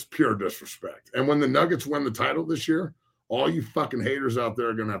like just pure disrespect. And when the Nuggets win the title this year, all you fucking haters out there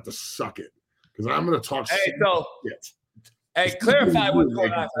are going to have to suck it. Because I'm going to talk shit. Hey, clarify what's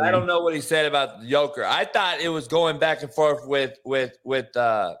going on. I don't know what he said about Joker. I thought it was going back and forth with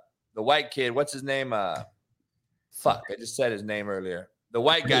the white kid. What's his name? Fuck, I just said his name earlier. The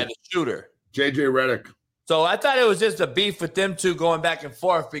white guy, the shooter. JJ Redick. So I thought it was just a beef with them two going back and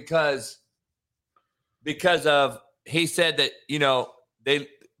forth because of he said that, you know,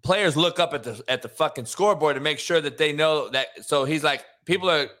 players look up at the fucking scoreboard to make sure that they know that. So he's like, people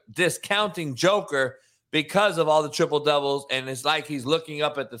are discounting Joker because of all the triple doubles, and it's like he's looking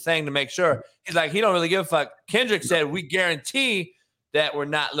up at the thing to make sure. He's like, he don't really give a fuck. Kendrick said, we guarantee that we're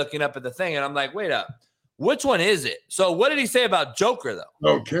not looking up at the thing. And I'm like, wait up. Which one is it? So what did he say about Joker, though?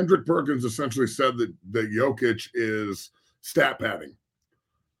 Oh, Kendrick Perkins essentially said that Jokic is stat padding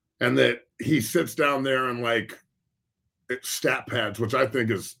and that he sits down there and like stat pads, which I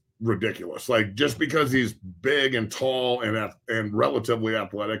think is ridiculous. Like, just because he's big and tall and relatively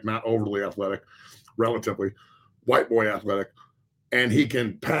athletic, not overly athletic, relatively white boy athletic, and he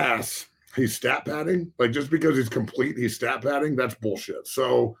can pass, he's stat padding. Like, just because he's complete, he's stat padding. That's bullshit.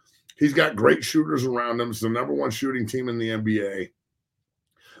 So he's got great shooters around him. It's the number one shooting team in the NBA.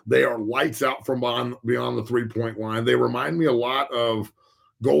 They are lights out from beyond the three-point line. They remind me a lot of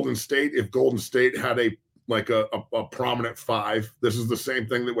Golden State. If Golden State had a prominent five, this is the same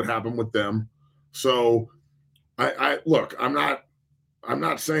thing that would happen with them. So I look, I'm not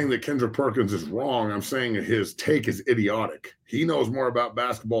saying that Kendrick Perkins is wrong. I'm saying that his take is idiotic. He knows more about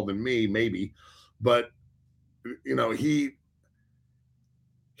basketball than me, maybe, but you know, he's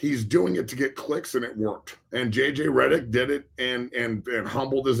doing it to get clicks, and it worked. And JJ Redick did it and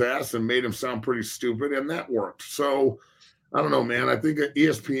humbled his ass and made him sound pretty stupid, and that worked. So I don't know, man. I think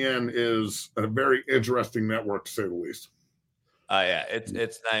ESPN is a very interesting network, to say the least. Yeah, it's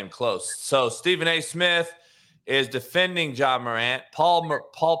not even close. So Stephen A. Smith is defending John Morant.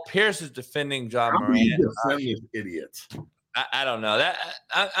 Paul Pierce is defending John Morant. These idiots. I don't know that.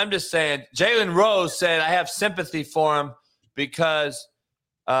 I'm just saying. Jalen Rose said, "I have sympathy for him because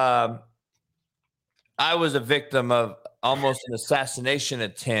I was a victim of almost an assassination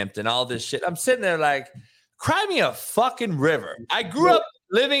attempt and all this shit." I'm sitting there like, cry me a fucking river. I grew up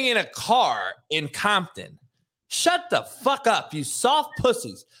living in a car in Compton. Shut the fuck up, you soft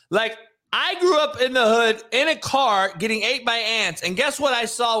pussies. Like, I grew up in the hood in a car getting ate by ants. And guess what I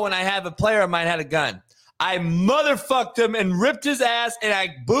saw when I had a player of mine had a gun? I motherfucked him and ripped his ass, and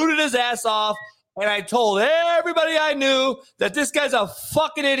I booted his ass off. And I told everybody I knew that this guy's a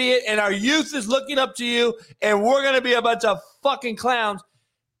fucking idiot and our youth is looking up to you and we're going to be a bunch of fucking clowns.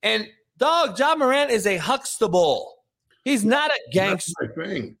 And dog, John Morant is a Huxtable. He's not a gangster. That's my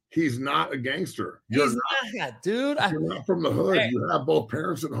thing. He's not a gangster. He's not, dude. You're not from the hood. Hey. You have both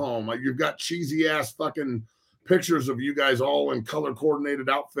parents at home. Like, you've got cheesy ass fucking pictures of you guys all in color coordinated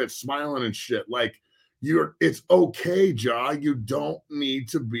outfits, smiling and shit. Like, it's okay, Ja. You don't need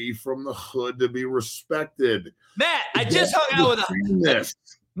to be from the hood to be respected. Matt, I just hung out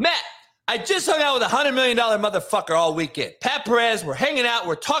with a $100 million motherfucker all weekend. Pat Perez, we're hanging out,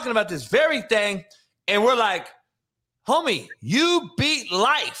 we're talking about this very thing, and we're like, homie, you beat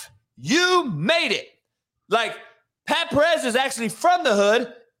life. You made it. Like, Pat Perez is actually from the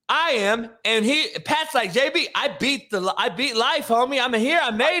hood. I am, and Pat's like, JB, I beat life, homie. I'm here. I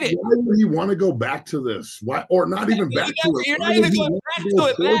made it. Why would you want to go back to this? Why, or not even back to it? You're not even going back to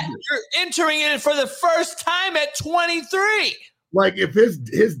it, Matt. You're entering it for the first time at 23. Like, if his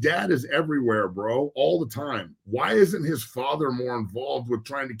dad is everywhere, bro, all the time, why isn't his father more involved with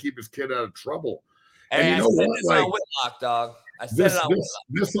trying to keep his kid out of trouble? Hey, and you know what? Like, Whitlock, dog. I said This it on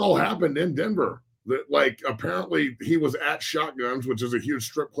this all happened in Denver. Like apparently he was at Shotguns, which is a huge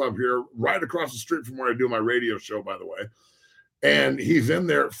strip club here, right across the street from where I do my radio show, by the way. And he's in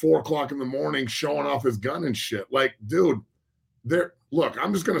there at 4:00 in the morning showing off his gun and shit. Like, dude, look,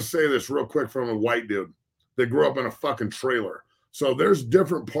 I'm just gonna say this real quick from a white dude that grew up in a fucking trailer. So there's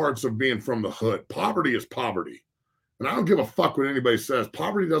different parts of being from the hood. Poverty is poverty. And I don't give a fuck what anybody says.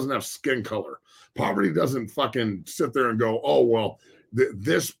 Poverty doesn't have skin color. Poverty doesn't fucking sit there and go, oh, well,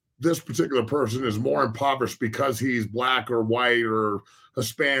 this particular person is more impoverished because he's black or white or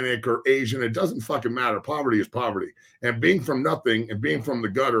Hispanic or Asian. It doesn't fucking matter. Poverty is poverty. And being from nothing and being from the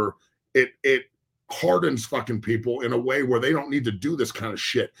gutter, it hardens fucking people in a way where they don't need to do this kind of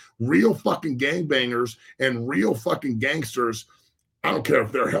shit. Real fucking gangbangers and real fucking gangsters, I don't care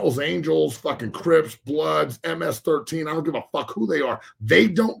if they're Hells Angels, fucking Crips, Bloods, MS-13. I don't give a fuck who they are. They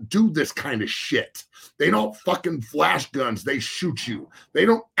don't do this kind of shit. They don't fucking flash guns. They shoot you. They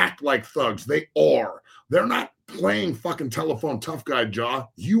don't act like thugs. They are. They're not playing fucking telephone tough guy, Jaw.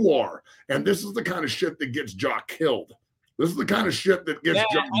 You are. And this is the kind of shit that gets Jaw killed. This is the kind of shit that gets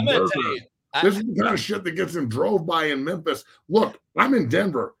Jaw murdered. This is the kind of shit that gets him drove by in Memphis. Look, I'm in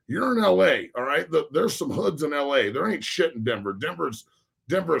Denver. You're in LA, all right? There's some hoods in LA. There ain't shit in Denver. Denver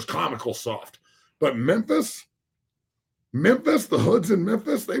is comical soft. But Memphis, the hoods in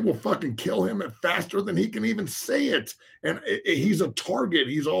Memphis, they will fucking kill him faster than he can even say it. And he's a target.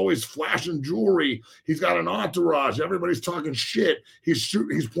 He's always flashing jewelry. He's got an entourage. Everybody's talking shit.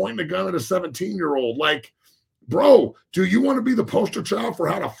 He's pointing a gun at a 17-year-old. Like, bro, do you want to be the poster child for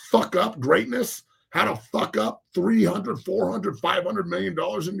how to fuck up greatness? How to fuck up $300, $400, $500 million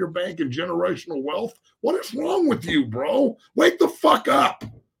in your bank in generational wealth? What is wrong with you, bro? Wake the fuck up.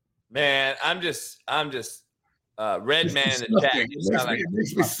 Man, I'm just Red Man in the chat. It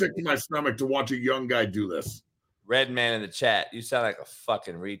makes me sick to my stomach to watch a young guy do this. Red Man in the chat. You sound like a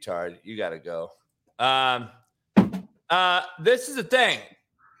fucking retard. You got to go. This is the thing.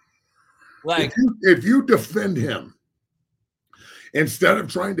 Like, if you defend him, instead of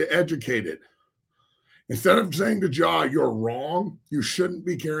trying to educate it, instead of saying to Jaw, you're wrong, you shouldn't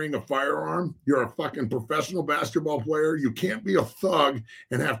be carrying a firearm, you're a fucking professional basketball player, you can't be a thug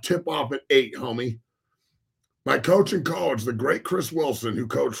and have tip-off at 8, homie. My coach in college, the great Chris Wilson, who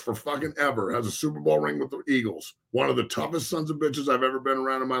coached for fucking ever, has a Super Bowl ring with the Eagles, one of the toughest sons of bitches I've ever been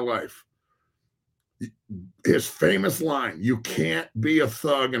around in my life. His famous line, you can't be a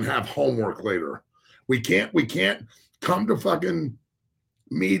thug and have homework later. We can't come to fucking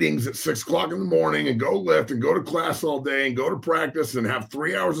meetings at 6:00 in the morning and go lift and go to class all day and go to practice and have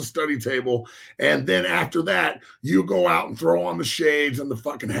 3 hours of study table. And then after that, you go out and throw on the shades and the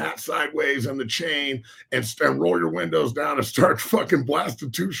fucking hat sideways and the chain and roll your windows down and start fucking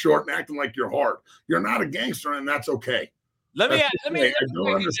blasting Too Short and acting like you're hard. You're not a gangster, and that's okay. Let me I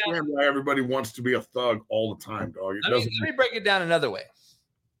don't understand why everybody wants to be a thug all the time, dog. Let me break it down another way.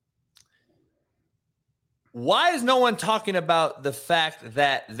 Why is no one talking about the fact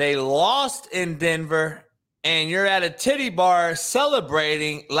that they lost in Denver and you're at a titty bar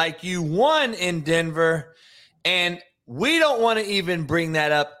celebrating like you won in Denver? And we don't want to even bring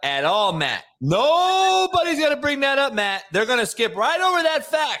that up at all, Matt. Nobody's going to bring that up, Matt. They're going to skip right over that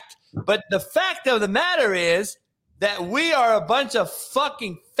fact. But the fact of the matter is that we are a bunch of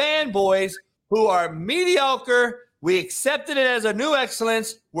fucking fanboys who are mediocre. We accepted it as a new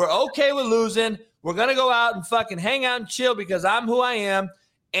excellence. We're okay with losing. We're going to go out and fucking hang out and chill because I'm who I am.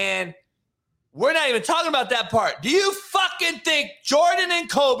 And we're not even talking about that part. Do you fucking think Jordan and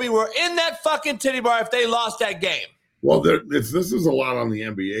Kobe were in that fucking titty bar if they lost that game? Well, this is a lot on the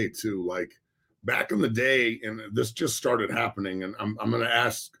NBA too. Like back in the day, and this just started happening. And I'm going to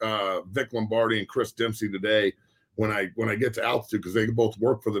ask Vic Lombardi and Chris Dempsey today when I get to altitude, because they both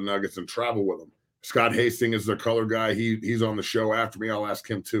work for the Nuggets and travel with them. Scott Hastings is their color guy. He's on the show after me. I'll ask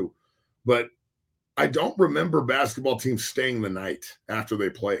him too. But I don't remember basketball teams staying the night after they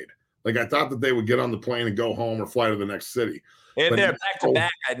played. Like I thought that they would get on the plane and go home or fly to the next city. If they're back to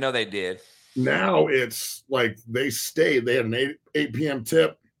back, I know they did. Now it's like they stayed. They had an 8 p.m.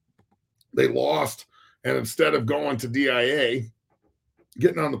 tip. They lost. And instead of going to DIA,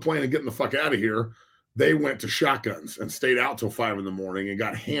 getting on the plane and getting the fuck out of here, they went to Shotguns and stayed out till 5 in the morning and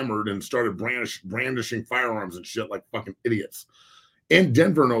got hammered and started brandishing firearms and shit like fucking idiots. In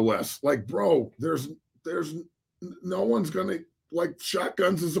Denver, no less. Like, bro, there's no one's gonna, like,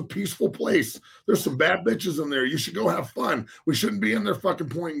 Shotguns is a peaceful place. There's some bad bitches in there. You should go have fun. We shouldn't be in there fucking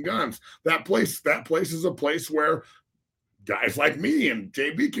pointing guns. That place is a place where guys like me and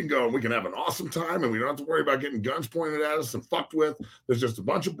JB can go and we can have an awesome time and we don't have to worry about getting guns pointed at us and fucked with. There's just a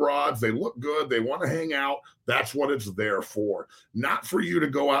bunch of broads. They look good. They want to hang out. That's what it's there for. Not for you to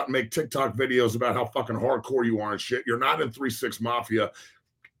go out and make TikTok videos about how fucking hardcore you are and shit. You're not in 3-6 Mafia.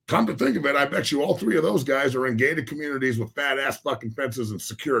 Come to think of it, I bet you all three of those guys are in gated communities with fat ass fucking fences and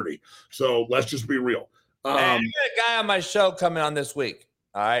security. So let's just be real. I got a guy on my show coming on this week.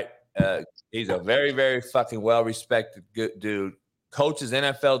 All right. He's a very, very fucking well-respected good dude. Coaches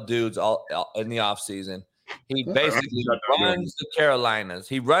NFL dudes all in the offseason. He basically runs the Carolinas.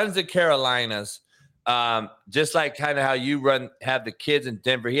 He runs the Carolinas, just like kind of how you have the kids in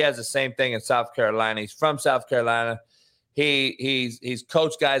Denver. He has the same thing in South Carolina. He's from South Carolina. He's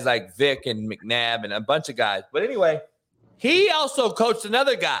coached guys like Vic and McNabb and a bunch of guys. But anyway, he also coached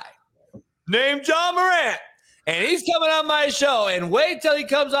another guy named John Morant. And he's coming on my show. And wait till he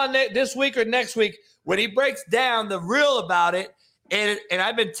comes on this week or next week when he breaks down the real about it. And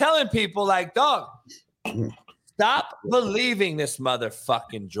I've been telling people, like, dog, stop believing this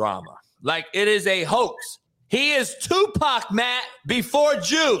motherfucking drama. Like, it is a hoax. He is Tupac, Matt, before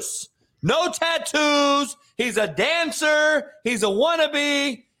Juice. No tattoos. He's a dancer. He's a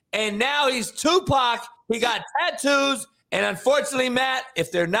wannabe. And now he's Tupac. He got tattoos. And unfortunately, Matt,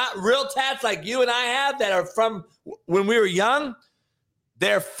 if they're not real tats like you and I have that are from when we were young,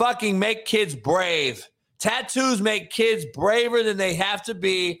 they're fucking make kids brave. Tattoos make kids braver than they have to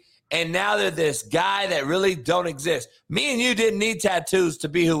be. And now they're this guy that really don't exist. Me and you didn't need tattoos to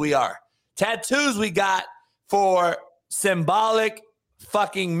be who we are. Tattoos we got for symbolic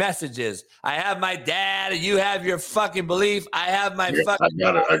fucking messages. I have my dad, and you have your fucking belief. I have my fucking.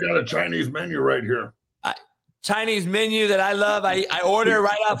 I got a Chinese menu right here. Chinese menu that I love. I order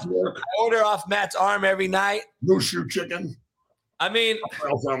right off. I order off Matt's arm every night. Mushu chicken. I mean, what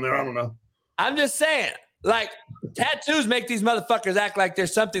else on there? I don't know. I'm just saying, like, tattoos make these motherfuckers act like they're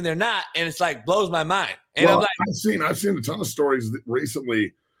something they're not, and it's like blows my mind. And well, I'm like, I've seen a ton of stories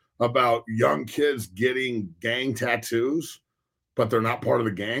recently about young kids getting gang tattoos, but they're not part of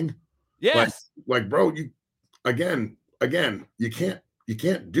the gang. Yes, like bro, you again, you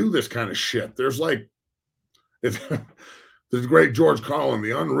can't do this kind of shit. There's like. There's great George Carlin,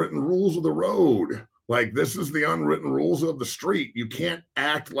 the unwritten rules of the road. Like, this is the unwritten rules of the street. You can't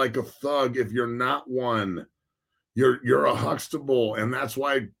act like a thug if you're not one. You're a Huxtable, and that's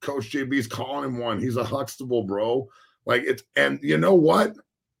why Coach JB's calling him one. He's a Huxtable, bro. Like, it's, and you know what?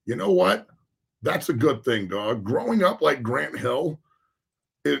 That's a good thing, dog. Growing up like Grant Hill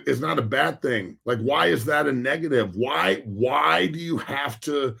is not a bad thing. Like, why is that a negative? Why do you have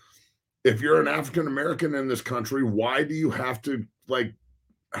to? If you're an African American in this country, why do you have to like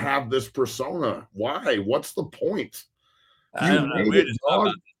have this persona? Why? What's the point? I don't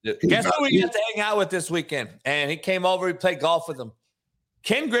know. Guess who we got to hang out with this weekend? And he came over. He played golf with him.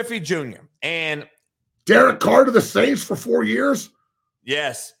 Ken Griffey Jr. and Derek Carr to the Saints for 4 years.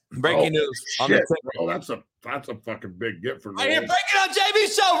 Yes, breaking news. Shit, bro, that's a fucking big get for me. You're breaking on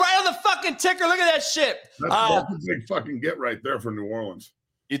JB's show right on the fucking ticker. Look at that shit. That's a big fucking get right there for New Orleans.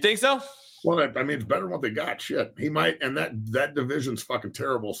 You think so? Well, I mean, it's better than what they got. Shit, he might, and that division's fucking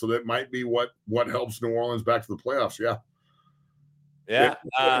terrible. So that might be what helps New Orleans back to the playoffs. Yeah.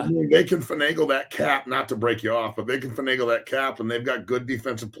 I mean, they can finagle that cap, not to break you off, but they can finagle that cap, and they've got good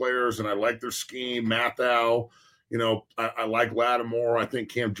defensive players, and I like their scheme. Mathau, I like Lattimore. I think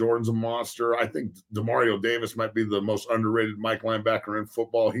Cam Jordan's a monster. I think Demario Davis might be the most underrated Mike linebacker in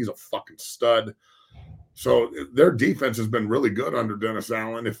football. He's a fucking stud. So their defense has been really good under Dennis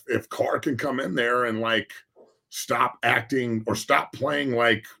Allen. If Carr can come in there and like stop acting or stop playing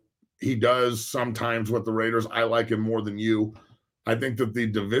like he does sometimes with the Raiders, I like him more than you. I think that the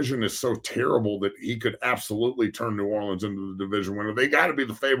division is so terrible that he could absolutely turn New Orleans into the division winner. They got to be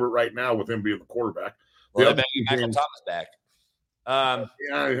the favorite right now with him being the quarterback. Well, they bring Michael Thomas back.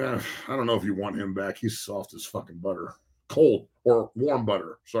 Yeah. I don't know if you want him back. He's soft as fucking butter. Cold or warm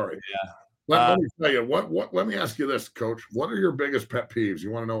butter. Sorry. Yeah. Let me tell you what. Let me ask you this, Coach. What are your biggest pet peeves?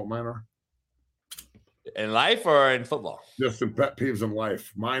 You want to know what mine are? In life or in football? Just in pet peeves in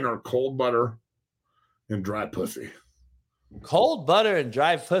life. Mine are cold butter and dry pussy. Cold butter and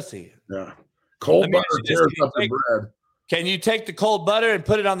dry pussy. Yeah. Cold butter tears up the bread. Can you take the cold butter and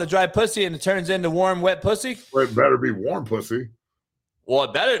put it on the dry pussy and it turns into warm, wet pussy? Well, it better be warm pussy. Well,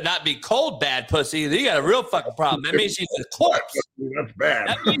 it better not be cold, bad pussy. You got a real fucking problem. That means she's a corpse. That's bad.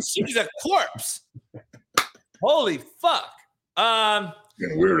 That means she's a corpse. Holy fuck.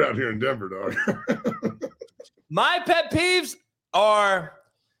 Getting weird out here in Denver, dog. My pet peeves are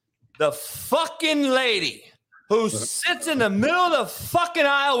the fucking lady who sits in the middle of the fucking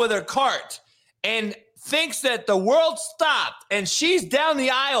aisle with her cart and thinks that the world stopped and she's down the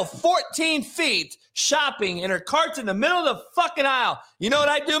aisle 14 feet shopping and her cart's in the middle of the fucking aisle. You know what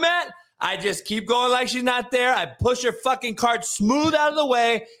I do, Matt? I just keep going like she's not there. I push her fucking cart smooth out of the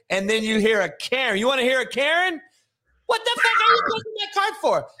way, and then you hear a Karen. You want to hear a Karen? What the fuck are you pushing that cart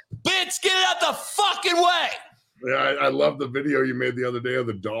for? Bitch, get it out the fucking way. Yeah, I love the video you made the other day of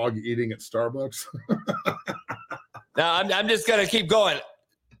the dog eating at Starbucks. Now, I'm just going to keep going.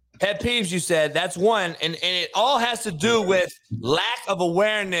 Pet peeves, you said, that's one. And it all has to do with lack of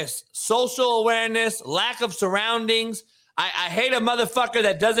awareness, social awareness, lack of surroundings. I hate a motherfucker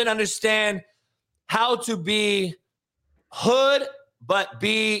that doesn't understand how to be hood, but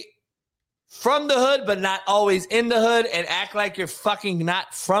be from the hood, but not always in the hood, and act like you're fucking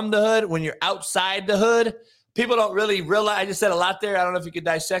not from the hood when you're outside the hood. People don't really realize. I just said a lot there. I don't know if you could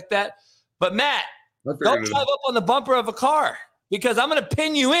dissect that. But Matt, don't drive up on the bumper of a car because I'm going to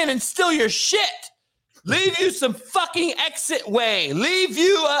pin you in and steal your shit. Leave you some fucking exit way. Leave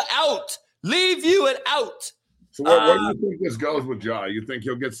you out. Leave you it out. So where do you think this goes with Ja? You think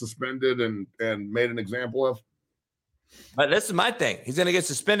he'll get suspended and made an example of? But this is my thing. He's going to get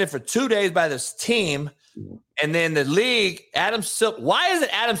suspended for 2 days by this team. And then the league, Adam Silver. Why isn't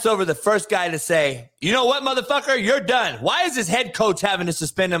Adam Silver the first guy to say, you know what, motherfucker, you're done? Why is his head coach having to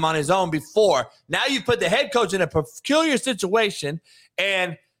suspend him on his own before? Now you put the head coach in a peculiar situation,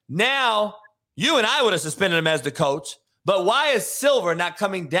 and now you and I would have suspended him as the coach. But why is Silver not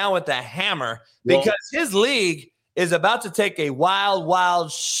coming down with the hammer? Because his league is about to take a wild,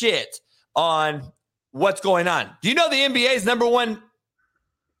 wild shit on what's going on. Do you know the NBA's number one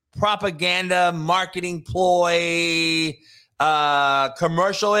propaganda marketing ploy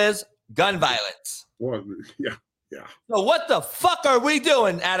commercial is gun violence? Well, yeah. So what the fuck are we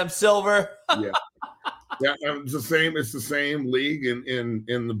doing, Adam Silver? Yeah, it's the same. It's the same league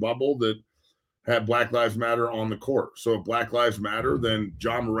in the bubble that had Black Lives Matter on the court. So if Black Lives Matter, then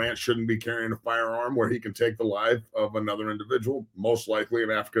John Morant shouldn't be carrying a firearm where he can take the life of another individual, most likely an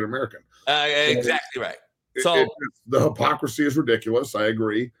African American. Exactly right. So the hypocrisy is ridiculous. I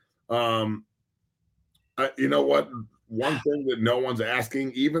agree. You know what? One thing that no one's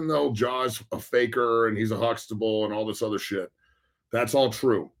asking, even though Ja's a faker and he's a Huxtable and all this other shit, that's all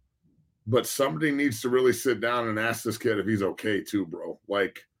true. But somebody needs to really sit down and ask this kid if he's okay too, bro.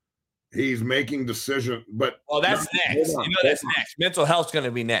 Like, he's making decisions, but that's next. That's next. Mental health's going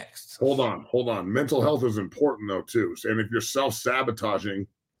to be next. Hold on. Mental health is important though too. And if you're self-sabotaging,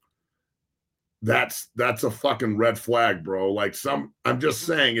 that's a fucking red flag, bro. Like I'm just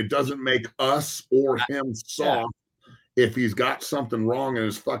saying, it doesn't make us or him soft if he's got something wrong in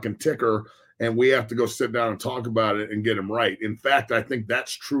his fucking ticker, and we have to go sit down and talk about it and get him right. In fact, I think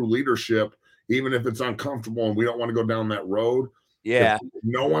that's true leadership, even if it's uncomfortable and we don't want to go down that road. Yeah. If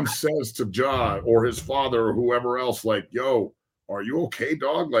no one says to Ja or his father or whoever else, like, yo, are you okay,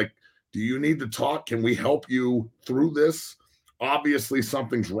 dog? Like, do you need to talk? Can we help you through this? Obviously,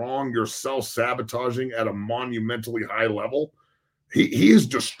 something's wrong. You're self-sabotaging at a monumentally high level. He is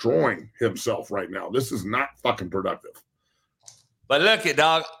destroying himself right now. This is not fucking productive. But look it,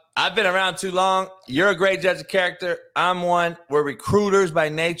 dog. I've been around too long. You're a great judge of character. I'm one. We're recruiters by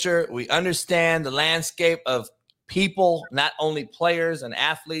nature. We understand the landscape of people, not only players and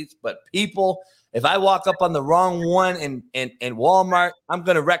athletes, but people. If I walk up on the wrong one in Walmart, I'm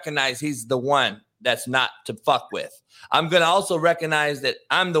going to recognize he's the one that's not to fuck with. I'm going to also recognize that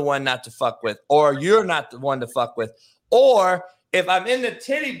I'm the one not to fuck with, or you're not the one to fuck with. Or if I'm in the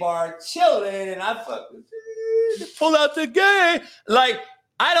titty bar chilling and I fucking pull out the gay, like,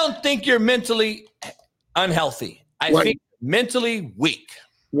 I don't think you're mentally unhealthy. I think mentally weak.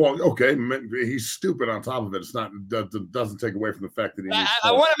 Well, okay, he's stupid on top of it. It's not, doesn't take away from the fact that he needs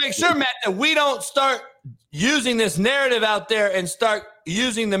I want to make sure, Matt, that we don't start using this narrative out there and start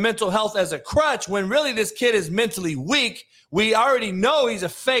using the mental health as a crutch when really this kid is mentally weak. We already know he's a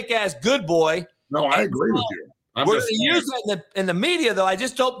fake ass good boy. No, I agree with you. We're going to use that in the media, though. I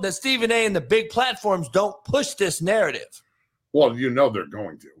just hope that Stephen A. and the big platforms don't push this narrative. Well, you know they're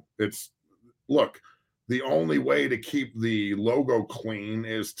going to. Look, the only way to keep the logo clean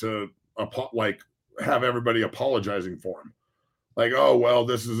is to have everybody apologizing for him. Like, oh, well,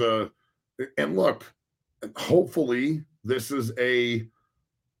 this is and look, hopefully this is a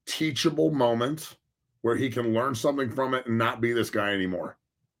teachable moment where he can learn something from it and not be this guy anymore.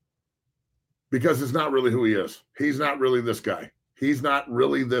 Because it's not really who he is. He's not really this guy. He's not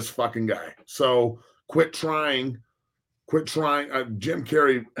really this fucking guy. So quit trying. Jim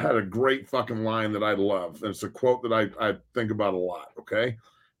Carrey had a great fucking line that I love. And it's a quote that I think about a lot, okay?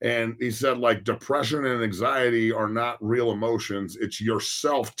 And he said, like, depression and anxiety are not real emotions. It's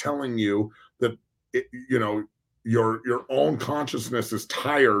yourself telling you that your own consciousness is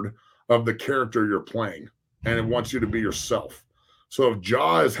tired of the character you're playing, and it wants you to be yourself. So if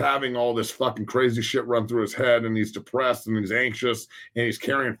Ja is having all this fucking crazy shit run through his head, and he's depressed and he's anxious and he's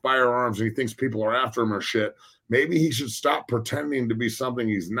carrying firearms and he thinks people are after him or shit, maybe he should stop pretending to be something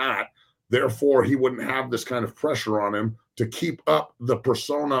he's not. Therefore, he wouldn't have this kind of pressure on him to keep up the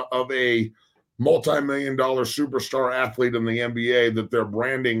persona of a multi-million-dollar superstar athlete in the NBA that they're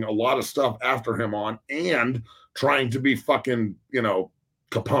branding a lot of stuff after him on, and trying to be fucking,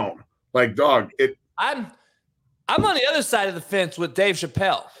 Capone. Like, dog, I'm on the other side of the fence with Dave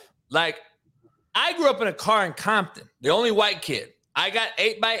Chappelle. Like, I grew up in a car in Compton, the only white kid. I got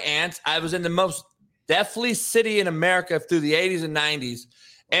ate by ants. I was in the most deathly city in America through the 80s and 90s.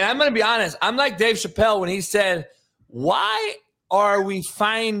 And I'm going to be honest, I'm like Dave Chappelle when he said, why are we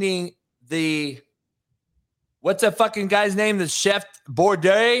finding what's that fucking guy's name? The chef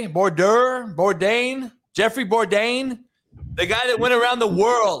Bourdain? Jeffrey Bourdain? The guy that went around the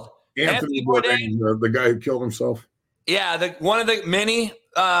world. Anthony Bourdain, the guy who killed himself. Yeah, one of the many.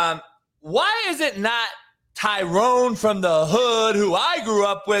 Why is it not Tyrone from the hood, who I grew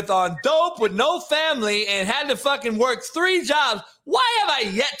up with on dope with no family and had to fucking work 3 jobs? Why have I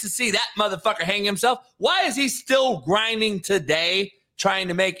yet to see that motherfucker hang himself? Why is he still grinding today, trying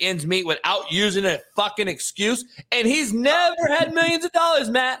to make ends meet without using a fucking excuse? And he's never had millions of dollars,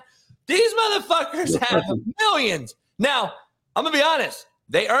 Matt. These motherfuckers have millions. Now, I'm going to be honest.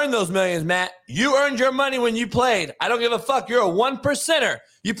 They earned those millions, Matt. You earned your money when you played. I don't give a fuck. You're a 1%er.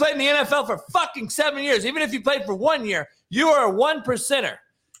 You played in the NFL for fucking 7 years. Even if you played for 1 year, you are a 1%er.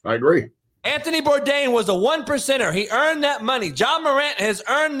 I agree. Anthony Bourdain was a 1%er. He earned that money. John Morant has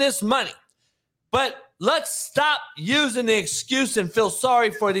earned this money. But let's stop using the excuse and feel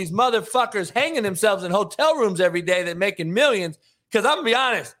sorry for these motherfuckers hanging themselves in hotel rooms every day that making millions. Because I'm going to be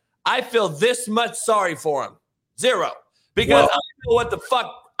honest, I feel this much sorry for them. Zero. Because I know what the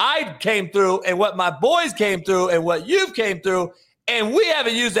fuck I came through and what my boys came through and what you've came through, and we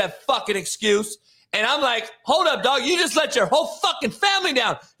haven't used that fucking excuse. And I'm like, hold up, dog. You just let your whole fucking family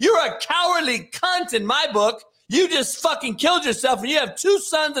down. You're a cowardly cunt in my book. You just fucking killed yourself, and you have 2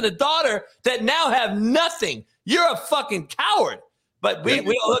 sons and a daughter that now have nothing. You're a fucking coward. But we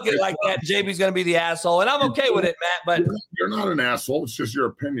don't look at it like that. JB's going to be the asshole, and I'm okay with it, Matt. But you're not an asshole. It's just your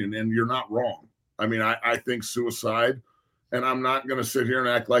opinion, and you're not wrong. I mean, I think suicide. And I'm not going to sit here and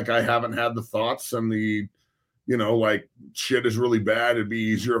act like I haven't had the thoughts and like shit is really bad. It'd be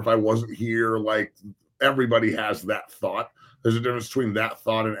easier if I wasn't here. Like, everybody has that thought. There's a difference between that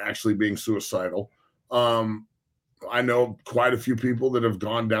thought and actually being suicidal. I know quite a few people that have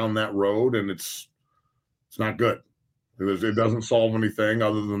gone down that road, and it's not good. It doesn't solve anything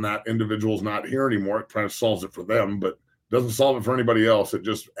other than that individual's not here anymore. It kind of solves it for them, but doesn't solve it for anybody else. It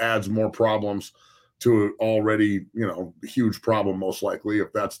just adds more problems to an already, huge problem, most likely,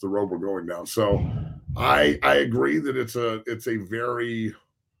 if that's the road we're going down. So I agree that it's a very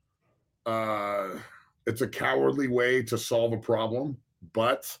it's a cowardly way to solve a problem,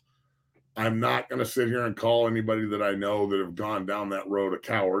 but I'm not going to sit here and call anybody that I know that have gone down that road a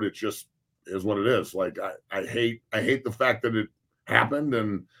coward. It just is what it is. Like, I hate the fact that it happened,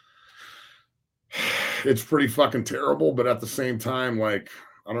 and it's pretty fucking terrible. But at the same time, like,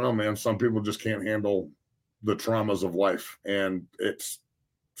 I don't know, man. Some people just can't handle the traumas of life, and it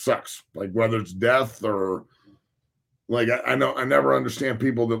sucks. Like, whether it's death or, like, I know I never understand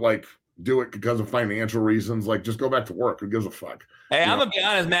people that like do it because of financial reasons. Like, just go back to work. Who gives a fuck? Hey, I'm gonna be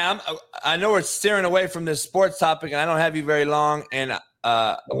honest, man. I know we're steering away from this sports topic, and I don't have you very long. And we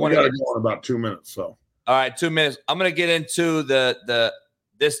got to go in about 2 minutes. So, all right, 2 minutes. I'm gonna get into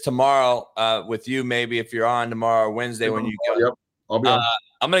this tomorrow with you, maybe if you're on tomorrow or Wednesday when you go. Yep, I'll be on.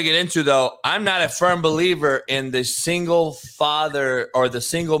 I'm going to get into, though, I'm not a firm believer in the single father or the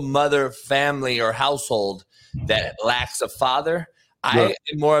single mother family or household that lacks a father. Yeah. I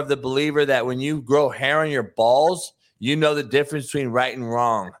am more of the believer that when you grow hair on your balls, you know the difference between right and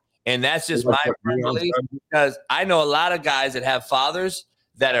wrong. And that's just my firm belief, because I know a lot of guys that have fathers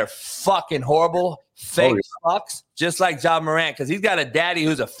that are fucking horrible, fake fucks, just like John Morant, because he's got a daddy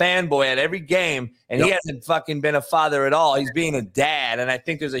who's a fanboy at every game, and he hasn't fucking been a father at all. He's being a dad, and I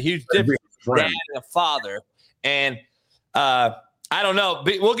think there's a huge difference between dad and a father. And I don't know.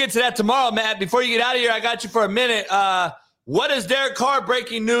 We'll get to that tomorrow, Matt. Before you get out of here, I got you for a minute. What does Derek Carr,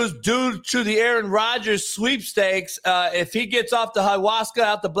 breaking news, do to the Aaron Rodgers sweepstakes? If he gets off the ayahuasca,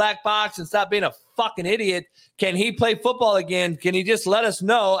 out the black box, and stop being a fucking idiot, can he play football again? Can he just let us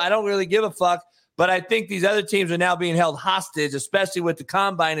know? I don't really give a fuck. But I think these other teams are now being held hostage, especially with the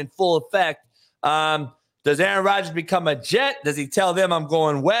combine in full effect. Does Aaron Rodgers become a Jet? Does he tell them I'm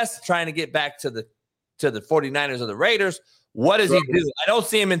going west, trying to get back to the to the 49ers or the Raiders. What does he do? I don't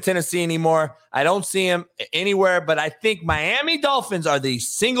see him in Tennessee anymore. I don't see him anywhere, but I think Miami Dolphins are the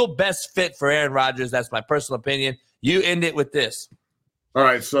single best fit for Aaron Rodgers. That's my personal opinion. You end it with this. All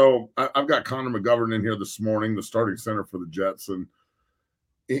right, so I've got Connor McGovern in here this morning, the starting center for the Jets, and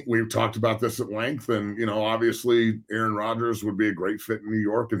we've talked about this at length. And, you know, obviously Aaron Rodgers would be a great fit in New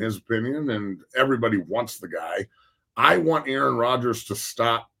York, in his opinion, and everybody wants the guy. I want Aaron Rodgers to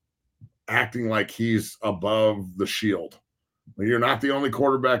stop acting like he's above the shield. You're not the only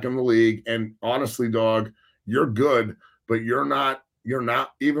quarterback in the league. And honestly, dog, you're good, but you're not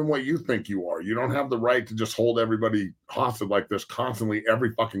even what you think you are. You don't have the right to just hold everybody hostage like this constantly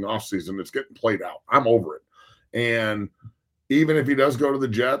every fucking offseason. It's getting played out. I'm over it. And even if he does go to the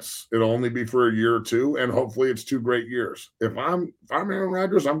Jets, it'll only be for a year or two, and hopefully it's 2 great years. If I'm Aaron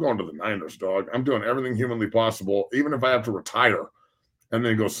Rodgers, I'm going to the Niners, dog. I'm doing everything humanly possible, even if I have to retire and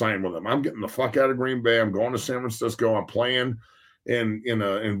then go sign with them. I'm getting the fuck out of Green Bay. I'm going to San Francisco. I'm playing in an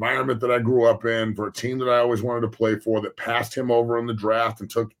environment that I grew up in for a team that I always wanted to play for, that passed him over in the draft and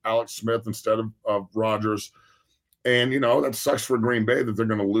took Alex Smith instead of Rodgers. And, you know, that sucks for Green Bay that they're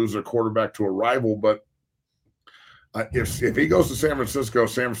going to lose their quarterback to a rival. But if he goes to San Francisco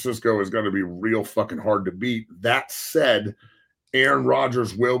is going to be real fucking hard to beat. That said, Aaron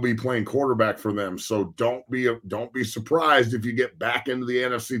Rodgers will be playing quarterback for them. So don't be surprised if you get back into the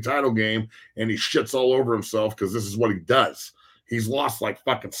NFC title game and he shits all over himself, because this is what he does. He's lost like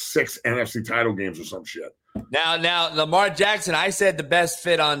fucking 6 NFC title games or some shit. Now, Lamar Jackson, I said the best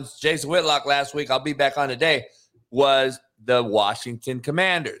fit on Jason Whitlock last week, I'll be back on today, was the Washington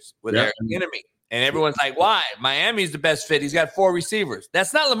Commanders with Eric Bieniemy. And everyone's like, why? Miami's the best fit. He's got 4 receivers.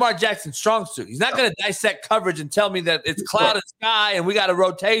 That's not Lamar Jackson's strong suit. He's not going to dissect coverage and tell me that it's cloud and sky and we got a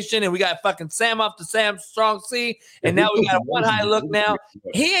rotation and we got fucking Sam off to Sam strong C and now we got a one high look now.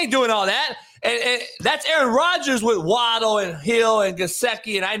 He ain't doing all that. And that's Aaron Rodgers with Waddle and Hill and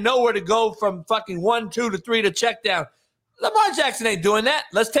Gesicki, and I know where to go from fucking 1, 2 to 3 to check down. Lamar Jackson ain't doing that.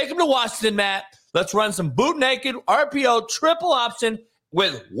 Let's take him to Washington, Matt. Let's run some boot naked RPO triple option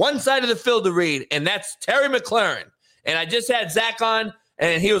with one side of the field to read, and that's Terry McLaurin. And I just had Zach on,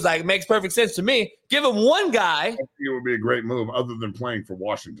 and he was like, it makes perfect sense to me. Give him one guy. I think it would be a great move other than playing for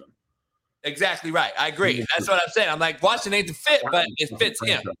Washington. Exactly right. I agree. That's what I'm saying. I'm like, Washington ain't the fit, but it fits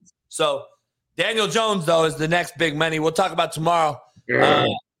him. So Daniel Jones, though, is the next big money. We'll talk about tomorrow.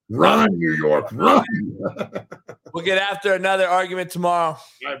 Run, New York, run. We'll get after another argument tomorrow. All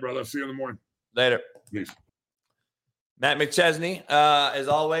right, brother. See you in the morning. Later. Peace. Matt McChesney, as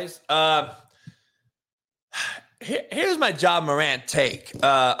always. Here's my Ja Morant take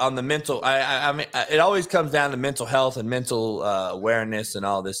on the mental. I mean, it always comes down to mental health and mental awareness and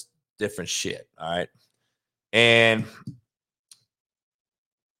all this different shit. All right. And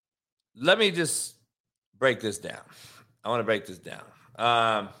let me just break this down. I want to break this down.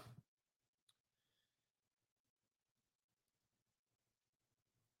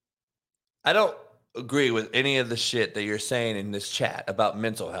 I don't agree with any of the shit that you're saying in this chat about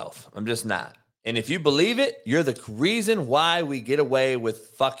mental health. I'm just not. And if you believe it, you're the reason why we get away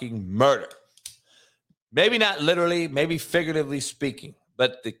with fucking murder. Maybe not literally, maybe figuratively speaking,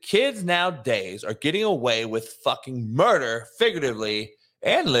 but the kids nowadays are getting away with fucking murder figuratively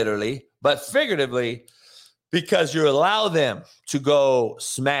and literally, but figuratively, because you allow them to go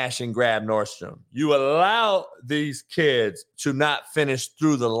smash and grab Nordstrom. You allow these kids to not finish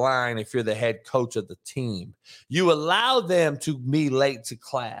through the line if you're the head coach of the team. You allow them to be late to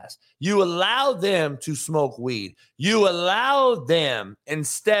class. You allow them to smoke weed. You allow them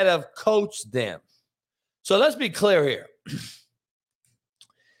instead of coach them. So let's be clear here.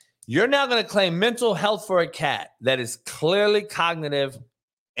 You're now going to claim mental health for a cat that is clearly cognitive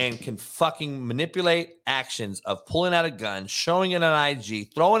and can fucking manipulate actions of pulling out a gun, showing it on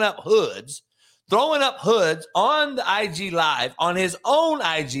IG, throwing up hoods on the IG Live, on his own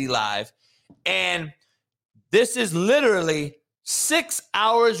IG Live. And this is literally 6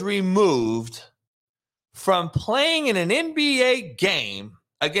 hours removed from playing in an NBA game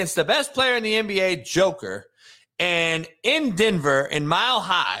against the best player in the NBA, Joker, and in Denver, in Mile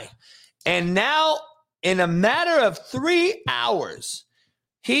High. And now, in a matter of 3 hours,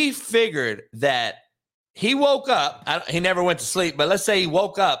 he figured that he woke up. He never went to sleep, but let's say he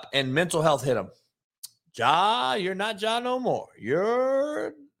woke up and mental health hit him. Ja, you're not Ja no more.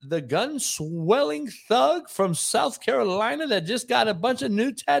 You're the gun-swelling thug from South Carolina that just got a bunch of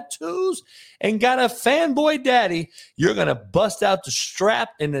new tattoos and got a fanboy daddy. You're going to bust out the strap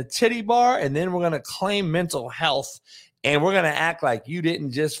in the titty bar, and then we're going to claim mental health And we're going to act like you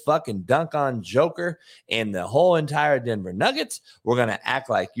didn't just fucking dunk on Joker and the whole entire Denver Nuggets. We're going to act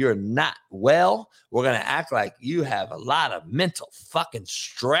like you're not well. We're going to act like you have a lot of mental fucking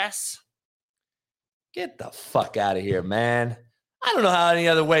stress. Get the fuck out of here, man. I don't know how any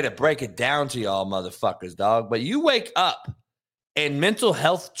other way to break it down to y'all motherfuckers, dog. But you wake up and mental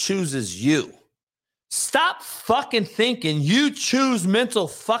health chooses you. Stop fucking thinking you choose mental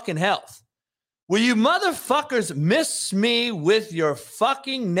fucking health. Will you motherfuckers miss me with your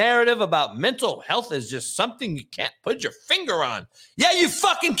fucking narrative about mental health is just something you can't put your finger on? Yeah, you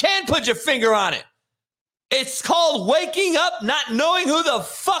fucking can put your finger on it. It's called waking up not knowing who the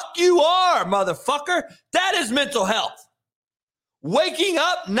fuck you are, motherfucker. That is mental health. Waking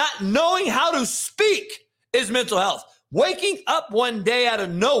up not knowing how to speak is mental health. Waking up one day out of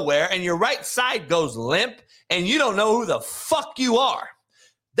nowhere and your right side goes limp and you don't know who the fuck you are.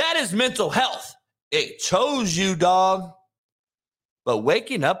 That is mental health. It chose you, dog. But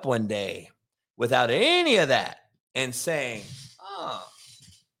waking up one day without any of that and saying, oh,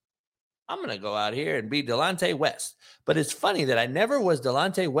 I'm going to go out here and be Delonte West. But it's funny that I never was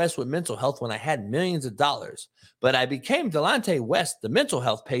Delonte West with mental health when I had millions of dollars. But I became Delonte West, the mental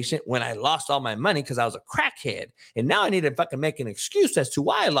health patient, when I lost all my money because I was a crackhead. And now I need to fucking make an excuse as to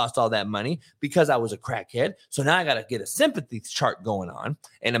why I lost all that money because I was a crackhead. So now I got to get a sympathy chart going on.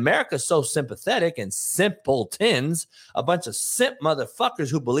 And America's so sympathetic and simpletons, a bunch of simp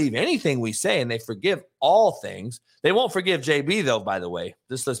motherfuckers who believe anything we say and they forgive all things. They won't forgive JB, though, by the way.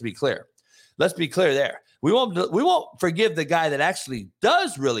 Just let's be clear. Let's be clear there. We won't forgive the guy that actually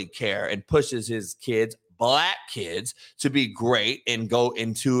does really care and pushes his kids, black kids, to be great and go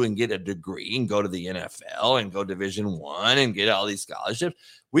into and get a degree and go to the NFL and go Division I and get all these scholarships.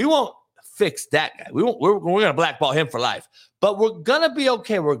 We won't fix that guy. We're going to blackball him for life. But we're going to be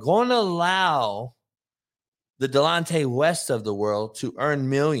okay. We're going to allow the Delonte West of the world to earn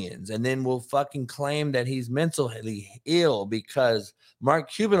millions, and then we'll fucking claim that he's mentally ill because Mark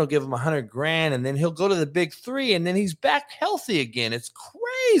Cuban will give him $100,000 and then he'll go to the big three and then he's back healthy again. It's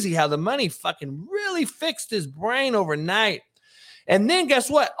crazy how the money fucking really fixed his brain overnight. And then guess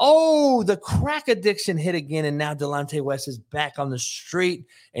what? Oh, the crack addiction hit again. And now Delonte West is back on the street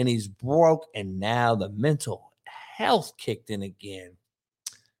and he's broke. And now the mental health kicked in again.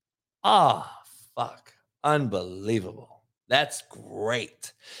 Ah, fuck. Unbelievable. That's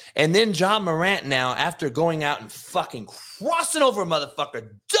great. And then John Morant now, after going out and fucking crossing over a motherfucker,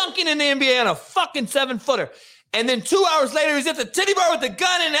 dunking in the NBA on a fucking 7-footer. And then 2 hours later, he's at the titty bar with the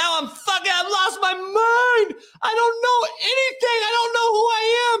gun, and now I've lost my mind. I don't know anything. I don't know who I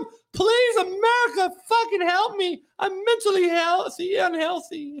am. Please, America, fucking help me. I'm mentally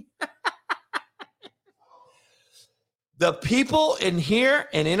unhealthy. The people in here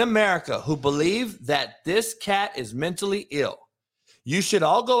and in America who believe that this cat is mentally ill, you should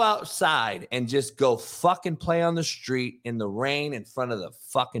all go outside and just go fucking play on the street in the rain in front of the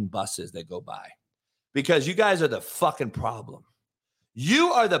fucking buses that go by. Because you guys are the fucking problem.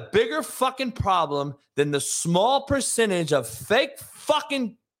 You are the bigger fucking problem than the small percentage of fake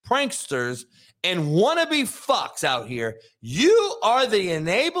fucking pranksters and wannabe fucks out here. You are the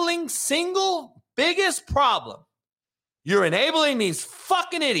enabling single biggest problem. You're enabling these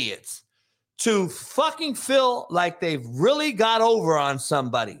fucking idiots to fucking feel like they've really got over on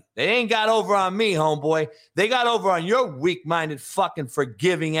somebody. They ain't got over on me, homeboy. They got over on your weak-minded fucking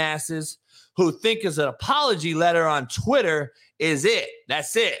forgiving asses who think is an apology letter on Twitter is it.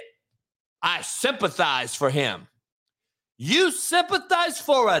 That's it. I sympathize for him. You sympathize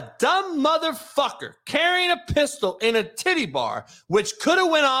for a dumb motherfucker carrying a pistol in a titty bar, which could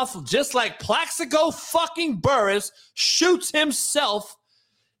have went off just like Plaxico fucking Burress shoots himself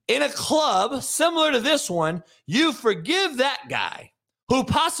in a club similar to this one. You forgive that guy who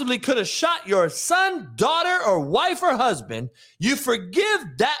possibly could have shot your son, daughter, or wife or husband. You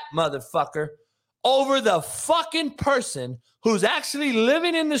forgive that motherfucker over the fucking person who's actually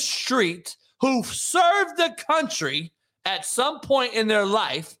living in the street, who served the country at some point in their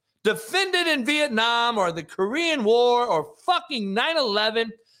life, defended in Vietnam or the Korean War or fucking 9/11.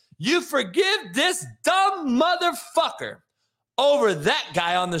 You forgive this dumb motherfucker over that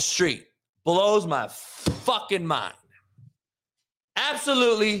guy on the street. Blows my fucking mind.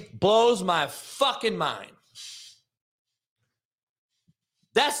 Absolutely blows my fucking mind.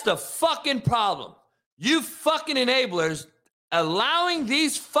 That's the fucking problem. You fucking enablers allowing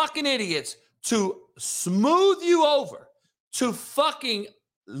these fucking idiots to smooth you over, to fucking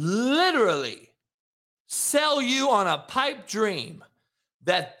literally sell you on a pipe dream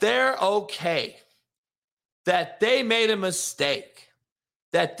that they're okay, that they made a mistake,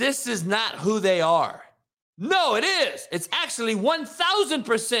 that this is not who they are. No, it is. It's actually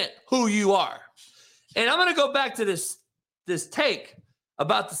 1,000% who you are. And I'm going to go back to this take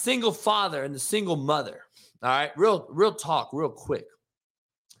about the single father and the single mother. All right, real talk, real quick.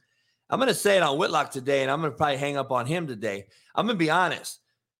 I'm going to say it on Whitlock today, and I'm going to probably hang up on him today. I'm going to be honest.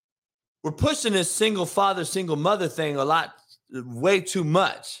 We're pushing this single father, single mother thing way too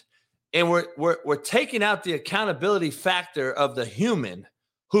much. And we're taking out the accountability factor of the human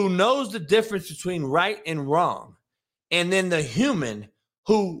who knows the difference between right and wrong. And then the human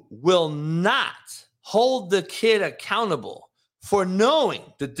who will not hold the kid accountable for knowing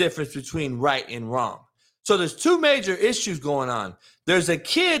the difference between right and wrong. So there's two major issues going on. There's a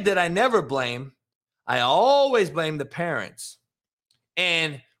kid that I never blame. I always blame the parents.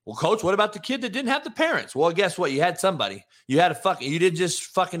 And, well, coach, what about the kid that didn't have the parents? Well, guess what? You had somebody. You didn't just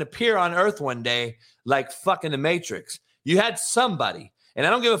fucking appear on earth one day like fucking the Matrix. You had somebody. And I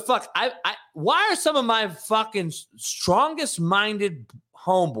don't give a fuck. Why are some of my fucking strongest minded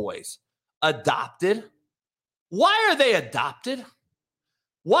homeboys adopted? Why are they adopted?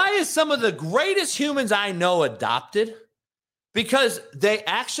 Why is some of the greatest humans I know adopted? Because they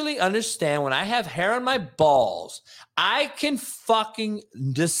actually understand when I have hair on my balls, I can fucking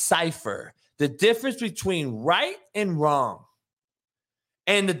decipher the difference between right and wrong.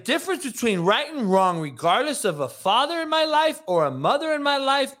 And the difference between right and wrong, regardless of a father in my life or a mother in my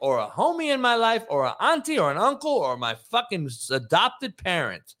life or a homie in my life or an auntie or an uncle or my fucking adopted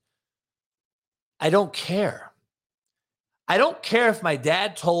parent, I don't care. I don't care if my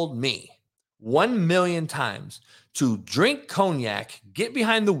dad told me 1 million times to drink cognac, get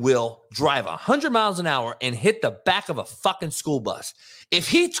behind the wheel, drive 100 miles an hour, and hit the back of a fucking school bus. If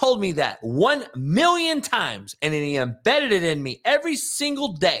he told me that 1 million times and then he embedded it in me every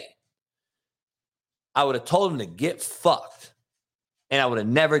single day, I would have told him to get fucked, and I would have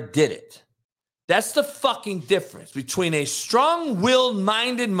never did it. That's the fucking difference between a strong-willed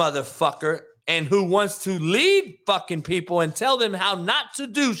minded motherfucker and who wants to lead fucking people and tell them how not to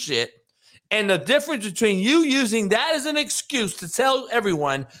do shit. And the difference between you using that as an excuse to tell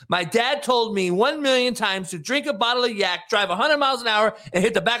everyone, my dad told me 1 million times to drink a bottle of yak, drive 100 miles an hour, and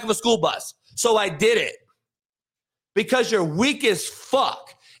hit the back of a school bus. So I did it. Because you're weak as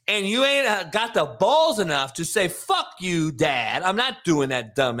fuck. And you ain't got the balls enough to say, fuck you, dad. I'm not doing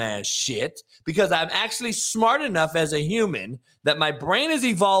that dumbass shit. Because I'm actually smart enough as a human that my brain has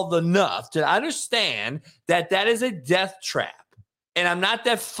evolved enough to understand that that is a death trap. And I'm not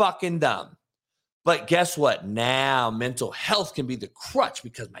that fucking dumb. But guess what? Now mental health can be the crutch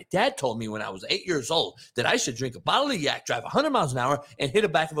because my dad told me when I was 8 years old that I should drink a bottle of yak, drive 100 miles an hour, and hit the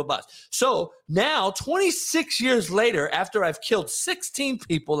back of a bus. So now, 26 years later, after I've killed 16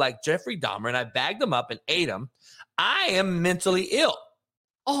 people like Jeffrey Dahmer and I bagged them up and ate them, I am mentally ill.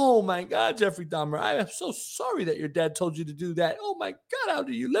 Oh my God, Jeffrey Dahmer, I am so sorry that your dad told you to do that. Oh my God, how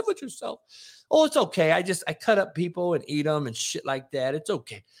do you live with yourself? Oh, it's okay. I cut up people and eat them and shit like that. It's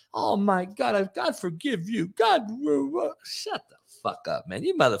okay. Oh my God, God forgive you. God, shut the fuck up, man.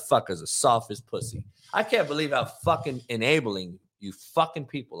 You motherfuckers are soft as pussy. I can't believe how fucking enabling you fucking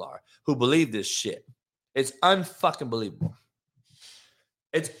people are who believe this shit. It's unfucking believable.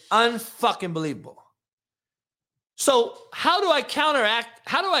 It's unfucking believable. So how do I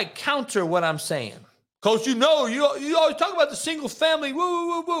counter what I'm saying? Coach, you always talk about the single family. Woo, woo,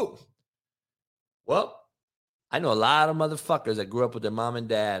 woo, woo. Well, I know a lot of motherfuckers that grew up with their mom and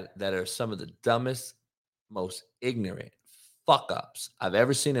dad that are some of the dumbest, most ignorant fuck-ups I've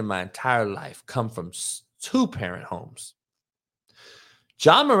ever seen in my entire life come from two-parent homes.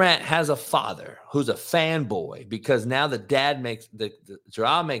 John Morant has a father who's a fanboy because now the dad makes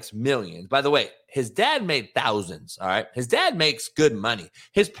Joel makes millions. By the way, his dad made thousands. All right. His dad makes good money.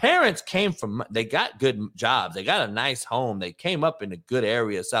 His parents they got good jobs. They got a nice home. They came up in a good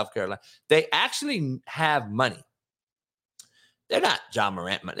area of South Carolina. They actually have money. They're not John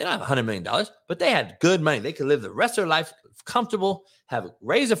Morant money. They don't have $100 million, but they had good money. They could live the rest of their life comfortable,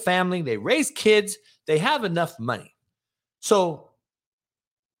 raise a family. They raise kids. They have enough money. So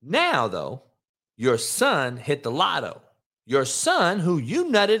now, though, your son hit the lotto. Your son, who you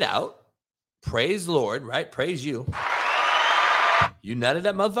nutted out, praise the Lord, right? Praise you. You nutted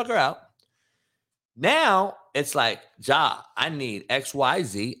that motherfucker out. Now, it's like, Ja, I need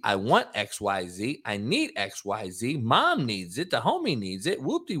XYZ. I want XYZ. I need XYZ. Mom needs it. The homie needs it.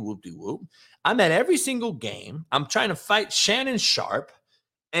 Whoop-de-whoop-de-whoop. I'm at every single game. I'm trying to fight Shannon Sharp,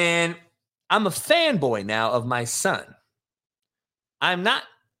 and I'm a fanboy now of my son. I'm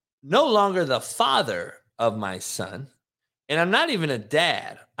no longer the father of my son, and I'm not even a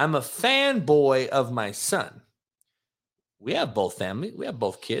dad. I'm a fanboy of my son. We have both family. We have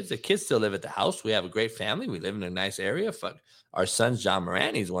both kids. The kids still live at the house. We have a great family. We live in a nice area. Fuck, our son's John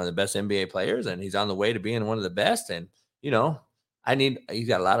Morant. He's one of the best NBA players, and he's on the way to being one of the best. And, you know, he's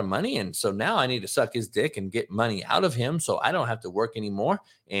got a lot of money. And so now I need to suck his dick and get money out of him so I don't have to work anymore.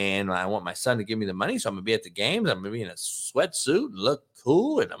 And I want my son to give me the money. So I'm going to be at the games. I'm going to be in a sweatsuit, look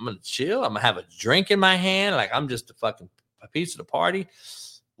cool, and I'm going to chill. I'm going to have a drink in my hand. Like I'm just a piece of the party.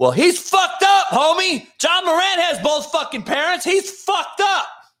 Well, he's fucked up, homie. John Morant has both fucking parents. He's fucked up.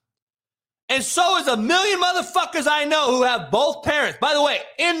 And so is a million motherfuckers I know who have both parents. By the way,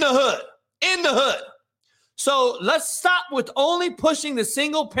 in the hood. So let's stop with only pushing the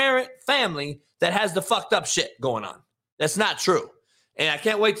single parent family that has the fucked up shit going on. That's not true. And I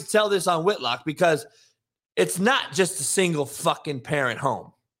can't wait to tell this on Whitlock because it's not just a single fucking parent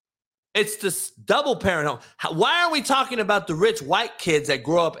home. It's this double parent home. Why aren't we talking about the rich white kids that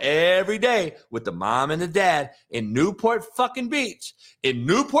grow up every day with the mom and the dad in Newport fucking Beach, in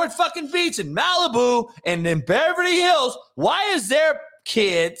Malibu, and in Beverly Hills? Why is their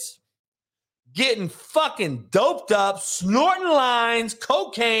kids getting fucking doped up, snorting lines,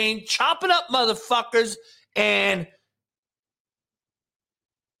 cocaine, chopping up motherfuckers, and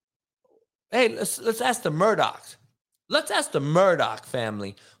hey, let's ask the Murdochs. Let's ask the Murdoch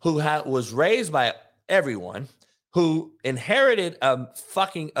family, who was raised by everyone, who inherited a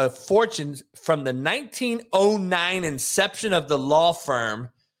fortune from the 1909 inception of the law firm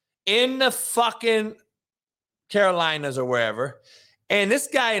in the fucking Carolinas or wherever. And this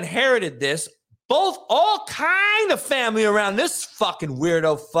guy inherited this. All kind of family around this fucking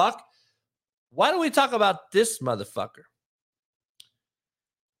weirdo fuck. Why don't we talk about this motherfucker?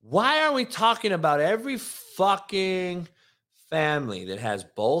 Why aren't we talking about every fucking family that has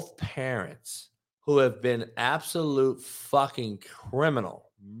both parents who have been absolute fucking criminal,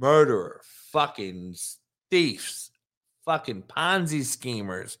 murderer, fucking thieves, fucking Ponzi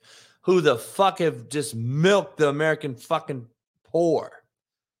schemers, who the fuck have just milked the American fucking poor?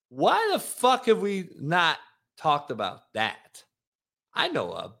 Why the fuck have we not talked about that? I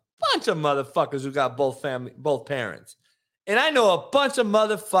know a bunch of motherfuckers who got both parents. And I know a bunch of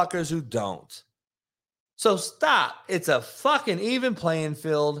motherfuckers who don't. So stop. It's a fucking even playing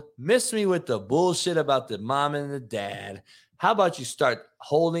field. Miss me with the bullshit about the mom and the dad. How about you start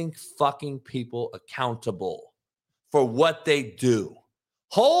holding fucking people accountable for what they do?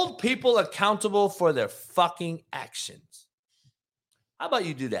 Hold people accountable for their fucking actions. How about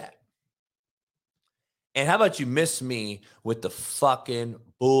you do that? And how about you miss me with the fucking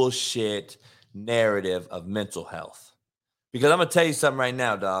bullshit narrative of mental health? Because I'm going to tell you something right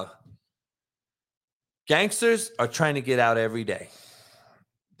now, dog. Gangsters are trying to get out every day.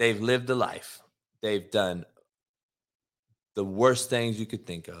 They've lived a life. They've done the worst things you could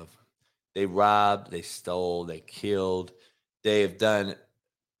think of. They robbed, they stole, they killed. They have done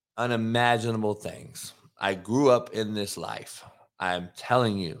unimaginable things. I grew up in this life. I'm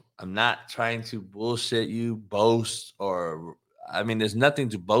telling you, I'm not trying to bullshit you, boast, there's nothing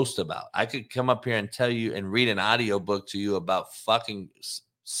to boast about. I could come up here and tell you and read an audiobook to you about fucking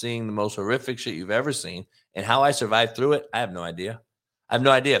seeing the most horrific shit you've ever seen and how I survived through it. I have no idea. I have no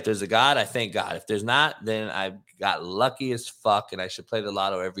idea. If there's a God, I thank God. If there's not, then I got lucky as fuck and I should play the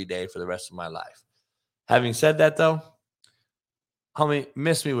lotto every day for the rest of my life. Having said that, though, homie,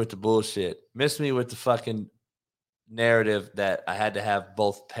 miss me with the bullshit. Miss me with the fucking narrative that I had to have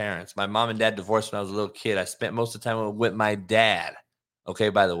both parents. My mom and dad divorced when I was a little kid. I spent most of the time with my dad. Okay,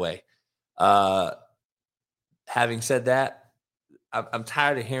 by the way. Having said that, I'm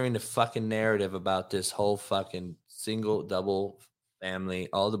tired of hearing the fucking narrative about this whole fucking single, double family,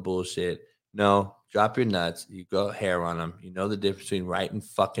 all the bullshit. No, drop your nuts. You go hair on them. You know the difference between right and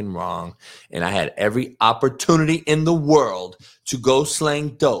fucking wrong. And I had every opportunity in the world to go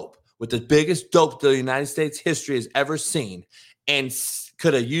slang dope with the biggest dope the United States history has ever seen, and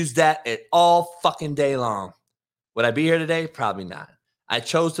could have used that at all fucking day long. Would I be here today? Probably not. I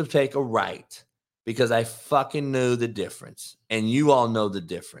chose to take a right because I fucking knew the difference, and you all know the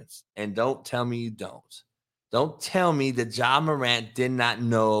difference. And don't tell me you don't. Don't tell me that John Morant did not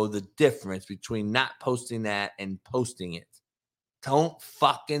know the difference between not posting that and posting it. Don't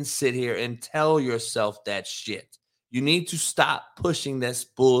fucking sit here and tell yourself that shit. You need to stop pushing this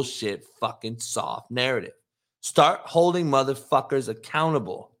bullshit fucking soft narrative. Start holding motherfuckers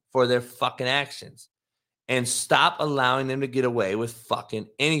accountable for their fucking actions. And stop allowing them to get away with fucking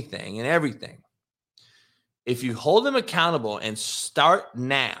anything and everything. If you hold them accountable and start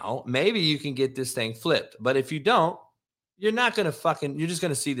now, maybe you can get this thing flipped. But if you don't, you're not going to you're just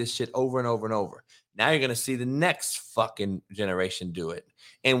going to see this shit over and over and over. Now you're going to see the next fucking generation do it.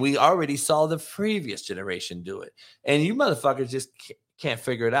 And we already saw the previous generation do it. And you motherfuckers just can't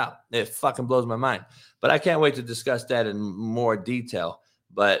figure it out. It fucking blows my mind. But I can't wait to discuss that in more detail.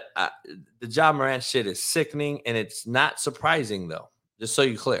 But the Ja Morant shit is sickening, and it's not surprising, though. Just so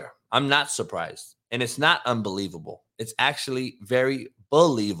you're clear. I'm not surprised. And it's not unbelievable. It's actually very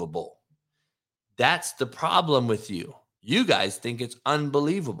believable. That's the problem with you. You guys think it's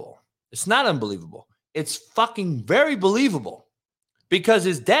unbelievable. It's not unbelievable. It's fucking very believable because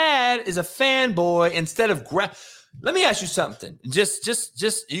his dad is a fanboy instead of Let me ask you something.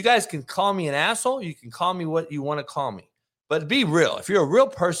 Just you guys can call me an asshole. You can call me what you want to call me, but be real. If you're a real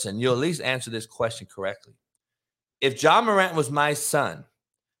person, you'll at least answer this question correctly. If Ja Morant was my son,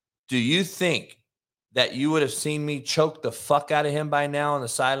 do you think that you would have seen me choke the fuck out of him by now on the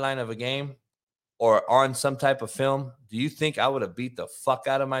sideline of a game or on some type of film? Do you think I would have beat the fuck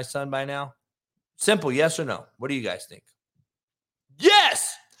out of my son by now? Simple, yes or no? What do you guys think?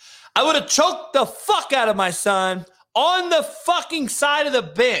 Yes! I would have choked the fuck out of my son on the fucking side of the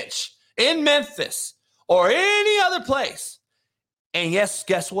bench in Memphis or any other place. And yes,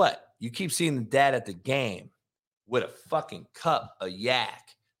 guess what? You keep seeing the dad at the game with a fucking cup of yak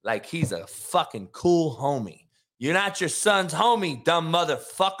like he's a fucking cool homie. You're not your son's homie, dumb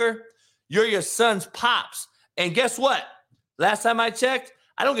motherfucker. You're your son's pops. And guess what? Last time I checked,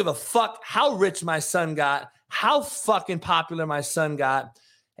 I don't give a fuck how rich my son got, how fucking popular my son got,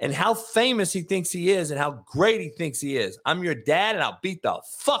 and how famous he thinks he is and how great he thinks he is. I'm your dad, and I'll beat the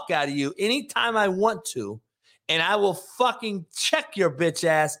fuck out of you anytime I want to, and I will fucking check your bitch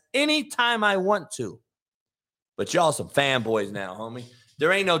ass anytime I want to. But y'all some fanboys now, homie.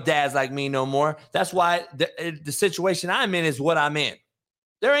 There ain't no dads like me no more. That's why the situation I'm in is what I'm in.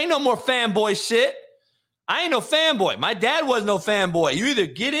 There ain't no more fanboy shit. I ain't no fanboy. My dad was no fanboy. You either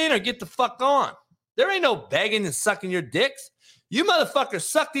get in or get the fuck on. There ain't no begging and sucking your dicks. You motherfuckers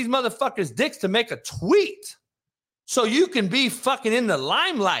suck these motherfuckers' dicks to make a tweet so you can be fucking in the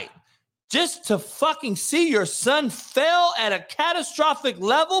limelight. Just to fucking see your son fail at a catastrophic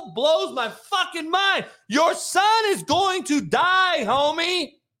level blows my fucking mind. Your son is going to die,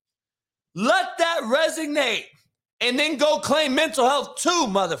 homie. Let that resonate. And then go claim mental health too,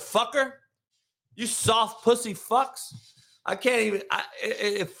 motherfucker. You soft pussy fucks. I can't even,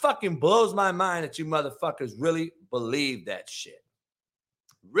 it fucking blows my mind that you motherfuckers really believe that shit.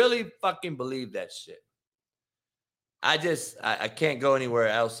 Really fucking believe that shit. I can't go anywhere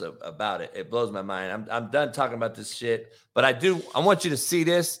else about it. It blows my mind. I'm done talking about this shit, but I want you to see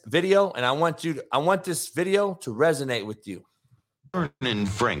this video, and I want this video to resonate with you. Vernon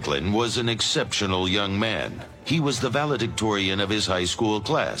Franklin was an exceptional young man. He was the valedictorian of his high school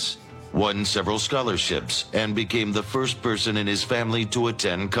class, won several scholarships, and became the first person in his family to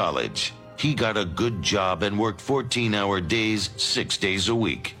attend college. He got a good job and worked 14-hour days, 6 days a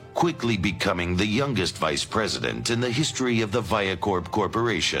week, quickly becoming the youngest vice president in the history of the Viacorp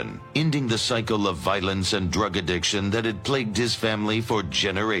Corporation, ending the cycle of violence and drug addiction that had plagued his family for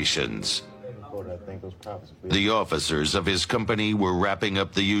generations. The officers of his company were wrapping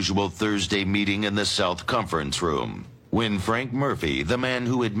up the usual Thursday meeting in the South Conference Room when Frank Murphy, the man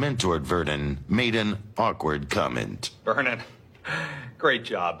who had mentored Vernon, made an awkward comment. Vernon, great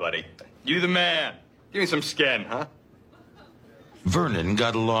job, buddy. You the man. Give me some skin, huh? Vernon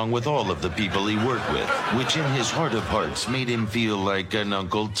got along with all of the people he worked with, which in his heart of hearts made him feel like an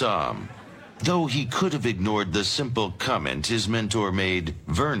Uncle Tom. Though he could have ignored the simple comment his mentor made,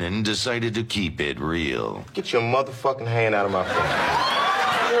 Vernon decided to keep it real. Get your motherfucking hand out of my face.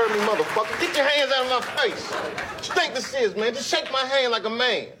 You heard me, motherfucker. Get your hands out of my face. What you think this is, man? Just shake my hand like a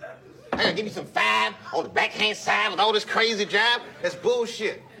man. I gotta give you some five on the backhand side with all this crazy jab. That's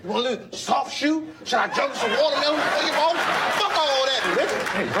bullshit. You want a little soft shoe? Should I juggle some watermelon for you, boy? Fuck all that, nigga.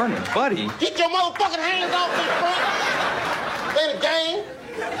 Hey, Vernon, buddy. Get your motherfucking hands off me, bro. Ain't a game.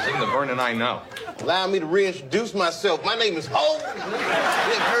 This isn't the Vernon I know. Allow me to reintroduce myself. My name is Ho. You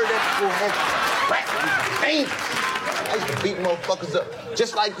ain't heard that before, dangerous. I used to beat motherfuckers up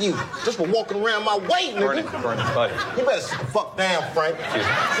just like you, just for walking around my way, nigga. Vernon, buddy. You better sit the fuck down, Frank.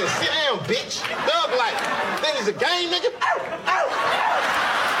 I said, sit down, bitch. Thug life. Think it's a game, nigga?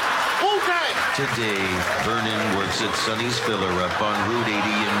 Wu-Tang. Today, Vernon works at Sonny's Filler Up on Route 80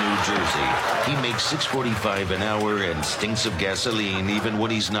 in New Jersey. He makes $6.45 an hour and stinks of gasoline even when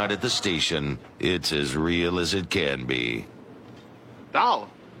he's not at the station. It's as real as it can be. $1?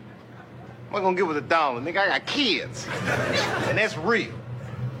 I'm not gonna give it $1, nigga. I got kids. And that's real.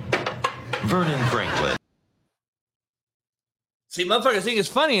 Vernon Franklin. See, motherfuckers think it's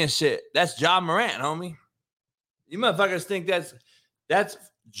funny and shit. That's Ja Morant, homie. You motherfuckers think that's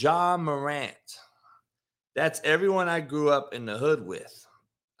Ja Morant. That's everyone I grew up in the hood with.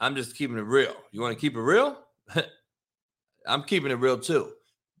 I'm just keeping it real. You want to keep it real? I'm keeping it real too.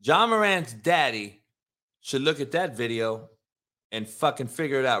 John Morant's daddy should look at that video and fucking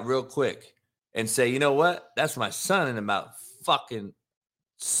figure it out real quick and say, you know what? That's my son in about fucking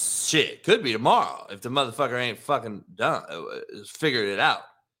shit. Could be tomorrow if the motherfucker ain't fucking done, figured it out.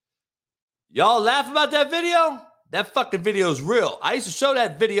 Y'all laugh about that video? That fucking video is real. I used to show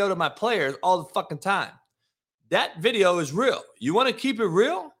that video to my players all the fucking time. That video is real. You want to keep it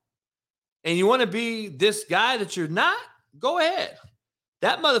real? And you want to be this guy that you're not? Go ahead.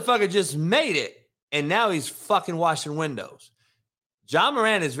 That motherfucker just made it, and now he's fucking washing windows. John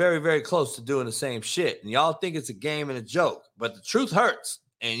Morant is very, very close to doing the same shit. And y'all think it's a game and a joke, but the truth hurts.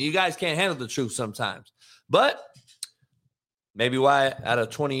 And you guys can't handle the truth sometimes. But maybe why out of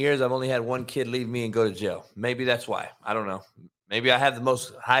 20 years, I've only had one kid leave me and go to jail. Maybe that's why. I don't know. Maybe I have the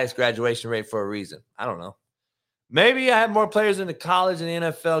most highest graduation rate for a reason. I don't know. Maybe I have more players in the college and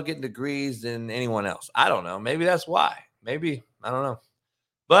the NFL getting degrees than anyone else. I don't know. Maybe that's why. Maybe. I don't know.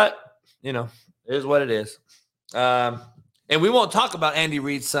 But, you know, it is what it is. And we won't talk about Andy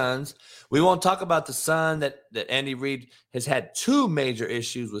Reid's sons. We won't talk about the son that Andy Reid has had two major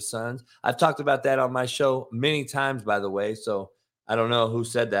issues with sons. I've talked about that on my show many times, by the way. So I don't know who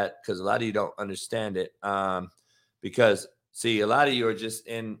said that because a lot of you don't understand it. Because, see, a lot of you are just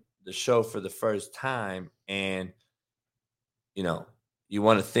in the show for the first time and, you know, you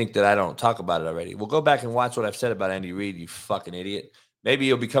want to think that I don't talk about it already. Well, go back and watch what I've said about Andy Reid, you fucking idiot. Maybe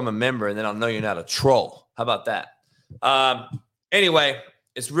you'll become a member and then I'll know you're not a troll. How about that? Anyway,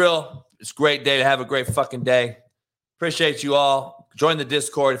 it's real. It's a great day to have a great fucking day. Appreciate you all. Join the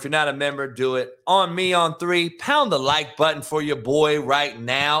Discord. If you're not a member, do it. On me on 3. Pound the like button for your boy right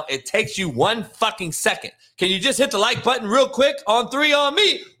now. It takes you 1 fucking second. Can you just hit the like button real quick? On 3 on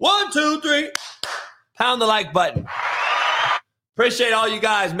me. 1, 2, 3. Pound the like button. Appreciate all you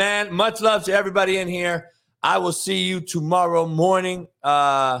guys, man. Much love to everybody in here. I will see you tomorrow morning.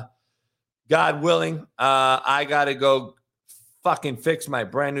 God willing. I got to go fucking fix my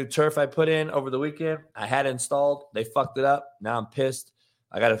brand new turf I put in over the weekend. I had it installed. They fucked it up. Now I'm pissed.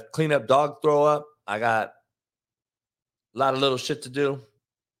 I got to clean up dog throw up. I got a lot of little shit to do.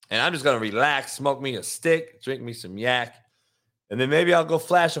 And I'm just going to relax, smoke me a stick, drink me some yak. And then maybe I'll go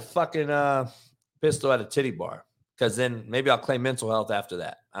flash a fucking pistol at a titty bar. Because then maybe I'll claim mental health after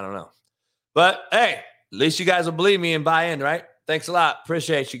that. I don't know. But, hey, at least you guys will believe me and buy in, right? Thanks a lot.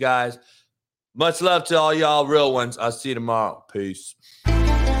 Appreciate you guys. Much love to all y'all real ones. I'll see you tomorrow. Peace.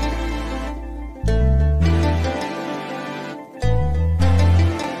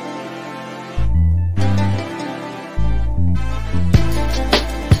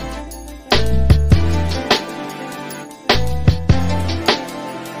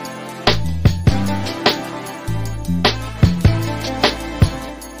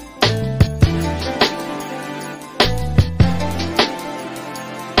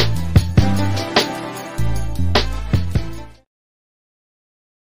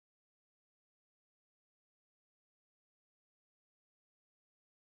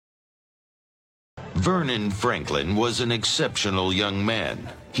 Vernon Franklin was an exceptional young man.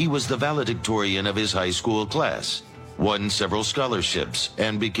 He was the valedictorian of his high school class, won several scholarships,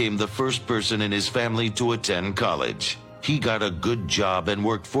 and became the first person in his family to attend college. He got a good job and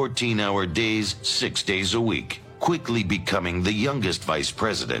worked 14-hour days, 6 days a week, quickly becoming the youngest vice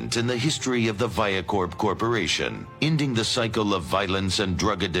president in the history of the Viacorp Corporation, ending the cycle of violence and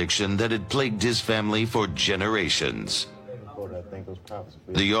drug addiction that had plagued his family for generations.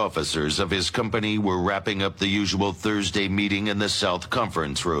 The officers of his company were wrapping up the usual Thursday meeting in the South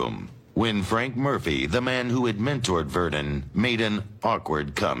Conference Room when Frank Murphy, the man who had mentored Vernon, made an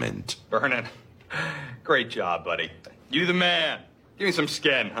awkward comment. Vernon, great job, buddy. You the man. Give me some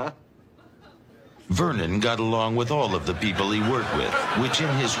skin, huh? Vernon got along with all of the people he worked with, which in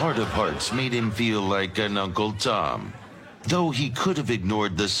his heart of hearts made him feel like an Uncle Tom. Though he could have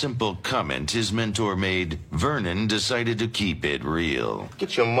ignored the simple comment his mentor made, Vernon decided to keep it real.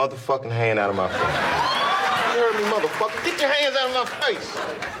 Get your motherfucking hand out of my face. You heard me, motherfucker. Get your hands out of my face.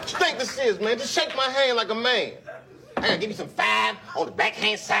 What you think this is, man? Just shake my hand like a man. I gotta give you some 5 on the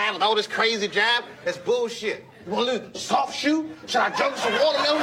backhand side with all this crazy jab. That's bullshit. You want a little soft shoe? Should I juggle some watermelon?